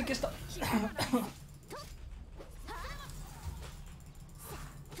 No, biggest up.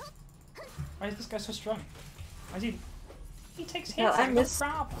 Why is this guy so strong? Why is he? He takes hits. Yeah, like no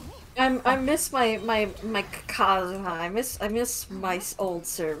crap. I miss my Kaza. I miss my old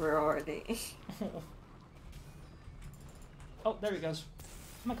server already. Oh, there he goes.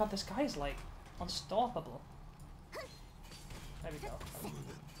 Oh my god, this guy is like unstoppable. There we go.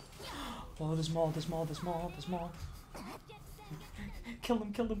 Oh, there's more. Kill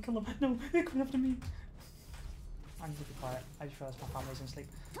him. No, they're coming after me. I need to be quiet. I just realised my family's in sleep.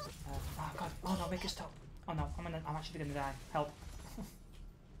 Oh god. Oh no, make it stop. Oh no, I'm actually gonna die. Help.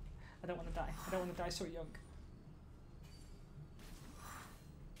 I don't want to die. I don't want to die so young.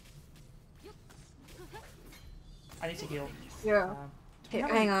 I need to heal. Yeah. Hey,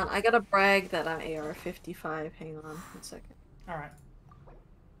 hang on. I gotta brag that I'm AR-55. Hang on 1 second. Alright.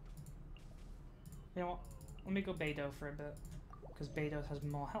 You know what? Let me go Beidou for a bit. Because Beidou has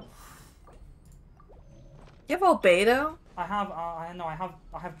more health. You have Albedo? I have,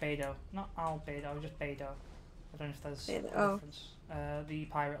 I have Beidou. Not Albedo, just Beidou. I don't know if there's a difference. The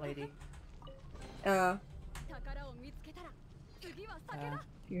pirate lady. Oh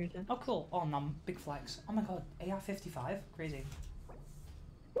cool. Oh no, big flex. Oh my god, AR-55? Crazy.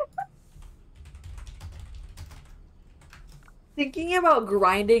 Thinking about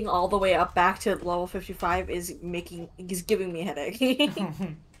grinding all the way up back to level 55 is giving me a headache.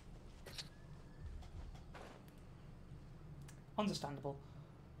 Understandable.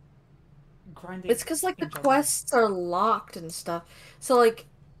 Grinding. It's because like the quests are locked and stuff. So like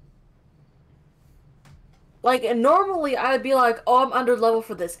normally I would be like, oh, I'm under level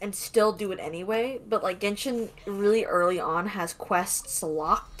for this and still do it anyway. But like Genshin really early on has quests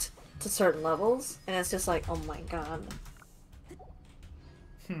locked to certain levels, and it's just like, oh my god.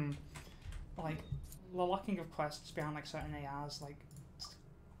 Like the locking of quests behind like certain ARs like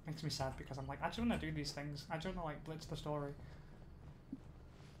makes me sad because I'm like, I just want to do these things. I just want to like blitz the story.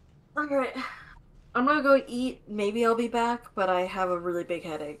 Alright. I'm gonna go eat. Maybe I'll be back, but I have a really big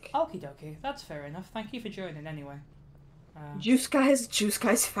headache. Okie dokie, that's fair enough. Thank you for joining anyway. Juice Guy's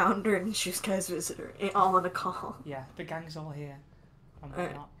founder, and Juice Guy's visitor, all on a call. Yeah, the gang's all here. And Alright.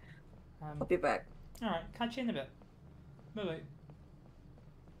 whatnot. I'll be back. Alright, catch you in a bit. Bye bye.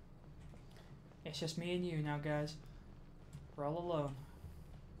 It's just me and you now, guys. We're all alone.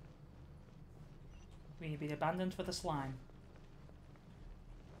 We've been abandoned for the slime.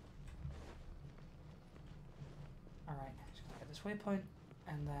 Alright, just gonna get this waypoint,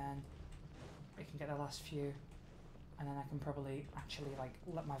 and then we can get the last few, and then I can probably actually like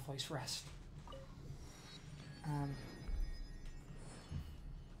let my voice rest.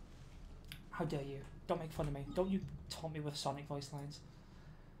 How dare you? Don't make fun of me. Don't you taunt me with Sonic voice lines.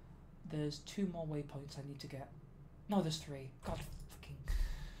 There's 2 more waypoints I need to get. No, there's 3. God fucking...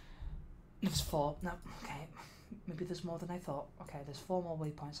 There's 4. No, okay. Maybe there's more than I thought. Okay, there's 4 more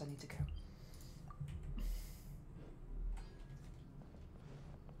waypoints I need to go.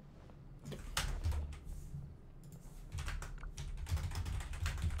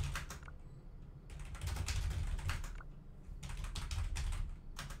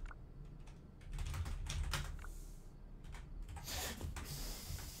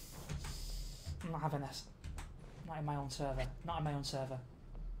 I'm not having this. Not in my own server. Not in my own server.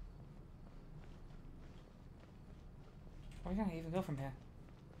 Where can I even go from here?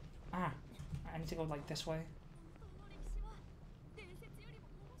 Ah, I need to go like this way.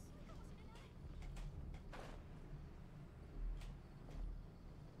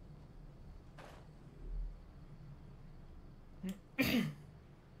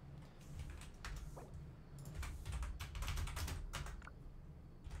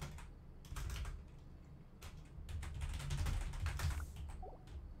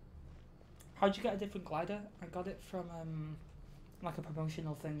 How'd you get a different glider? I got it from like a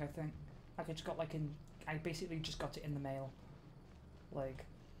promotional thing, I think. Like I just got like I basically just got it in the mail. Like,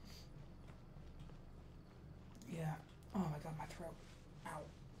 yeah. Oh my god, my throat. Ow.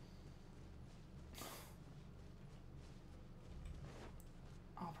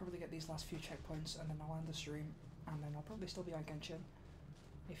 I'll probably get these last few checkpoints and then I'll end the stream. And then I'll probably still be on Genshin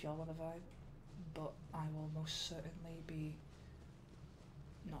if y'all want to vibe. But I will most certainly be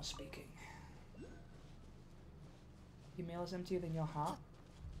not speaking. Your mail is emptier than your heart?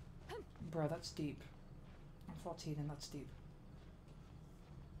 Bro, that's deep. I'm 14 and that's deep.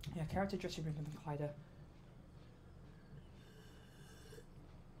 Yeah, character dressing room with the glider.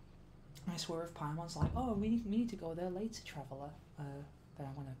 I swear if Paimon's like, oh, we need to go there later, traveller, then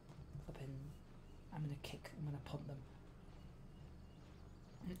I'm gonna I'm gonna punt them.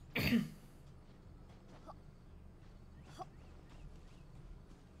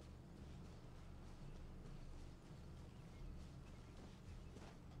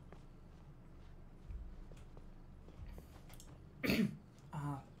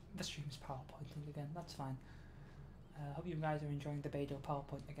 It's fine. Hope you guys are enjoying the Beidou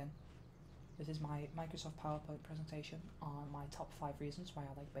PowerPoint again. This is my Microsoft PowerPoint presentation on my top 5 reasons why I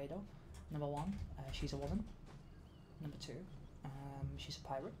like Beidou. Number 1, she's a woman. Number 2, she's a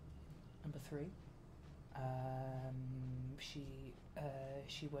pirate. Number 3, she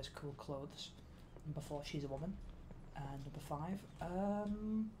wears cool clothes. Number 4, she's a woman. And number 5,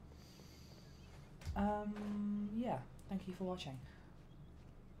 yeah, thank you for watching.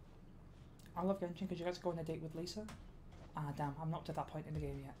 I love Genshin because you get to go on a date with Lisa. Ah, damn, I'm not to that point in the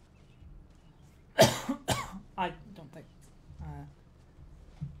game yet. I don't think. I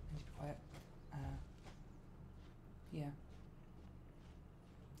need to be quiet. Yeah.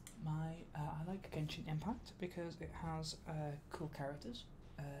 I like Genshin Impact because it has cool characters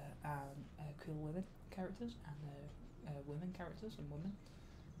and cool women characters and women characters and women.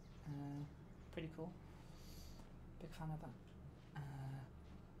 Pretty cool. Big fan of that.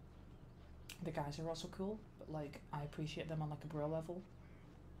 The guys are also cool, but like I appreciate them on like a bro level.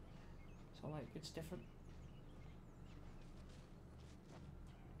 So like it's different.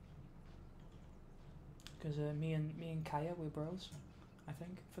 Because me and Kaya, we're bros, I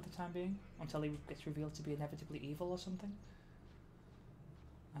think, for the time being, until he gets revealed to be inevitably evil or something.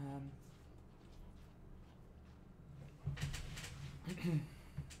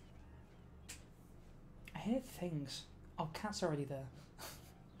 I hear things. Oh, Cat's already there.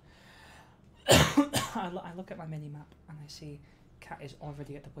 I look at my mini map and I see Cat is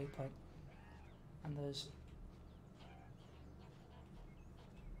already at the waypoint, and there's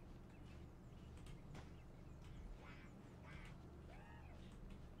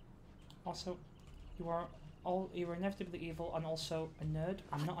also you are inevitably evil and also a nerd.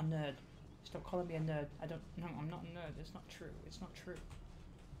 I'm not a nerd. Stop calling me a nerd. No, I'm not a nerd. It's not true. It's not true.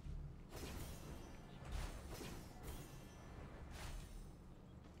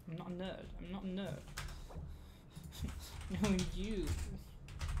 I'm not a nerd. I'm not a nerd. No, you.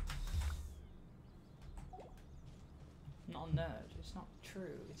 I'm not a nerd. It's not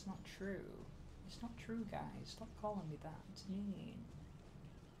true. It's not true. It's not true, guys. Stop calling me that. It's mean.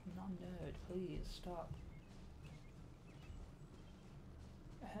 I'm not a nerd. Please, stop.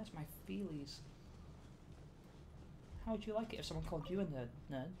 It hurts my feelies. How would you like it if someone called you a nerd?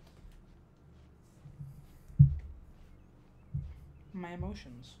 My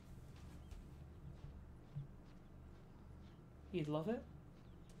emotions. You'd love it?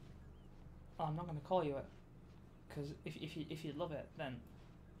 Oh, I'm not going to call you it. Because if you love it, then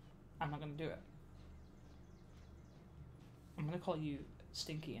I'm not going to do it. I'm going to call you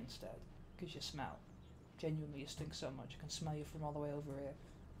Stinky instead. Because you smell. Genuinely, you stink so much. I can smell you from all the way over here.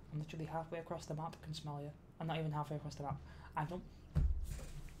 I'm literally halfway across the map. I can smell you. I'm not even halfway across the map. I don't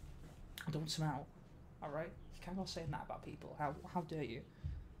smell. Alright? You can't go saying that about people. How dare you?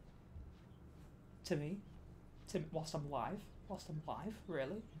 To me? Whilst I'm live? Whilst I'm live?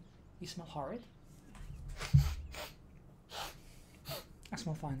 Really? You smell horrid? I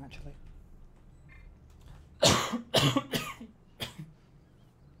smell fine, actually.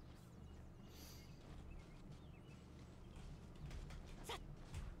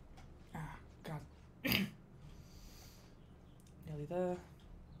 Ah, God. Nearly there.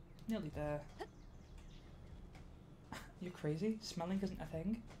 Nearly there. You're crazy? Smelling isn't a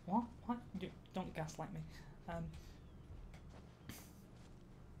thing? What? What? Don't gaslight me.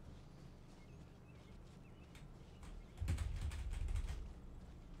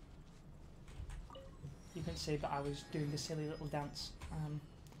 You can see that I was doing a silly little dance.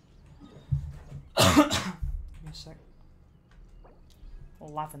 Give me a sec.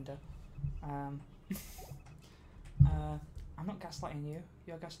 Lavender. I'm not gaslighting you.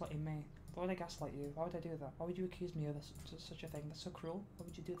 You're gaslighting me. Why would I gaslight you? Why would I do that? Why would you accuse me of such a thing? That's so cruel. Why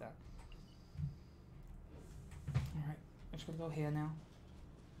would you do that? Alright, I'm just gonna go here now.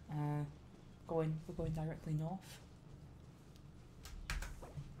 We're going directly north.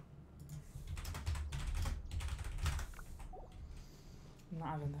 I'm not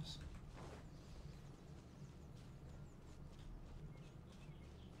having this.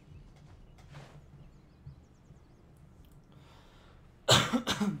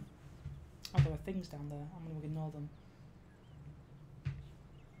 Oh, there are things down there. I'm going to ignore them.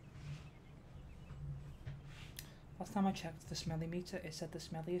 Last time I checked the smelly meter, it said the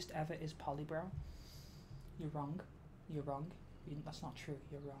smelliest ever is Polybrow. You're wrong. You're wrong. That's not true.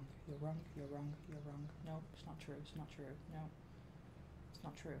 You're wrong. You're wrong. You're wrong. You're wrong. No, it's not true. It's not true. No. It's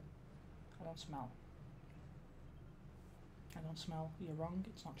not true. I don't smell. I don't smell. You're wrong.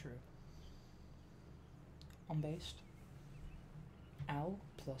 It's not true. Unbased. L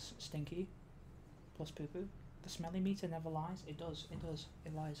plus stinky plus poo poo. The smelly meter never lies. It does. It does.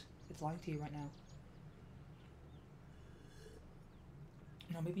 It lies. It's lying to you right now.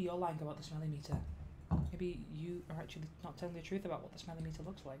 No, maybe you're lying about the smelly meter. Maybe you are actually not telling the truth about what the smelly meter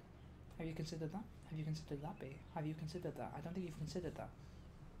looks like. Have you considered that? Have you considered that, B? Have you considered that? I don't think you've considered that.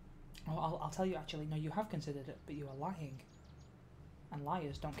 Oh, I'll tell you actually, no, you have considered it, but you are lying. And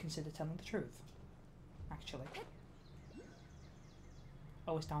liars don't consider telling the truth. Actually.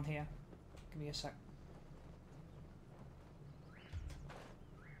 Oh, it's down here. Give me a sec.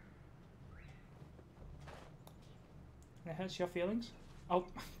 It hurts your feelings? Oh,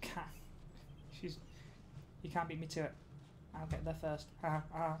 can't. You can't beat me to it. I'll get there first. Ha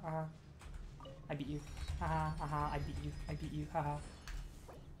ha ha. I beat you. Ha ha ha ha. I beat you. I beat you. Ha ha.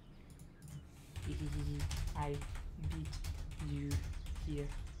 I beat you here.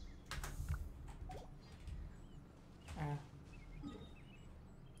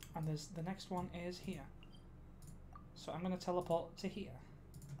 And there's the next one is here. So I'm gonna teleport to here.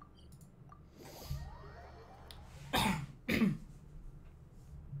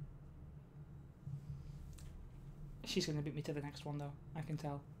 She's gonna beat me to the next one though. I can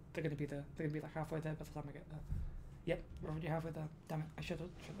tell. They're gonna be like halfway there by the time I get there. Yep, we're already halfway there. Damn it! I should have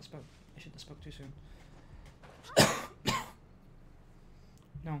spoke too soon.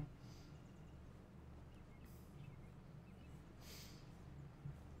 No.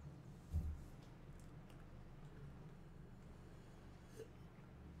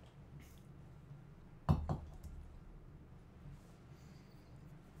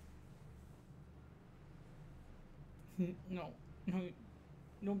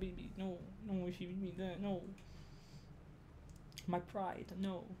 No, baby, no, she beat me there, no. My pride,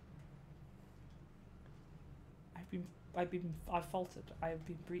 no. I've faltered. I have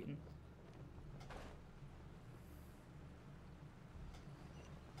been beaten.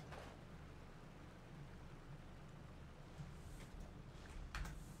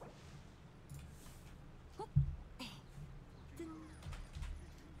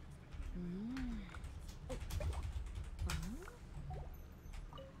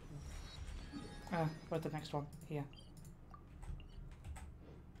 Where's the next one? Here.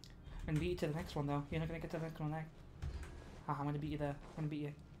 I'm gonna beat you to the next one though. You're not gonna get to the next one there. Ah, I'm gonna beat you there. I'm gonna beat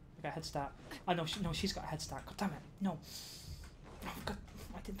you. I got a head start. Oh no, she's got a head start. God damn it. No. Oh god,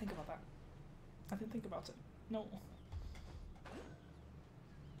 I didn't think about that. I didn't think about it. No.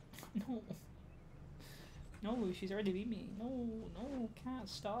 No. No, she's already beat me. No, can't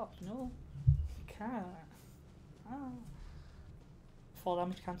stop. No. Can't. Ah. Fall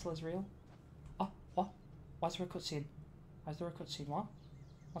damage cancel is real. What? Why's there a cutscene? Why's there a cutscene? What?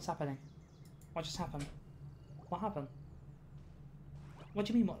 What's happening? What just happened? What happened? What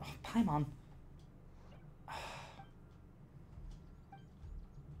do you mean? What? Oh, Paimon.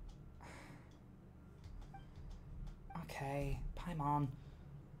 Okay, Paimon.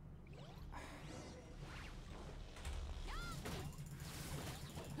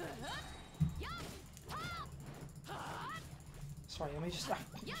 Sorry, let me just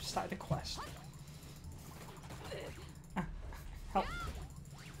started the quest. Help.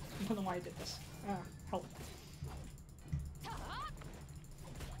 I don't know why I did this. Help.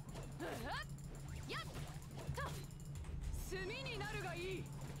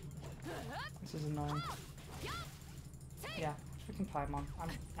 This is annoying. Yeah, freaking Paimon.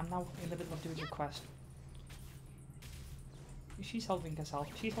 I'm now in the middle of doing the quest. She's helping herself.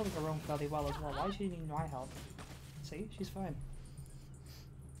 She's holding her own fairly well as well. Why does she need my help? See? She's fine.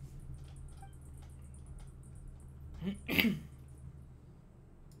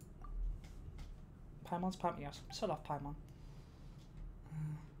 Paimon's pumping us. So love Paimon.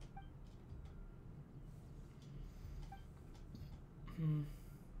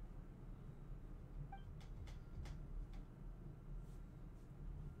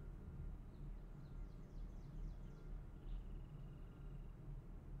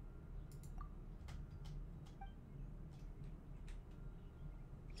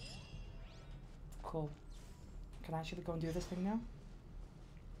 Cool. Can I actually go and do this thing now?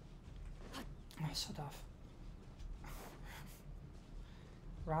 Oh, so tough.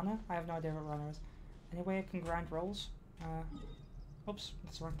 Rana? I have no idea what Rana is. Any way I can grind rolls? Oops,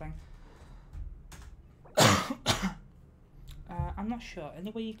 that's the wrong thing. I'm not sure.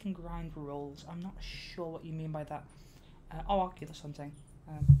 Any way you can grind rolls? I'm not sure what you mean by that. Oh, Oculus hunting.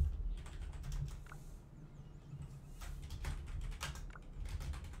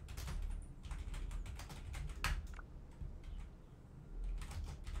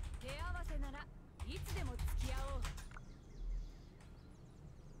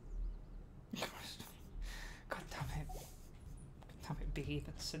 God damn it. God damn it, B,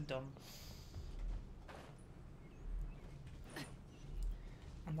 that's so dumb.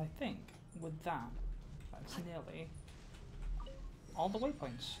 And I think with that, that's nearly all the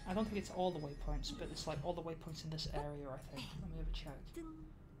waypoints. I don't think it's all the waypoints, but it's like all the waypoints in this area, I think. Let me have a check.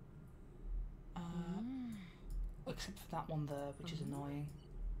 Except for that one there, which is annoying.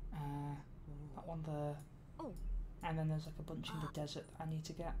 That one there. And then there's like a bunch in the desert that I need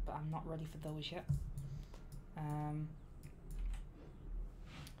to get, but I'm not ready for those yet.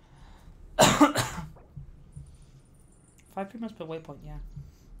 5 premiums per waypoint, yeah.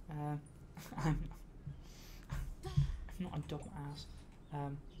 I'm not a dumb ass.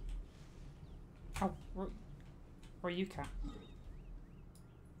 Oh, where are you, cat?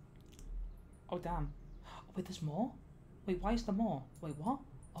 Oh, damn. Oh, wait, there's more? Wait, why is there more? Wait, what?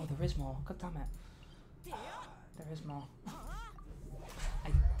 Oh, there is more. God damn it. There is more. I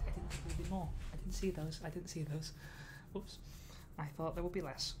didn't think there would be more. I didn't see those. I didn't see those. Whoops. I thought there would be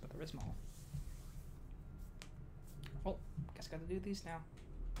less, but there is more. Oh, guess I gotta do these now.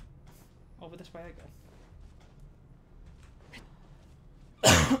 Over this way I go.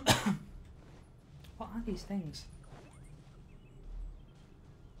 What are these things?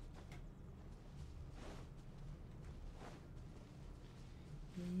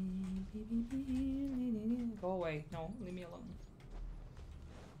 Go away. No, leave me alone.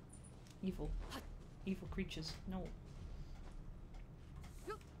 Evil. Evil creatures. No.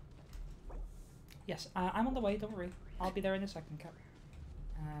 Yes, I'm on the way, don't worry. I'll be there in a second, Cap.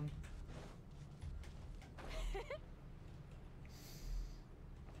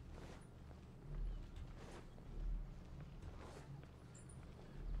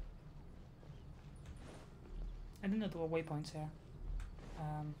 I didn't know there were waypoints here.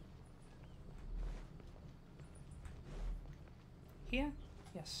 Here?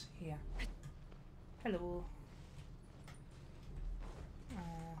 Yes, here. Hello.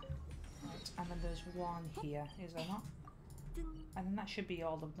 Right, and then there's one here, is there not? And then that should be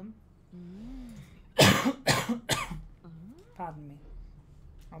all of them. Pardon me.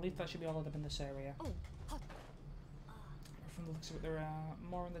 I believe that should be all of them in this area. From the looks of it, there are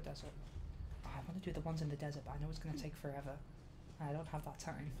more in the desert. Oh, I want to do the ones in the desert, but I know it's going to take forever. I don't have that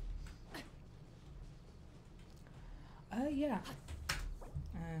time. Yeah.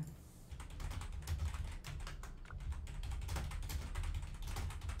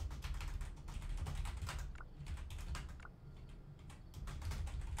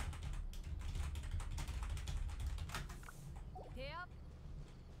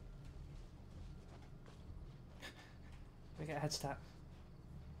 We get a head start.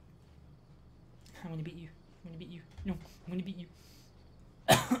 I'm gonna beat you. I'm gonna beat you. No, I'm gonna beat you.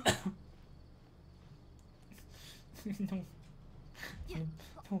 No.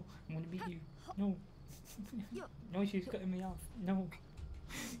 No, I'm gonna beat you. No. No, she's cutting me off. No.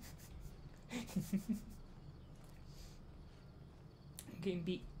 I'm getting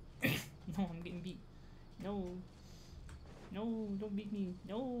beat. No, I'm getting beat. No. No, don't beat me.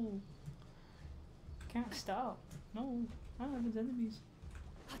 No. Can't stop. No. Ah, there's enemies.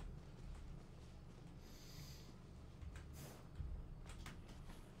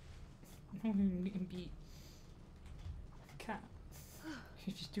 No, I'm getting beat. Cat.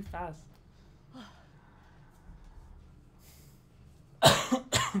 You're just too fast.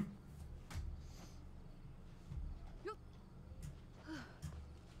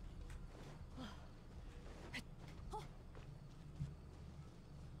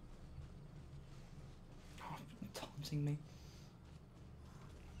 Taunting me.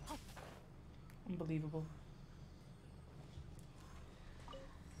 Unbelievable.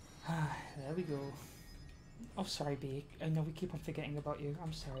 There we go. Oh, sorry, B. I know we keep on forgetting about you.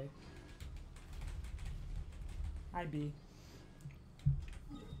 I'm sorry. Hi, B.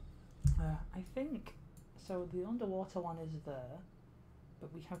 I think... So, the underwater one is there.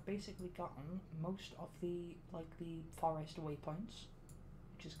 But we have basically gotten most of the, the forest waypoints.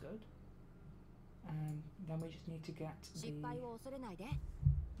 Which is good. Then we just need to get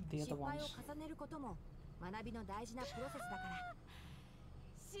the other ones.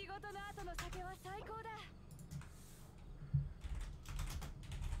 仕事の後の酒は最高だ。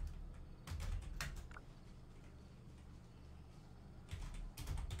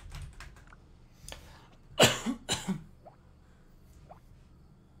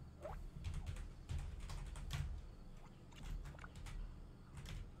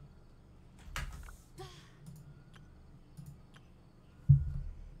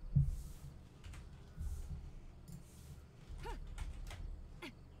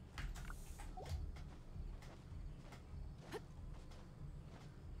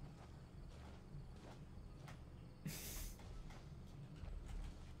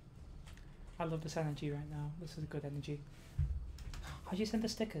I love this energy right now. This is good energy. How do you send the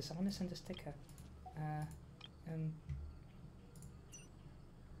stickers? I want to send a sticker.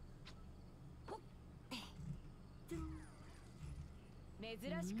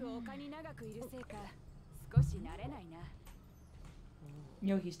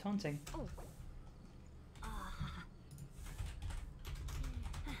 Yo, he's taunting.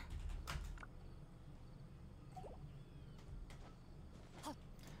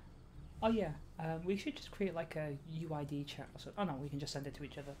 Oh yeah, we should just create like a UID chat or so. Oh no, we can just send it to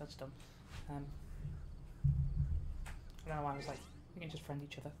each other. That's dumb. I don't know why I was like, we can just friend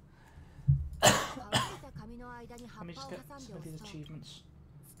each other. Let me just get some of these achievements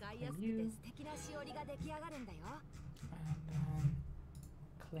from you. And then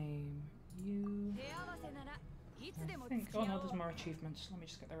claim you. I think, oh no, there's more achievements. Let me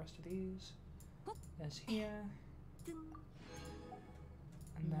just get the rest of these. There's here.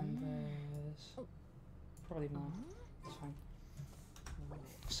 And then there's probably more. It's fine.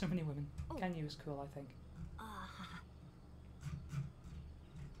 So many women. Can you is cool, I think.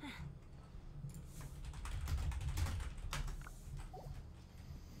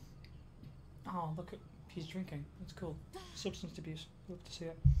 Oh, look at he's drinking. That's cool. Substance abuse. Love to see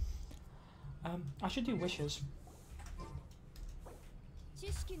it. I should do wishes.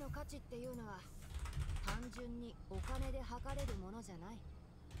 知識の価値っていうのは単純にお金で測れるものじゃない。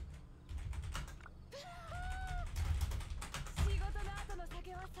仕事の後の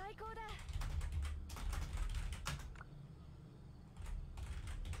酒は最高だ。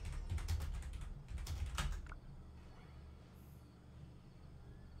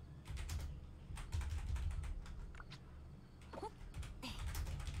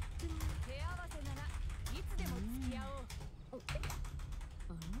手合わせならいつでも付き合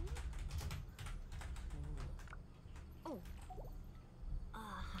おう。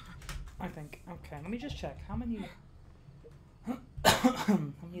I think. Okay, let me just check. How many how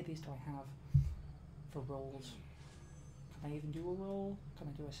many of these do I have for rolls? Can I even do a roll? Can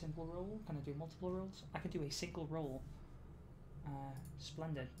I do a simple roll? Can I do multiple rolls? I can do a single roll.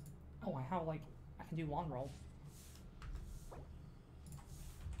 Splendid. Oh, I have like I can do one roll.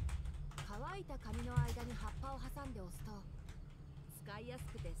 乾いた紙の間に葉っぱを挟んで押すと使いやす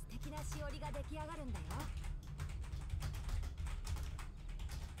くて素敵なしおりが出来上がるんだよ。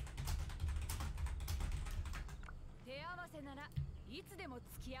手合わせならいつでも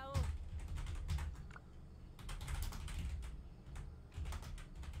付き合おう。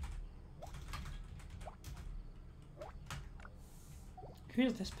Who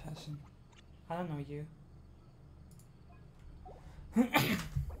is this person? I don't know you.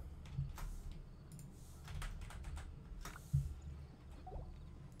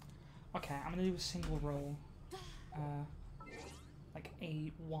 Okay, I'm gonna do a single roll. Like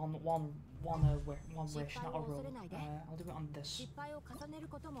a one wish, not a roll. I'll do it on this.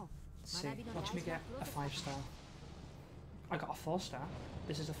 Let's see. Watch me get a 5-star. I got a 4-star.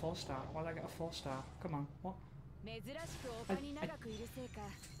 This is a 4-star. Why did I get a 4-star? Come on, what?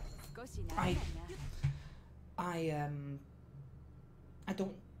 I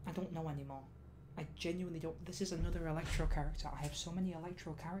don't know anymore. I genuinely don't. This is another Electro character. I have so many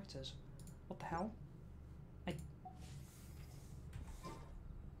Electro characters. What the hell?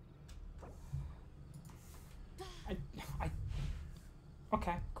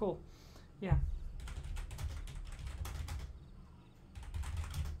 Okay, cool. Yeah.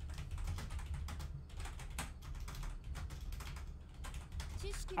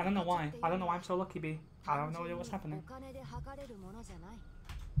 I don't know why. I don't know why I'm so lucky, B. I don't know what's happening.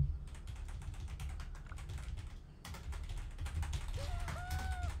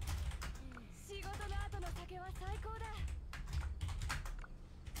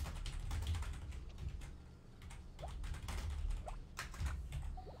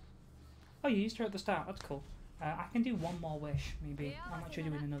 Oh, you used her at the start. That's cool. I can do one more wish, maybe. I'm actually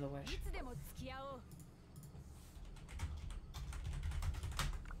doing another wish.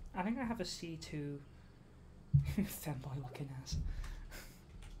 I think I have a C2 femboy looking ass.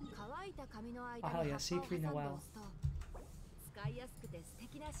 Oh hell yeah, C3 Noel.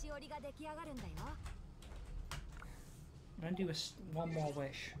 I'm gonna do one more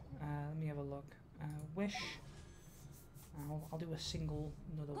wish. Let me have a look. Wish. I'll do a single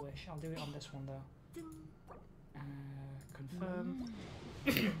another wish. I'll do it on this one though. Confirm.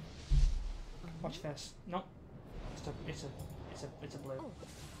 Watch this. No, it's a blue.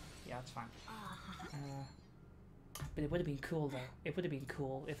 Yeah, it's fine. But it would have been cool though. It would have been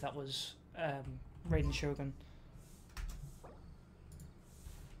cool if that was Raiden Shogun.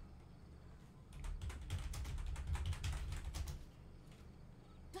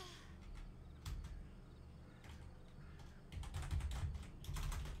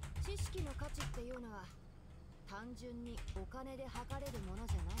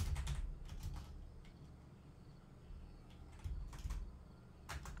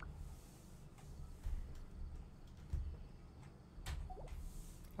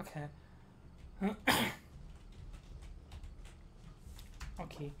 Okay.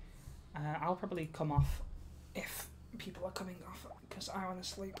 Okay. I'll probably come off if people are coming off, because I want to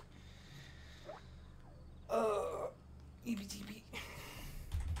sleep. EBTB.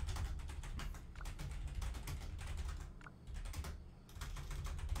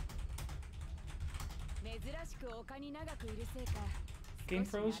 Game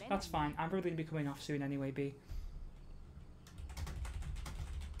froze? That's fine. I'm probably going to be coming off soon anyway, B.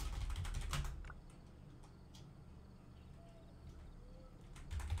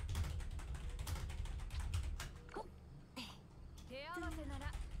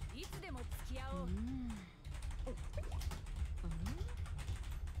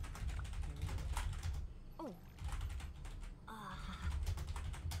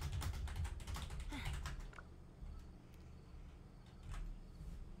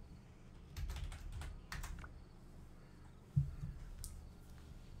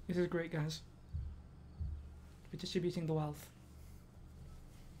 This is great, guys. We're distributing the wealth.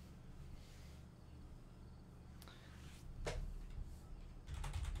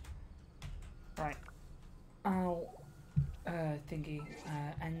 Right. I'll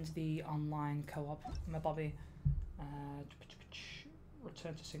end the online co-op, my Bobby.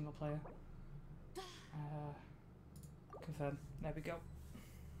 Return to single player. Confirm. There we go.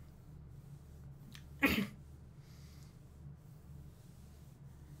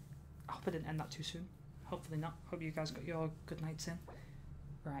 I hope I didn't end that too soon. Hopefully not. Hope you guys got your good nights in.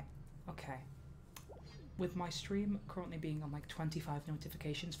 Right. Okay. With my stream currently being on like 25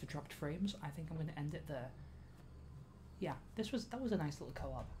 notifications for dropped frames, I think I'm going to end it there. Yeah, that was a nice little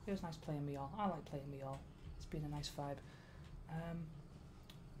co-op. It was nice playing me all. I like playing me all. It's been a nice vibe.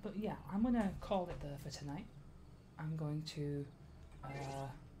 But yeah, I'm going to call it there for tonight. I'm going to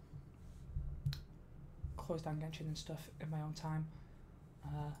close down Genshin and stuff in my own time.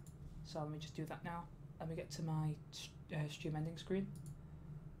 So let me just do that now. Let me get to my stream ending screen.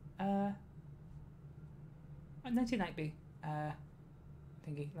 19night B.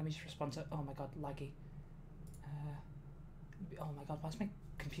 Thingy. Let me just respond to. Oh my god, laggy. Oh my god, why is my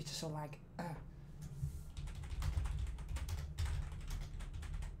computer so lag? There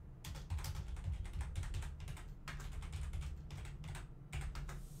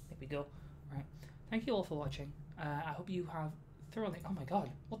we go. Right. Thank you all for watching. I hope you have thoroughly. Oh my god,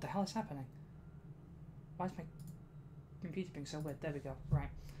 what the hell is happening? Why is my computer being so weird? There we go. Right.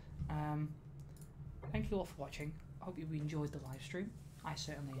 Thank you all for watching. I hope you enjoyed the live stream. I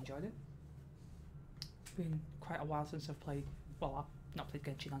certainly enjoyed it. It's been quite a while since I've played. Well, I've not played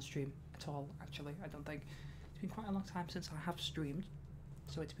Genshin on stream at all, actually. I don't think. It's been quite a long time since I have streamed,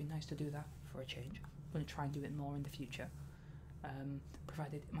 so it's been nice to do that for a change. I'm going to try and do it more in the future,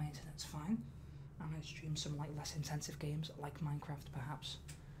 provided my internet's fine. I'm going to stream some like less intensive games, like Minecraft, perhaps.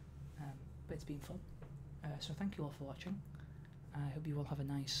 But it's been fun. So thank you all for watching. I hope you all have a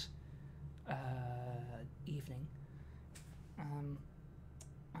nice evening. And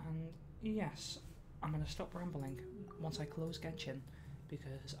yes, I'm going to stop rambling once I close Genshin,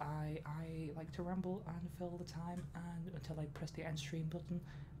 because I like to ramble and fill the time and until I press the end stream button,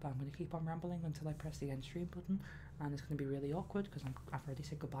 but I'm going to keep on rambling until I press the end stream button, and it's going to be really awkward because I've already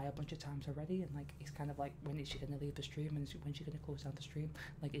said goodbye a bunch of times already, and like it's kind of like, when is she going to leave the stream, and when is she going to close down the stream?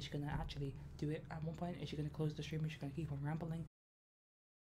 Like, is she going to actually do it at one point? Is she going to close the stream? Is she going to keep on rambling?